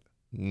approach it.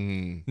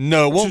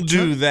 No, it won't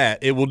do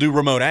that. It will do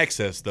remote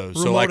access, though.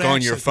 So like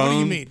on your phone. What do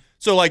you mean?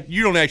 So like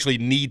you don't actually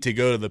need to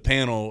go to the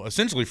panel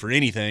essentially for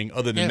anything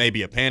other than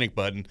maybe a panic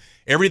button.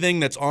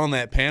 Everything that's on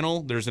that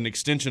panel, there's an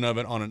extension of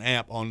it on an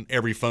app on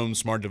every phone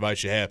smart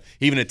device you have,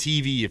 even a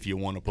TV if you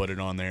want to put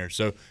it on there.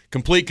 So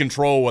complete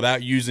control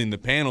without using the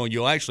panel.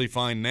 You'll actually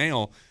find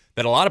now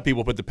that a lot of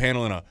people put the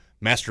panel in a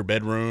master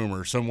bedroom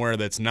or somewhere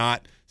that's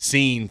not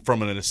seen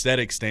from an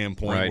aesthetic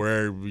standpoint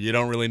where you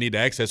don't really need to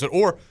access it.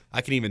 Or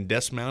I can even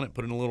desk mount it,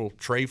 put in a little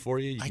tray for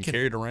you. You can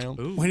carry it around.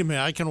 Ooh. Wait a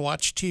minute, I can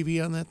watch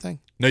TV on that thing?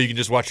 No, you can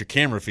just watch your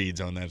camera feeds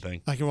on that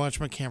thing. I can watch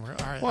my camera.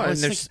 All right. Well, and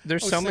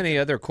there's so many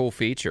other cool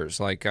features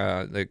like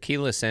the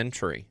keyless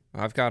entry.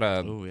 I've got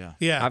a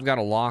I've got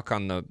a lock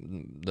on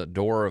the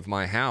door of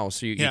my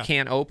house. You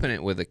can't open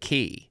it with a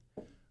key.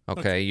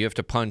 Okay, you have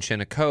to punch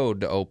in a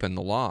code to open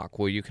the lock.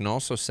 Well, you can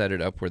also set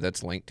it up where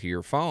that's linked to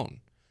your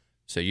phone.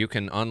 So you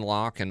can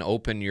unlock and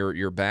open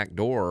your back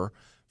door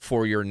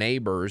for your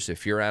neighbors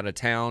if you're out of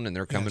town and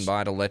they're coming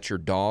by to let your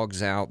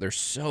dogs out. There's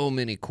so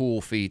many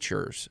cool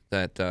features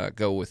that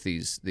go with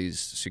these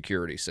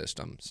security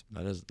systems.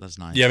 That's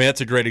nice. Yeah, I mean,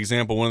 that's a great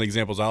example. One of the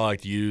examples I like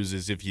to use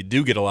is if you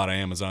do get a lot of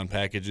Amazon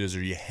packages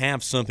or you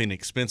have something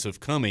expensive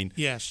coming.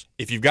 Yes.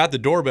 If you've got the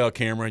doorbell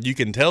camera, you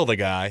can tell the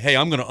guy, hey,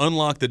 I'm going to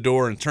unlock the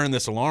door and turn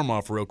this alarm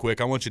off real quick.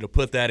 I want you to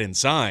put that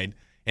inside.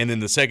 And then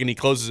the second he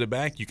closes it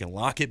back, you can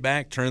lock it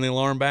back, turn the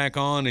alarm back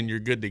on, and you're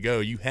good to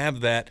go. You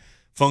have that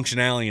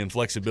functionality and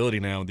flexibility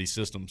now with these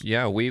systems.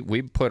 Yeah,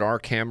 we put our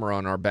camera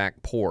on our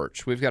back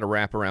porch. We've got a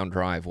wraparound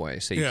driveway,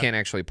 so you can't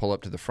actually pull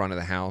up to the front of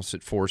the house.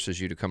 It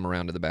forces you to come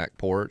around to the back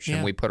porch,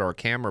 and we put our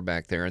camera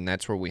back there, and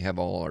that's where we have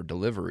all our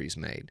deliveries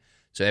made.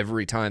 So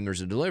every time there's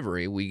a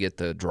delivery, we get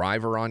the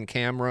driver on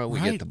camera, we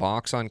get the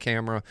box on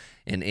camera,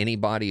 and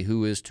anybody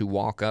who is to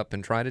walk up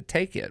and try to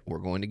take it, we're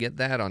going to get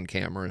that on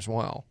camera as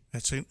well.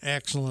 That's an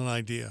excellent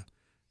idea.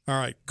 All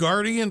right,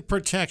 Guardian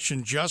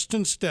Protection,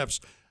 Justin Steps.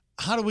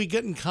 How do we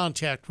get in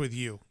contact with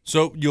you?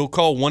 So you'll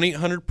call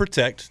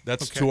 1-800-PROTECT.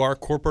 That's to our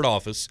corporate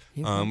office.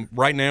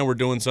 Right now we're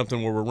doing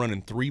something where we're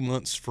running 3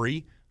 months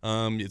free.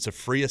 It's a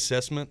free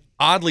assessment.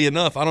 Oddly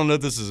enough, I don't know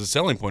if this is a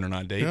selling point or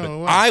not, Dave,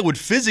 but I would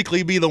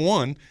physically be the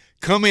one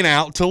coming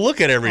out to look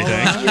at everything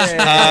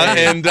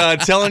and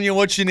telling you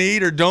what you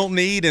need or don't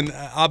need. And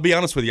I'll be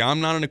honest with you,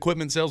 I'm not an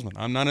equipment salesman.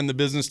 I'm not in the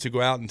business to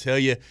go out and tell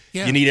you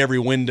you need every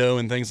window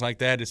and things like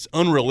that. It's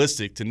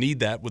unrealistic to need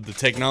that with the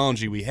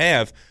technology we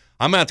have.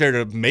 I'm out there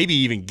to maybe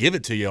even give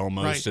it to you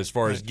almost as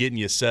far as getting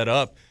you set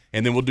up.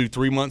 And then we'll do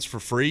 3 months for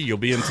free. You'll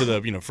be into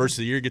the first of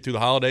the year, get through the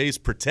holidays,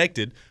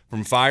 protected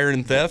from fire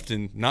and theft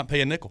and not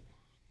pay a nickel.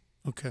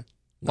 Okay.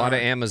 A lot of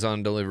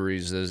Amazon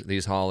deliveries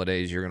these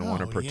holidays you're going to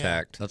want to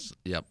protect. That's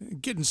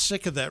Getting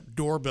sick of that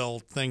doorbell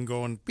thing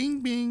going bing,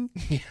 bing.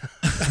 Can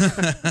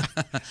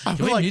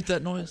we mute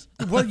that noise?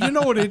 Well, you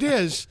know what it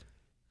is?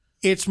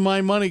 It's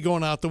my money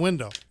going out the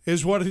window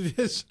is what it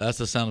is. That's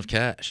the sound of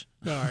cash.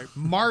 All right.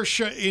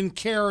 Marcia in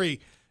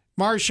Cary.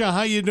 Marcia,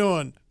 how you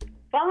doing?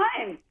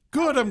 Fine.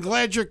 Good. I'm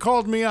glad you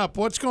called me up.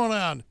 What's going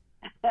on?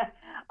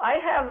 I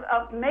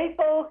have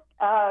maple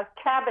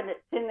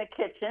cabinets in the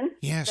kitchen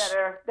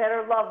that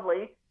are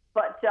lovely,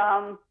 but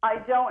I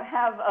don't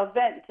have a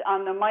vent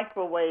on the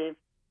microwave,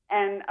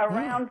 and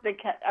around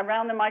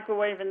the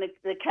microwave and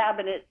the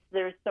cabinets,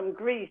 there's some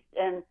grease,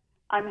 and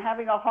I'm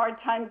having a hard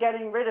time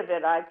getting rid of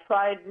it. I've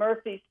tried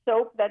Murphy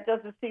soap. That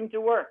doesn't seem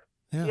to work.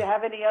 Yeah. Do you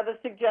have any other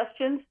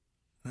suggestions?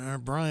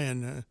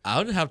 Brian. I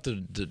would have to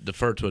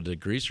defer to a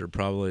degreaser,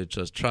 probably.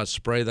 Just try to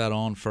spray that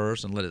on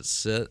first and let it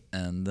sit,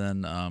 and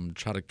then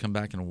try to come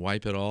back and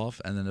wipe it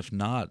off. And then if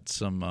not,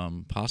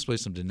 possibly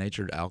some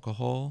denatured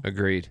alcohol.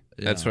 Agreed.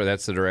 Yeah.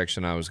 That's the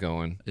direction I was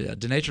going. Yeah,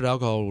 denatured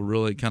alcohol will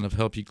really kind of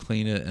help you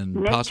clean it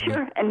and possibly.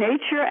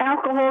 Nature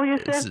alcohol, you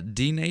said? It's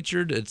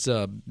denatured. It's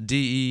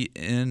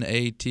DENATURED,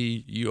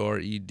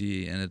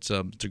 and it's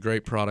a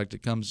great product.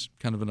 It comes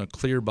kind of in a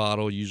clear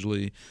bottle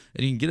usually,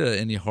 and you can get it at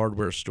any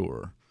hardware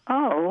store.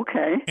 Oh,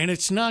 okay. And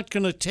it's not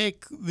going to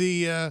take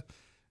the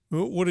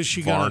what has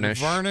she got?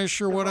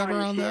 Varnish or whatever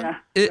on that?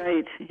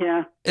 Right.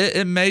 Yeah.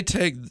 It may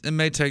take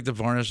the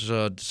varnish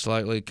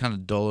slightly, kind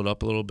of dull it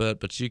up a little bit,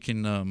 but you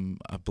can,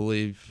 I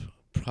believe,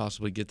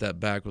 possibly get that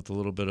back with a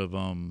little bit of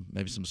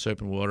maybe some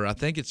soap and water. I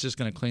think it's just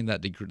going to clean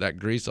that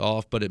grease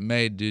off, but it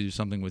may do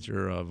something with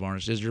your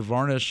varnish. Is your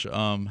varnish?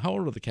 How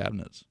old are the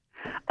cabinets?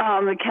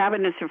 The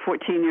cabinets are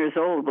 14 years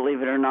old,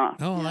 believe it or not.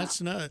 Oh,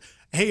 that's not.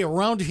 Hey,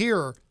 around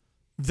here.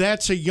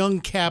 That's a young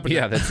cabinet.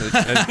 Yeah,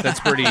 that's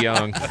pretty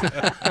young.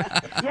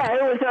 Yeah,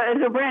 it was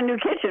a brand new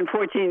kitchen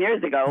 14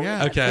 years ago.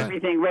 Yeah. Okay.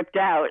 Everything ripped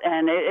out,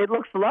 and it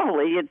looks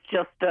lovely. It's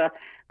just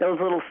those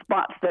little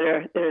spots that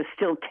are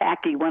still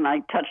tacky when I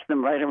touch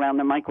them right around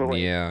the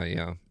microwave.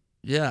 Yeah.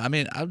 Yeah, I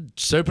mean,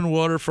 soap and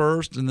water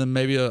first, and then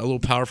maybe a little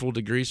powerful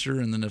degreaser,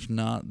 and then if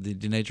not, the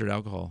denatured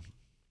alcohol.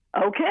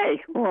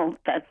 Okay, well,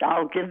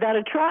 I'll give that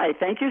a try.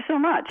 Thank you so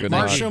much.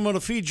 Marsha, I'm going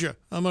to feed you.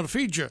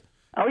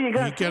 Oh, you're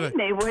going to feed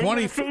me. Where are you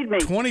going to feed me?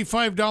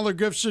 $25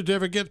 gift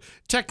certificate.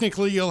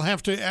 Technically, you'll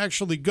have to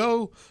actually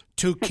go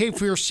to Cape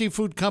Fear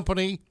Seafood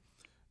Company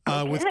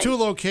with 2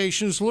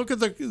 locations. Look at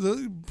the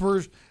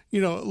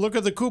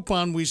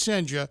coupon we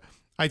send you.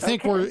 I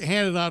think we're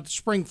handing out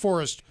Spring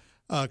Forest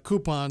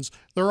coupons.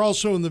 They're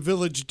also in the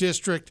Village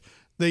District.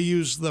 They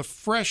use the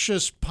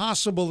freshest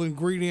possible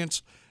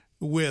ingredients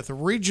with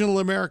regional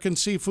American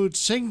seafood,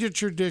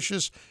 signature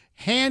dishes,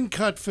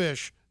 hand-cut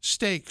fish,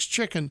 steaks,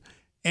 chicken,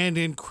 and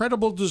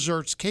incredible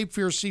desserts,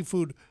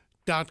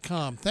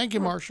 CapeFearSeafood.com. Thank you,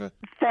 Marsha.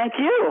 Thank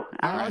you.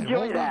 I'll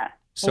enjoy that.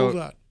 So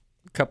a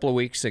couple of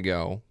weeks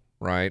ago,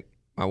 right,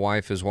 my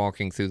wife is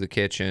walking through the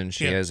kitchen.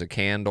 She has a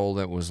candle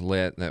that was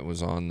lit that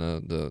was on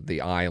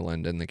the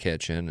island in the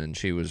kitchen, and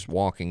she was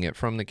walking it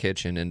from the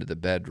kitchen into the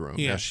bedroom.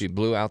 Yes. Now, she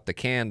blew out the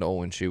candle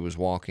when she was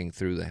walking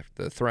through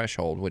the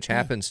threshold, which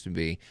happens to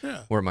be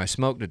where my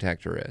smoke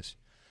detector is.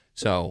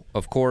 So,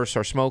 of course,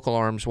 our smoke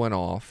alarms went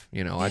off.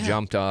 I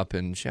jumped up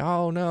and,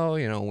 oh,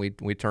 no,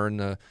 we turned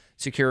the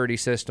security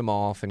system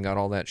off and got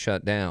all that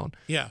shut down.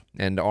 Yeah.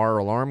 And our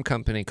alarm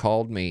company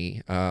called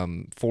me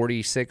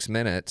 46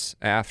 minutes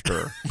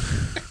after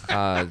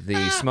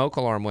the smoke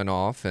alarm went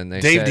off, and they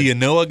Dave, said, do you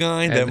know a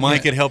guy that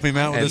might could help him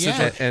out with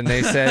this? And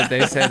they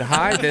said,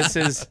 hi,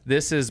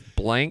 this is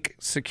blank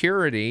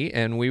security,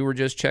 and we were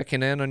just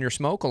checking in on your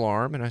smoke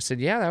alarm. And I said,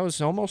 yeah, that was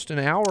almost an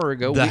hour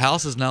ago. The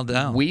house is now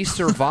down. We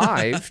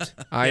survived.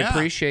 I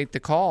appreciate the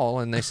call.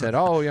 And they said,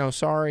 oh,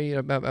 sorry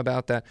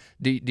about that.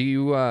 Do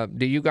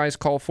you guys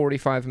call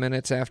 45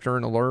 minutes after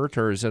an alert,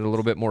 or is it a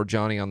little bit more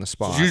Johnny on the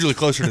spot? It's usually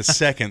closer to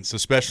seconds,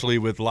 especially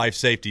with life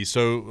safety.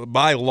 So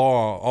by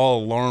law,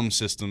 all alarm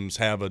systems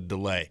have a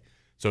delay.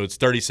 So it's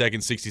 30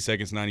 seconds, 60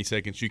 seconds, 90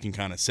 seconds. You can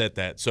kind of set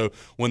that. So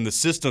when the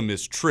system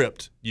is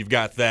tripped, you've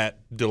got that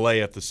delay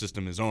if the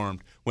system is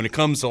armed. When it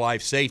comes to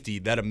life safety,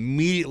 that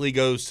immediately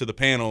goes to the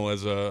panel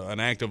as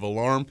an active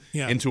alarm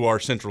into our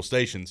central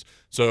stations.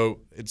 So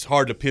it's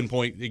hard to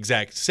pinpoint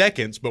exact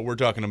seconds, but we're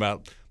talking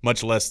about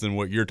much less than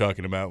what you're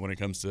talking about when it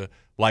comes to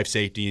life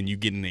safety and you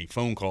getting a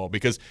phone call.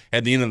 Because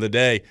at the end of the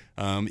day,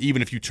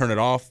 even if you turn it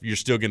off, you're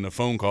still getting a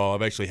phone call.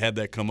 I've actually had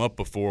that come up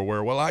before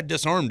where, I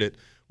disarmed it.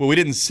 Well, we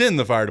didn't send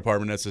the fire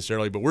department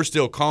necessarily, but we're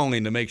still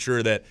calling to make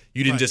sure that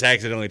you didn't just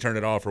accidentally turn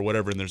it off or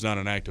whatever, and there's not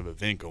an active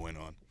event going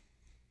on.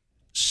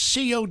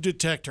 CO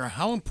detector,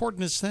 how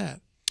important is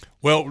that?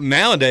 Well,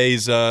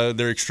 nowadays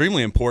they're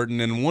extremely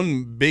important, and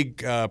one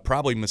big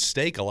probably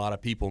mistake a lot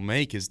of people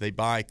make is they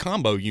buy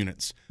combo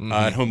units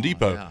at Home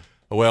Depot. Yeah.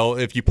 Well,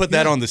 if you put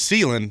that on the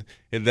ceiling,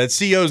 that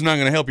CO is not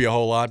going to help you a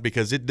whole lot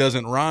because it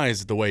doesn't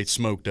rise the way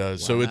smoke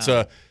does. Wow. So it's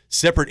a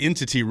separate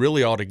entity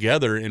really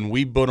altogether, and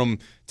we put them,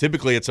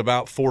 typically it's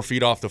about 4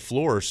 feet off the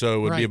floor, so it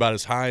would be about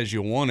as high as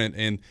you want it.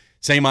 And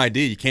same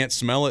idea, you can't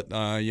smell it.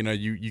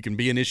 You can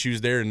be in issues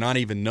there and not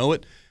even know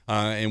it.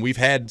 And we've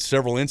had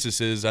several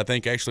instances. I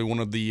think actually one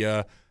of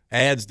the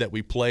ads that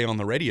we play on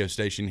the radio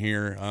station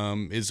here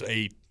is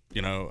a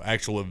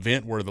actual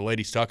event where the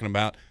lady's talking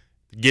about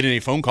getting a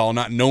phone call,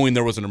 not knowing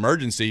there was an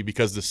emergency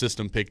because the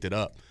system picked it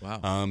up.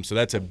 Wow. So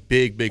that's a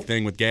big, big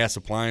thing with gas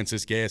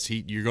appliances, gas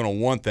heat. You're going to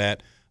want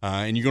that.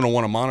 And you're going to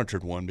want a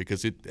monitored one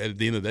because it, at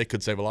the end of the day,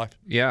 could save a life.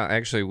 Yeah,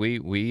 actually,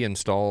 we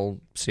install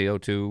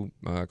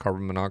CO2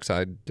 carbon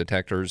monoxide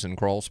detectors in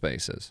crawl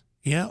spaces.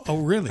 Yeah. Oh,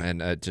 really?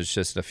 And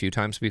just a few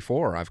times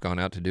before, I've gone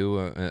out to do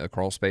a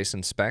crawl space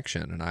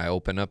inspection, and I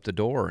open up the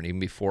door, and even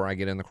before I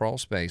get in the crawl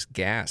space,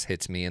 gas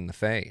hits me in the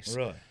face.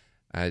 Really?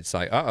 It's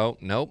like,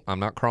 nope, I'm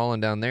not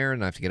crawling down there,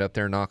 and I have to get up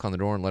there and knock on the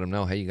door and let them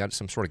know, hey, you got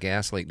some sort of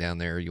gas leak down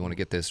there. You want to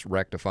get this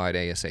rectified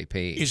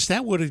ASAP. Is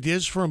that what it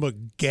is from a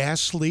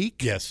gas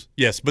leak? Yes.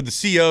 But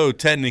the CO,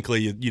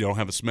 technically, you don't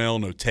have a smell,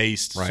 no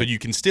taste. Right. So you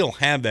can still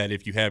have that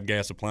if you have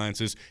gas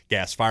appliances,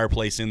 gas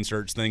fireplace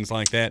inserts, things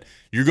like that.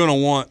 You're going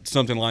to want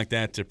something like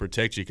that to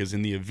protect you, because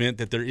in the event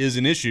that there is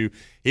an issue,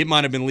 it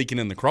might have been leaking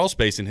in the crawl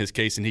space in his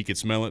case, and he could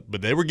smell it,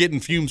 but they were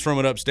getting fumes from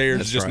it upstairs,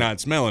 That's just right. not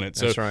smelling it.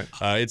 So That's right.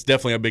 It's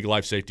definitely a big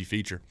life safety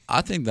feature. I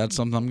think that's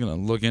something I'm going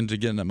to look into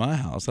getting at my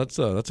house. That's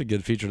a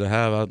good feature to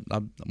have.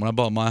 When I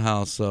bought my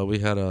house, we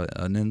had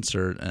an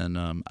insert, and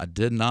I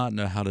did not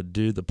know how to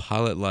do the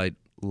pilot light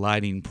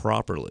lighting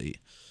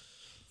properly.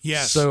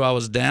 Yes. So I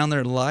was down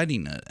there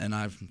lighting it, and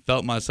I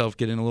felt myself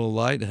getting a little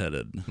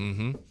lightheaded.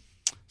 Mm-hmm.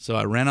 So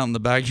I ran out in the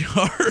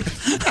backyard.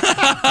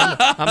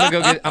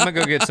 I'm gonna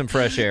go get some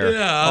fresh air.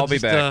 Yeah, I'll be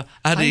back.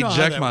 I had to I know how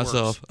eject that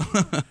myself.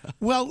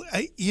 Well,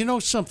 you know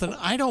something?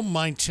 I don't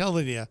mind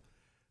telling you,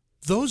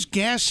 those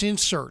gas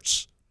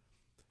inserts,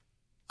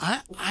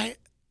 I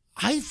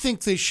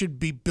think they should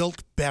be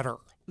built better.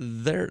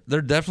 They're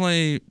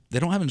definitely, they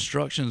don't have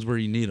instructions where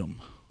you need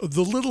them.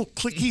 The little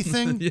clicky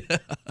thing, yeah.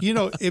 You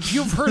know, if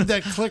you've heard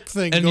that click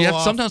thing And go you have,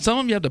 off, sometimes some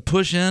of them you have to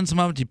push in, some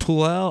of them you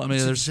pull out. I mean,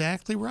 that's they're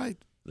exactly right.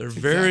 they're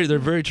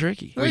very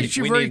tricky. It's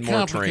a we very need more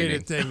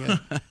complicated thing.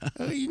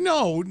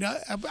 No,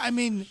 I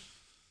mean,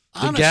 The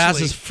honestly,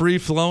 gas is free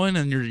flowing,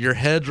 and your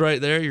head's right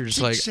there. You're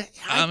just like,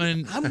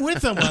 I'm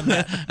with them on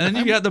that. and then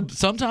you got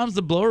sometimes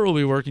the blower will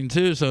be working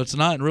too, so it's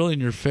not really in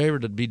your favor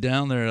to be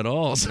down there at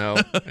all. So.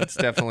 No, it's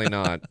definitely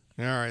not.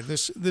 All right,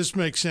 this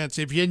makes sense.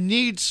 If you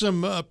need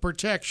some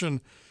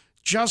protection,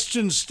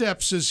 Justin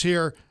Steps is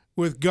here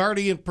with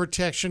Guardian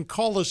Protection.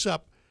 Call us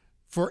up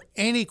for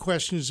any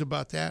questions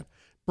about that.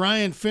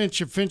 Brian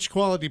Finch of Finch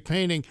Quality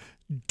Painting.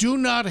 Do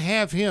not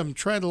have him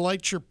try to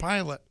light your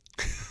pilot.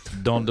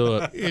 Don't do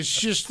it. It's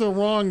just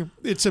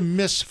it's a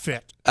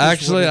misfit.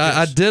 Actually,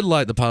 I did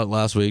light the pilot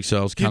last week, so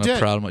I was kind of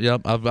proud of it.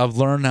 Yep, I've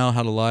learned now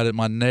how to light it.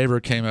 My neighbor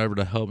came over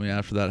to help me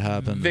after that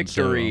happened.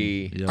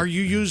 Victory. And so, yep. Are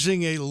you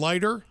using a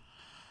lighter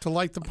to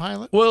light the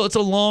pilot? Well, it's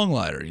a long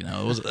lighter, you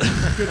know. It was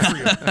Good for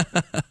you.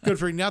 Good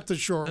for you. Not the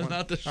short one.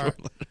 Not the short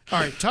one. All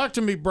right. Talk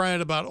to me,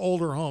 Brian, about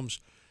older homes.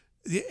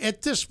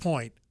 At this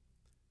point,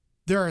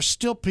 there are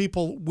still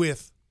people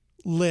with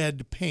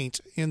lead paint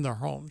in their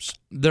homes.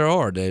 There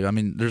are, Dave. I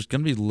mean, there's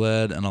going to be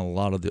lead in a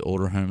lot of the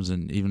older homes,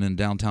 and even in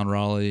downtown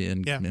Raleigh,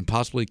 and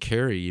possibly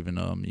Cary.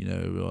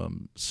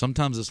 Even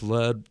sometimes this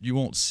lead you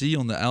won't see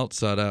on the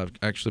outside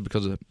actually,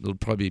 because it'll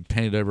probably be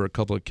painted over a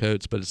couple of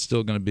coats, but it's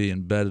still going to be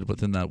embedded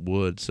within that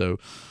wood. So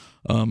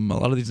a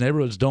lot of these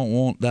neighborhoods don't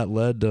want that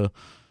lead to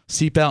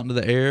seep out into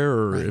the air,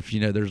 or right. if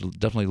there's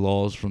definitely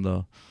laws from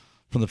the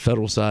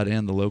federal side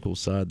and the local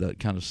side that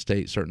kind of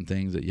state certain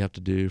things that you have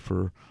to do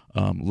for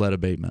lead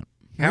abatement.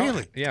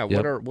 Really? Yeah.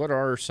 Yep. What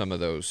are some of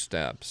those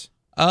steps?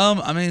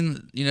 I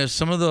mean,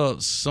 some of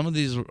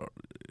these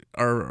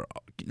are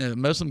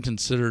most of them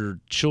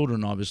considered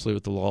children, obviously,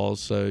 with the laws.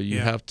 So you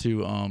have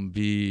to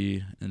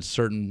be in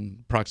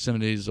certain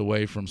proximities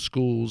away from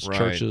schools, right.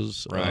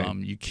 churches. Right.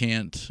 You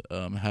can't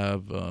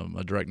have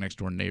a direct next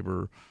door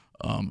neighbor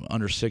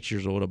under 6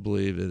 years old, I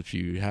believe. If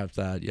you have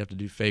that, you have to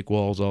do fake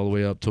walls all the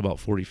way up to about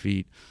 40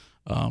 feet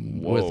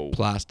with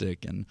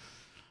plastic, and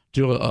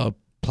do a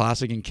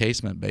plastic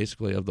encasement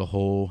basically of the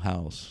whole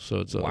house. So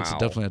it's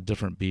definitely a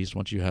different beast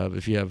if you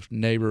have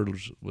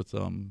neighbors with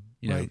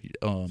right.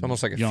 It's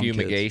almost like a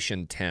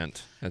fumigation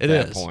tent at that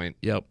that point.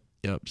 Yep.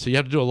 So you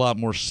have to do a lot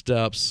more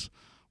steps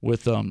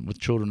with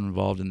children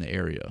involved in the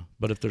area.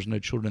 But if there's no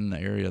children in the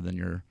area, then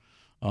your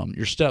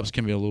steps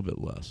can be a little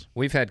bit less.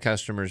 We've had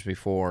customers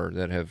before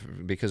that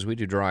have, because we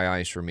do dry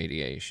ice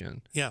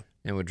remediation. Yeah.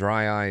 And with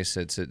dry ice,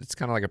 it's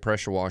kind of like a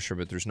pressure washer,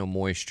 but there's no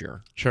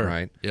moisture. Sure.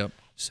 Right. Yep.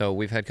 So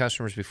we've had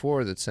customers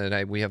before that said,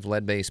 "Hey, we have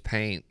lead-based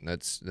paint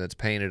that's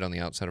painted on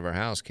the outside of our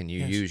house. Can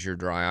you use your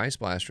dry ice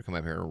blaster, come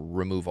up here and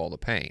remove all the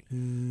paint?"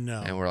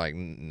 No. And we're like,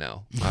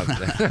 "No."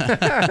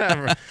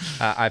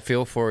 I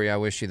feel for you. I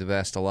wish you the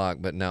best of luck,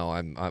 but no,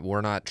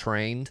 we're not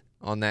trained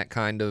on that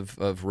kind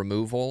of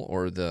removal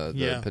or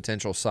the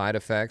potential side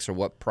effects or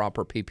what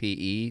proper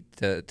PPE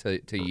to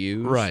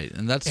use. Right,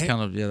 and that's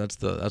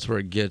that's where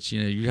it gets.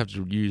 You have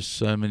to use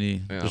so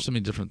many. Yeah. There's so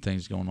many different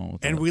things going on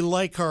with and that. we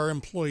like our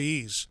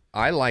employees.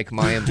 I like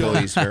my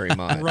employees very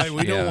much. Right,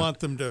 we don't want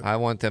them to. I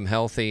want them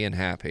healthy and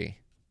happy.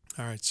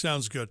 All right,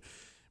 sounds good.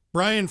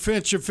 Brian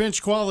Finch of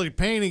Finch Quality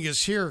Painting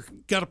is here.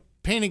 Got a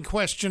painting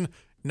question?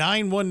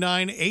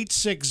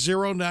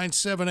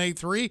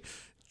 919-860-9783.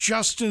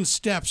 Justin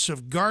Steps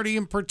of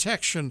Guardian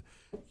Protection.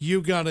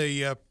 You got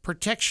a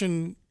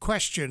protection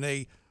question,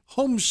 a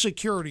home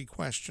security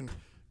question.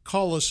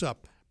 Call us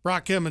up.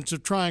 Brock Emmons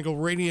of Triangle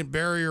Radiant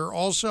Barrier.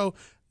 Also,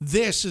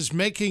 this is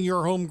Making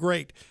Your Home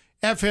Great.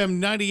 FM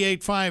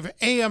 98.5,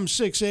 AM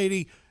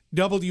 680,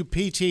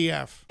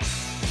 WPTF.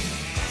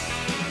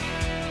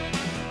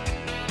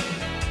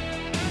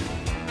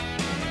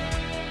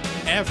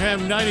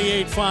 FM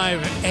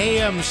 98.5,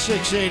 AM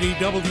 680,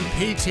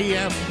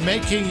 WPTF,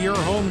 making your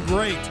home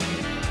great.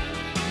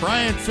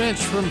 Brian Finch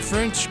from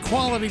Finch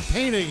Quality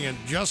Painting and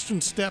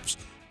Justin Steps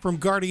from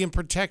Guardian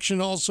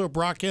Protection. Also,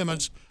 Brock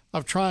Emmons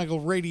of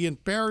Triangle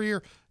Radiant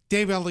Barrier.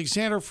 Dave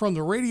Alexander from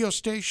the radio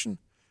station.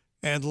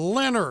 And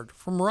Leonard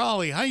from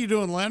Raleigh. How you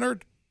doing,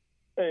 Leonard?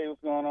 Hey,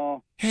 what's going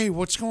on? Hey,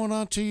 what's going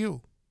on to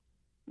you?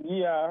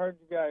 Yeah, I heard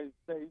you guys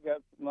say you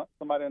got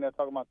somebody in there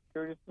talking about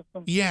security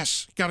systems.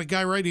 Yes, got a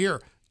guy right here.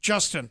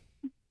 Justin.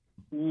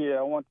 Yeah,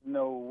 I want to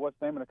know what's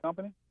the name of the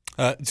company?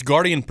 It's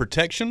Guardian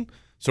Protection.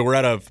 So we're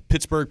out of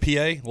Pittsburgh,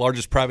 PA,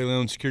 largest privately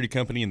owned security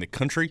company in the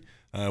country.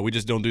 We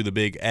just don't do the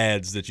big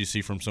ads that you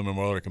see from some of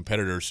our other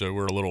competitors, so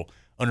we're a little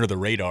under the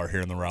radar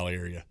here in the Raleigh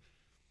area.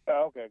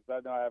 Okay,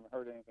 because I know I haven't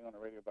heard anything on the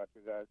radio about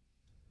you guys.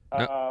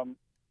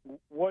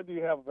 What do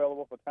you have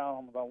available for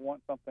townhomes? I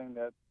want something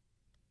that's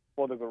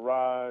for the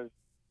garage,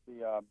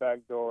 the back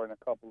door, and a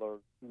couple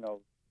of,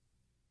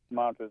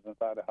 monitors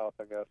inside the house,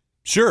 I guess.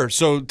 Sure.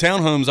 So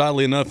townhomes,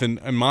 oddly enough, in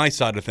my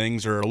side of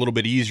things, are a little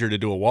bit easier to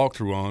do a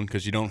walkthrough on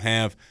because you don't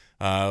have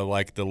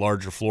like the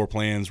larger floor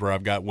plans where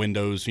I've got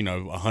windows,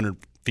 100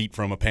 feet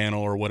from a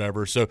panel or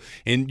whatever. So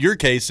in your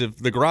case, if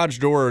the garage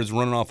door is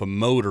running off a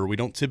motor, we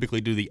don't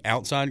typically do the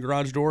outside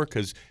garage door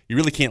because you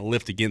really can't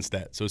lift against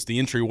that. So it's the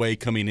entryway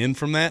coming in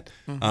from that.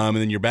 And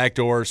then your back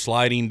door,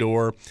 sliding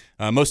door.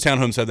 Most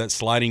townhomes have that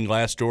sliding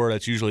glass door.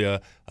 That's usually a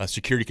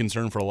security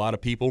concern for a lot of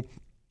people.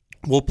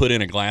 We'll put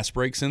in a glass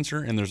break sensor,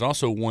 and there's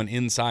also one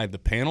inside the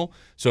panel.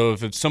 So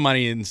if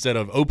somebody, instead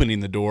of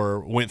opening the door,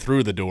 went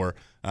through the door,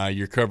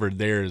 you're covered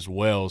there as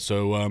well.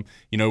 So,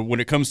 when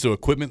it comes to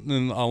equipment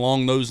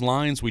along those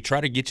lines, we try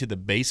to get you the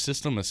base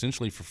system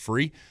essentially for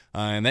free,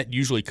 and that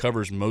usually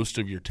covers most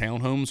of your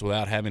townhomes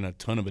without having a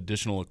ton of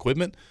additional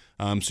equipment.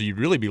 So you'd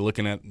really be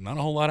looking at not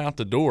a whole lot out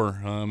the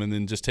door, and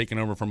then just taking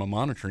over from a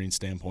monitoring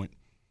standpoint.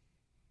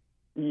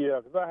 Yeah,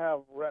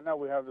 because right now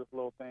we have this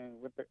little thing.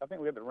 I think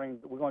we had the Ring.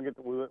 We was going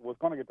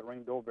to get the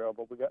Ring doorbell,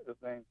 but we got this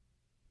thing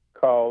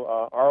called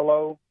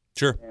Arlo.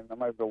 Sure. And I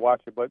might have to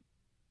watch it, but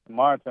the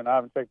monitoring, I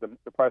haven't checked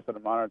the price of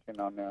the monitoring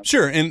on there.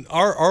 Sure, and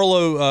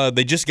Arlo,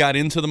 they just got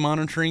into the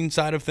monitoring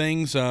side of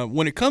things.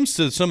 When it comes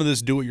to some of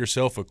this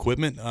do-it-yourself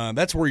equipment,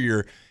 that's where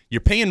you're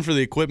paying for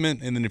the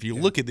equipment, and then if you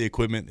look at the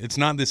equipment, it's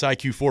not this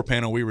IQ4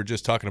 panel we were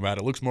just talking about.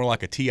 It looks more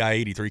like a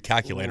TI-83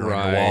 calculator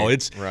on the wall.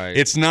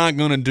 It's not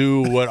going to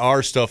do what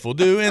our stuff will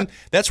do, and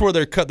that's where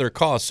they cut their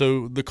costs.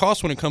 So the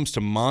cost when it comes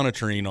to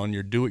monitoring on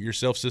your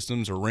do-it-yourself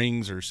systems or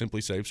Rings or Simply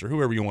Safes or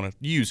whoever you want to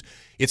use,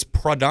 it's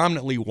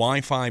predominantly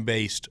Wi-Fi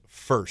based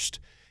first,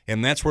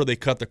 and that's where they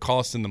cut the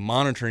cost in the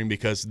monitoring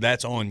because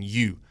that's on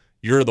you.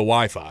 You're the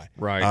Wi-Fi.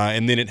 Right.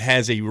 And then it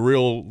has a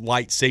real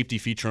light safety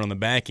feature on the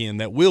back end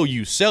that will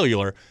use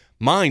cellular.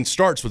 Mine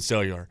starts with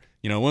cellular.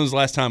 When was the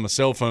last time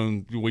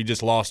we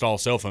just lost all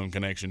cell phone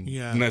connection?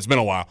 Yeah. And that's been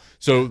a while.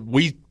 So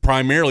we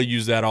primarily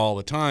use that all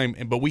the time,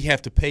 but we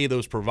have to pay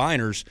those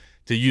providers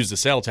to use the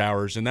cell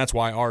towers, and that's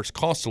why ours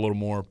costs a little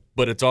more,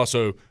 but it's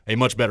also a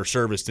much better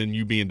service than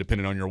you being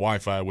dependent on your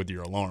Wi-Fi with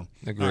your alarm.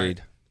 Agreed.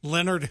 Right.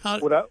 Leonard,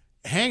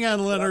 hang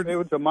on, Leonard. Would I be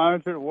able to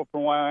monitor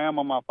from where I am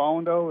on my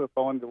phone, though, if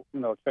I want to,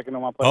 checking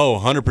on my phone? Oh,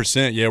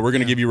 100%. Yeah, we're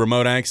going to give you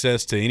remote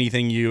access to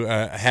anything you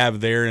have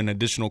there and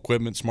additional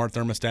equipment, smart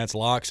thermostats,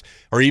 locks,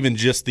 or even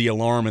just the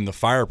alarm and the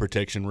fire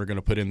protection we're going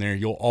to put in there.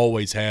 You'll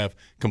always have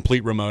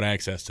complete remote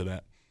access to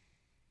that.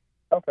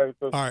 Okay,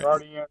 so right.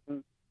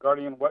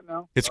 Guardian what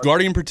now? It's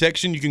Guardian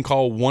Protection. You can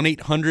call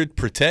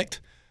 1-800-PROTECT.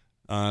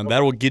 That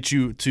will get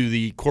you to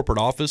the corporate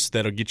office.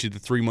 That'll get you the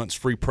 3 months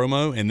free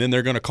promo, and then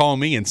they're going to call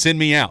me and send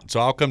me out.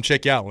 So I'll come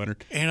check you out,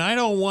 Leonard. And I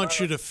don't want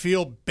you to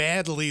feel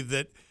badly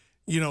that,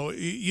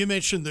 you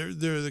mentioned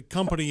the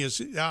company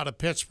is out of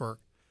Pittsburgh,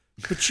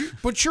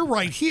 but you're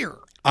right here.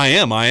 I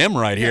am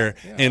right here,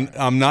 and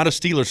I'm not a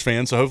Steelers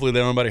fan, so hopefully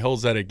nobody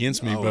holds that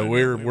against me. But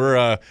we're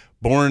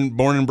born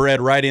and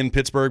bred right in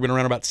Pittsburgh. Been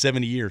around about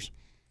 70 years.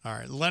 All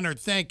right, Leonard,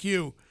 thank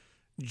you.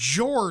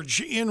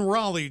 George in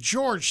Raleigh.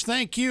 George,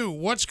 thank you.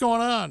 What's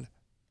going on?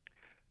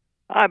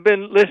 I've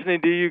been listening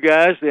to you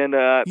guys and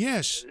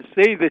yes,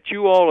 see that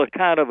you all are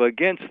kind of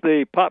against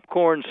the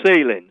popcorn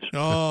ceilings.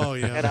 Oh,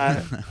 yeah. And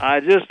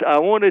I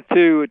wanted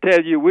to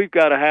tell you we've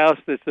got a house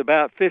that's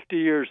about 50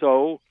 years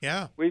old.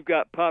 Yeah. We've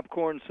got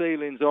popcorn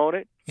ceilings on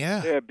it. Yeah.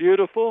 They're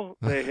beautiful.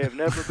 They have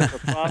never been a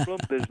problem.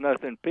 There's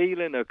nothing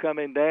peeling or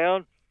coming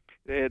down.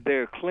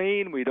 They're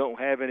clean. We don't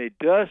have any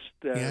dust.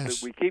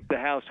 Yes. We keep the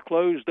house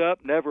closed up,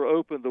 never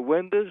open the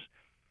windows.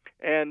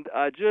 And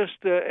I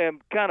just am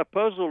kind of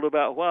puzzled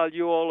about why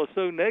you all are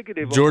so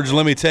negative. George,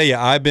 let me tell you,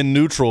 I've been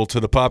neutral to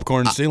the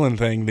popcorn ceiling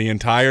thing the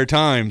entire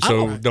time,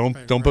 so don't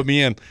put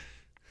me in.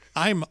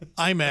 I'm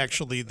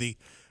actually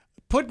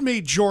put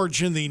me,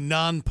 George, in the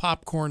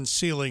non-popcorn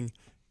ceiling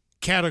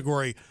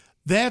category.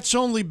 That's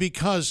only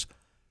because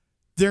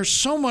there's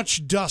so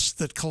much dust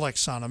that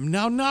collects on them.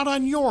 Now, not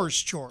on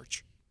yours,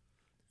 George.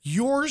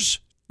 Yours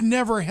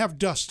never have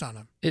dust on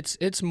them.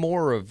 It's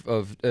more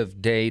of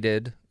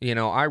dated.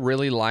 I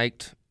really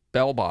liked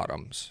bell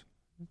bottoms.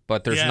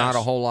 but there's not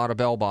a whole lot of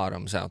bell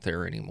bottoms out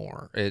there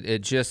anymore. It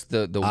just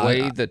the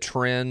way the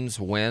trends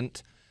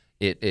went,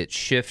 it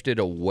shifted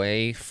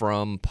away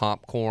from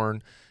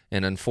popcorn,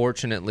 and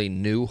unfortunately,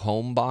 new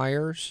home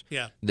buyers,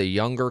 the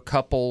younger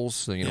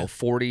couples,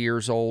 40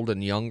 years old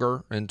and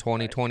younger in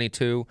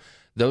 2022.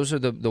 Those are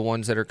the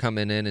ones that are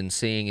coming in and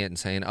seeing it and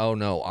saying, oh,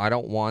 no, I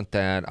don't want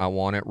that. I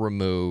want it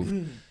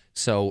removed.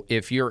 So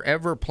if you're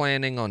ever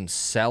planning on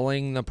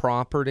selling the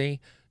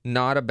property,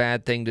 not a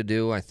bad thing to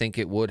do. I think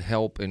it would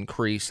help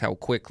increase how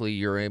quickly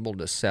you're able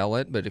to sell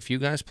it. But if you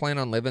guys plan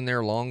on living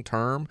there long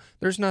term,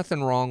 there's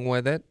nothing wrong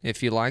with it.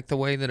 If you like the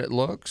way that it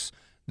looks,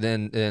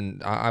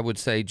 then I would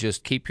say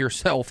just keep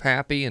yourself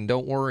happy and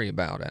don't worry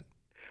about it.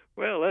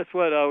 Well, that's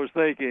what I was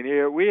thinking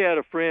here. We had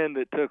a friend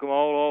that took them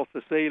all off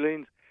the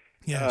ceilings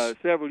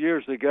several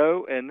years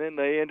ago, and then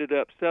they ended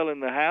up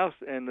selling the house,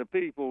 and the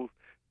people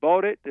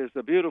bought it. It's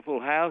a beautiful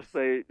house.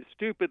 They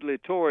stupidly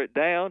tore it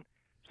down.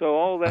 So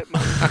all that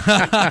money,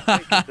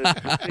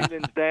 the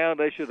ceilings down,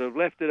 they should have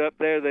left it up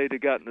there. They'd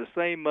have gotten the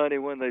same money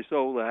when they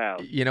sold the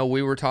house.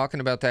 We were talking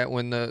about that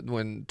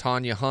when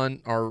Tanya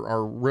Hunt,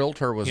 our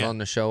realtor, was on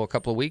the show a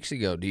couple of weeks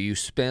ago. Do you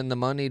spend the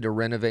money to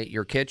renovate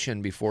your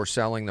kitchen before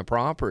selling the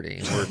property?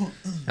 And we're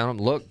telling them,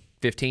 look,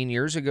 15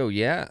 years ago,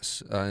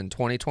 yes. In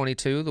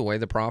 2022, the way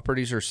the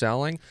properties are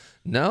selling,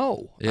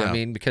 no. Yeah. I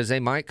mean, because they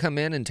might come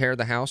in and tear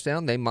the house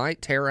down. They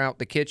might tear out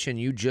the kitchen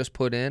you just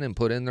put in and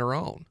put in their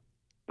own.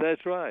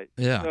 That's right.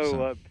 Yeah.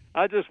 So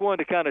I just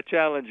wanted to kind of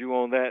challenge you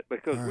on that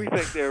because we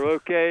think they're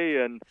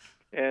okay,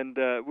 and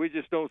we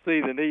just don't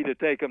see the need to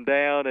take them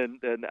down.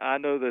 And I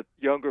know that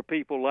younger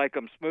people like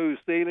them smooth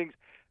ceilings.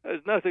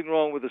 There's nothing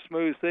wrong with a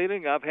smooth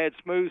ceiling. I've had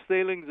smooth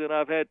ceilings and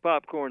I've had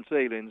popcorn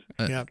ceilings,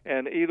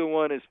 and either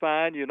one is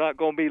fine. You're not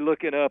going to be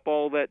looking up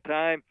all that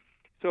time,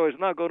 so it's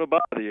not going to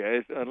bother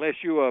you unless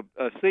you're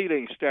a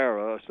ceiling starer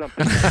or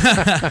something.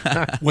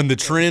 When the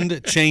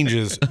trend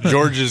changes,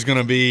 George is going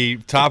to be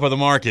top of the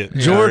market.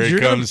 George, here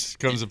comes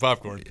the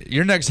popcorn.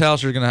 Your next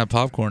house is going to have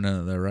popcorn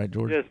in it, though, right,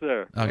 George? Yes,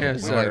 sir. Okay.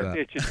 Yes, sir.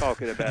 Get you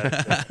talking about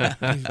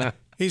it.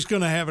 He's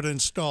going to have it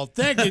installed.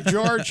 Thank you,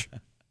 George.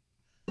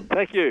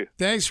 Thank you.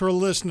 Thanks for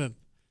listening.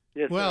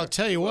 Yes, well, sir. I'll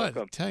tell you what.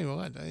 I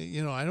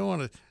don't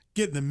want to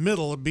get in the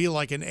middle and be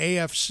like an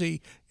AFC,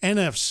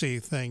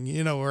 NFC thing,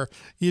 where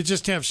you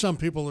just have some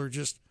people who are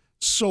just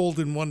sold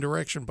in one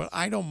direction. But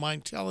I don't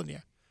mind telling you,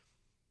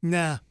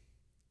 nah,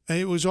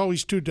 it was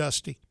always too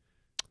dusty.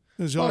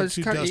 It was always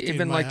too dusty.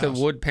 Even like house. the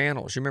wood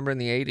panels. You remember in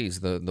the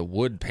 80s, the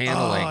wood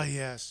paneling. Oh,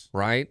 yes.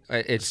 Right?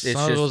 It's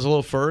some just, was a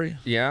little furry.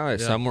 Yeah,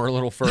 some were a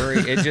little furry.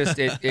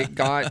 It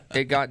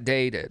got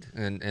dated,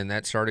 and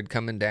that started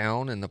coming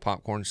down, and the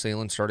popcorn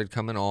ceiling started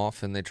coming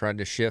off, and they tried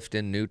to shift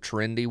in new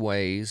trendy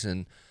ways,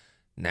 and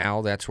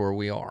now that's where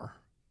we are.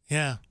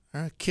 Yeah.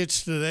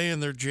 Kids today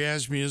and their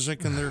jazz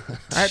music and their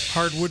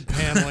hardwood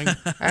paneling.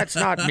 That's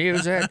not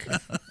music.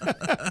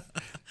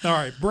 All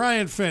right,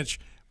 Brian Finch.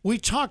 We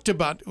talked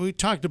about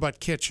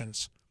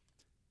kitchens.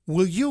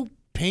 Will you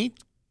paint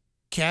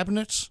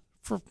cabinets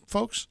for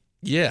folks?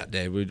 Yeah,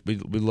 Dave. We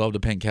love to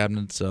paint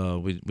cabinets.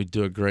 We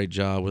do a great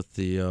job with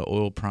the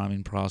oil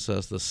priming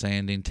process, the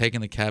sanding,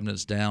 taking the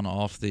cabinets down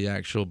off the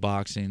actual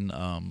boxing.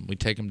 We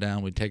take them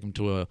down. We take them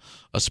to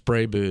a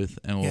spray booth,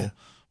 and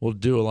we'll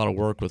do a lot of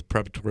work with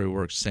preparatory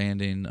work,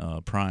 sanding,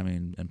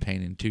 priming, and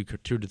painting 2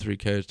 to 3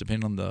 coats,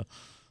 depending on the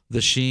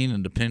sheen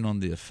and depending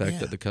on the effect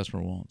that the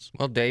customer wants.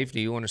 Well, Dave,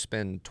 do you want to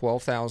spend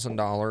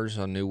 $12,000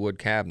 on new wood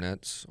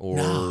cabinets or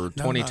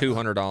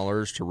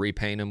 $2,200 to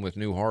repaint them with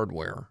new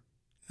hardware?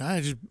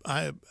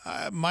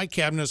 My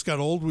cabinets got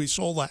old. We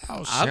sold the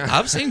house.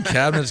 I've seen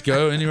cabinets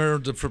go anywhere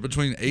for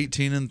between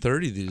 18 and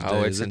 30 these days.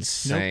 Oh, it's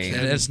insane.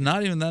 And it's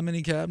not even that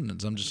many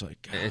cabinets. I'm just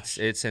like, gosh.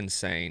 It's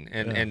insane.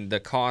 And the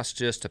cost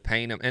just to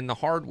paint them and the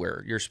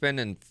hardware. You're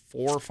spending $400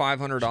 or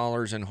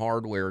 $500 in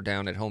hardware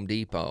down at Home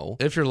Depot.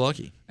 If you're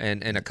lucky.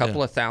 And a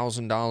couple of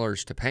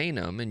 $1,000s to paint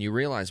them, and you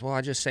realize, well,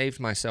 I just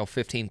saved myself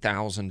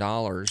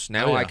 $15,000.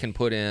 Now I can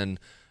put in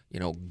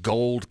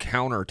gold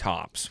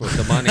countertops with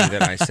the money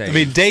that I save. I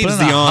mean, Dave's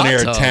the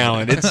on-air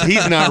talent.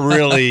 He's not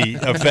really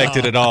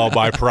affected at all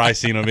by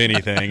pricing of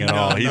anything at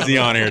all. He's the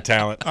on-air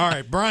talent. All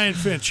right, Brian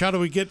Finch, how do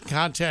we get in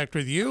contact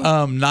with you?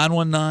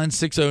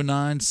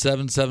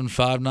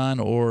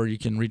 919-609-7759, or you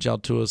can reach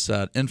out to us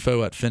at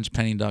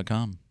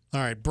info@finchpainting.com.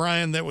 All right,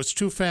 Brian, that was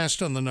too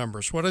fast on the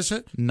numbers. What is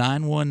it?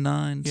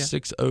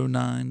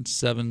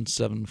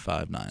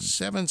 919-609-7759.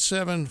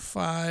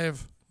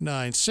 7759.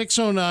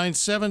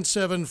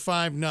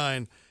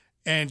 609-7759.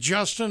 And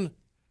Justin,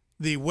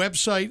 the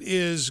website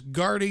is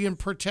Guardian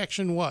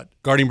Protection what?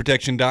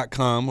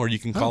 GuardianProtection.com, or you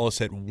can call us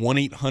at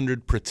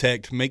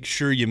 1-800-PROTECT. Make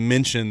sure you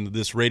mention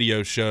this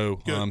radio show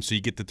so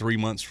you get the 3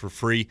 months for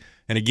free.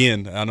 And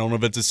again, I don't know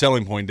if it's a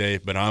selling point,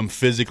 Dave, but I'm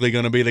physically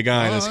going to be the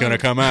guy that's going to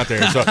come out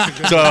there. So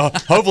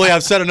hopefully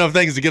I've said enough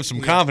things to give some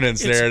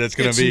confidence there that's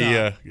going to be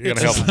going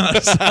to help.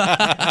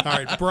 All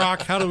right,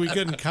 Brock, how do we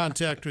get in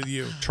contact with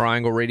you?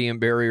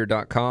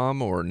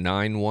 TriangleRadiantBarrier.com or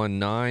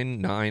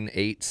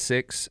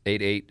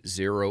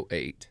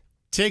 919-986-8808.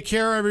 Take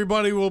care,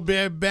 everybody. We'll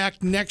be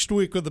back next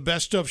week with the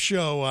Best Of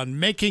Show on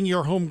making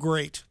your home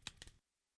great.